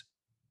is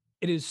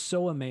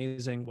so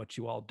amazing what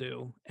you all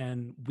do,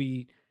 and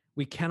we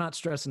cannot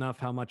stress enough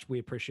how much we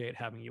appreciate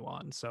having you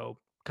on. So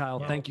Kyle,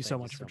 thank you so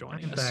much for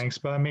joining us. Thanks.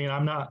 But I mean,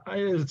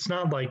 it's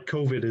not like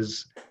COVID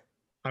is,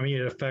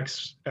 it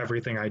affects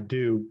everything I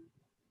do,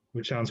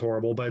 which sounds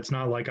horrible, but it's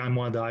not like I'm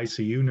one of the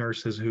ICU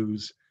nurses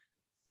who's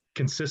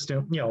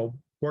consistent,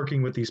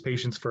 working with these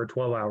patients for a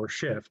 12-hour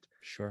shift.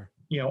 Sure.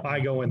 I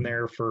go in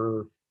there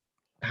for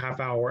half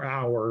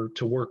hour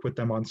to work with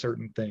them on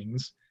certain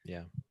things.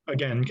 Yeah.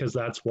 Again, because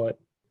that's what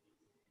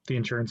the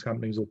insurance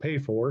companies will pay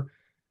for.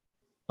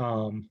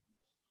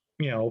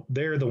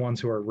 They're the ones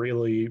who are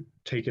really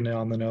taking it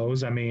on the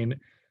nose. I mean,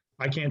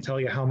 I can't tell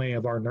you how many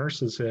of our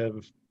nurses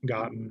have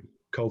gotten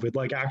COVID.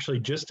 Like,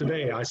 actually, just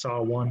today, I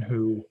saw one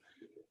who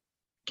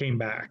came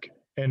back,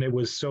 and it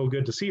was so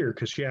good to see her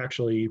because she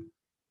actually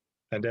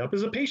ended up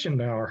as a patient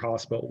in our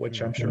hospital,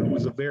 which I'm sure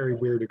was a very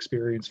weird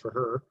experience for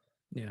her.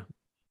 Yeah.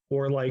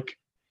 Or like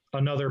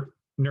another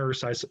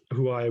nurse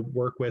who I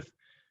work with,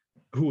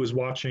 who was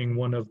watching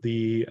one of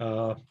the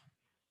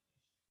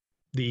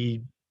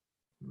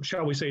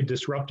shall we say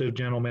disruptive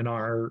gentlemen on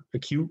our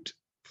acute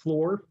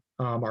floor,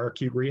 our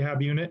acute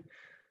rehab unit.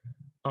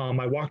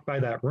 I walked by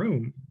that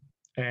room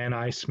and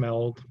I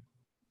smelled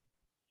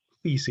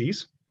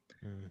feces,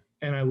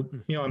 and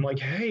I'm like,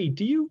 hey,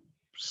 do you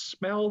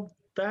smell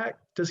that?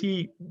 Does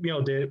he,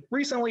 did it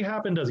recently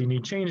happen? Does he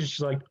need change? And she's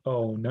like,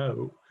 oh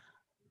no.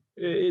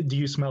 Do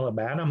you smell it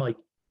bad? I'm like,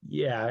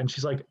 yeah. And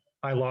she's like,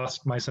 I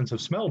lost my sense of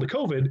smell to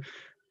COVID.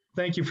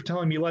 Thank you for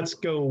telling me. Let's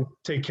go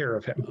take care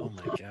of him. Oh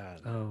my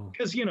God. Oh.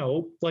 Because,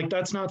 like,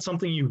 that's not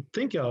something you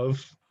think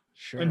of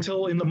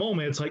until in the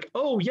moment. It's like,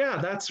 oh yeah,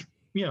 that's,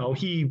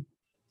 he.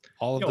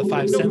 All of the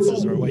five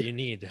senses are what you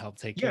need to help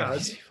take care of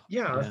these people.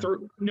 Yeah.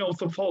 Through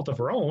fault of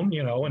her own,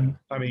 and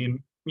I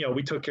mean,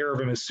 we took care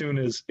of him as soon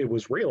as it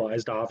was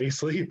realized,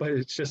 obviously, but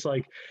it's just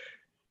like,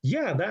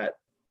 yeah, that,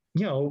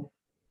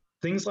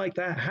 things like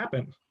that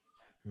happen.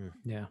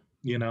 Yeah.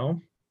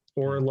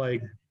 Or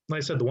like I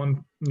said, the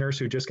one nurse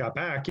who just got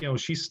back,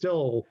 she's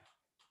still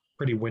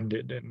pretty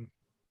winded, and,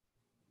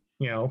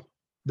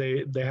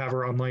 they have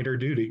her on lighter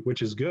duty,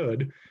 which is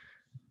good.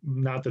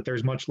 Not that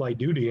there's much light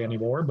duty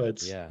anymore,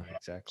 but it's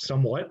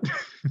somewhat.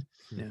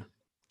 Yeah.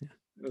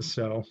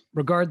 So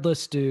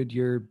regardless, dude,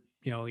 you're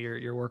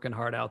working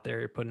hard out there.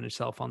 You're putting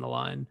yourself on the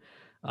line.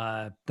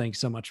 Thanks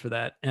so much for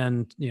that.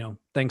 And,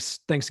 thanks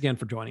again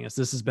for joining us.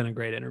 This has been a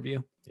great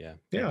interview. Yeah.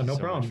 Yeah, no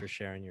problem. Much for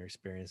sharing your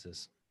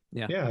experiences.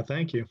 Yeah. Yeah.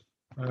 Thank you.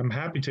 I'm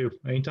happy to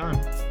anytime.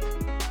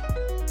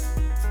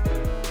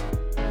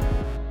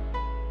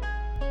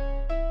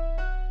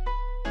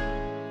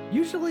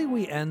 Usually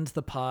we end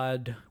the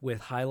pod with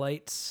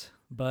highlights,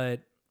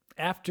 but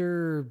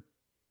after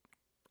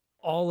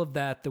all of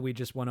that we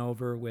just went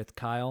over with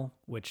Kyle,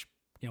 which,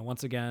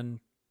 once again,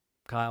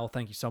 Kyle,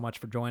 thank you so much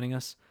for joining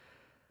us.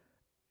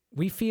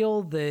 We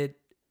feel that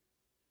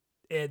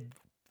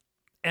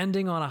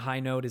ending on a high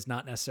note is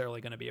not necessarily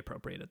going to be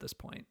appropriate at this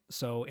point.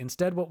 So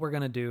instead, what we're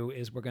going to do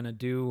is we're going to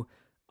do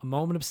a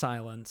moment of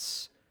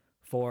silence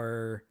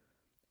for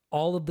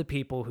all of the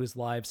people whose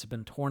lives have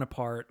been torn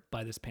apart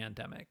by this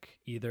pandemic,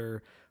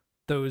 either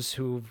those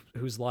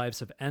whose lives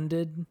have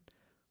ended,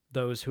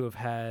 those who have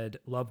had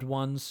loved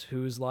ones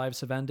whose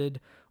lives have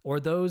ended, or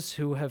those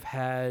who've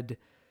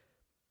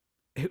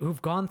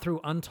gone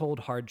through untold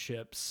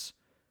hardships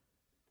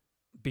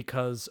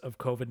because of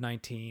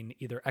COVID-19,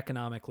 either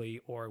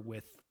economically or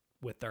with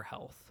their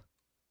health.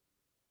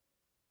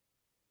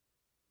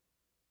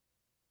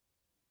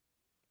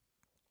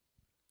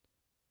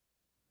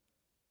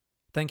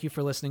 Thank you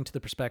for listening to The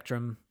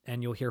Perspectrum,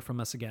 and you'll hear from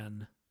us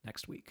again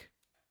next week.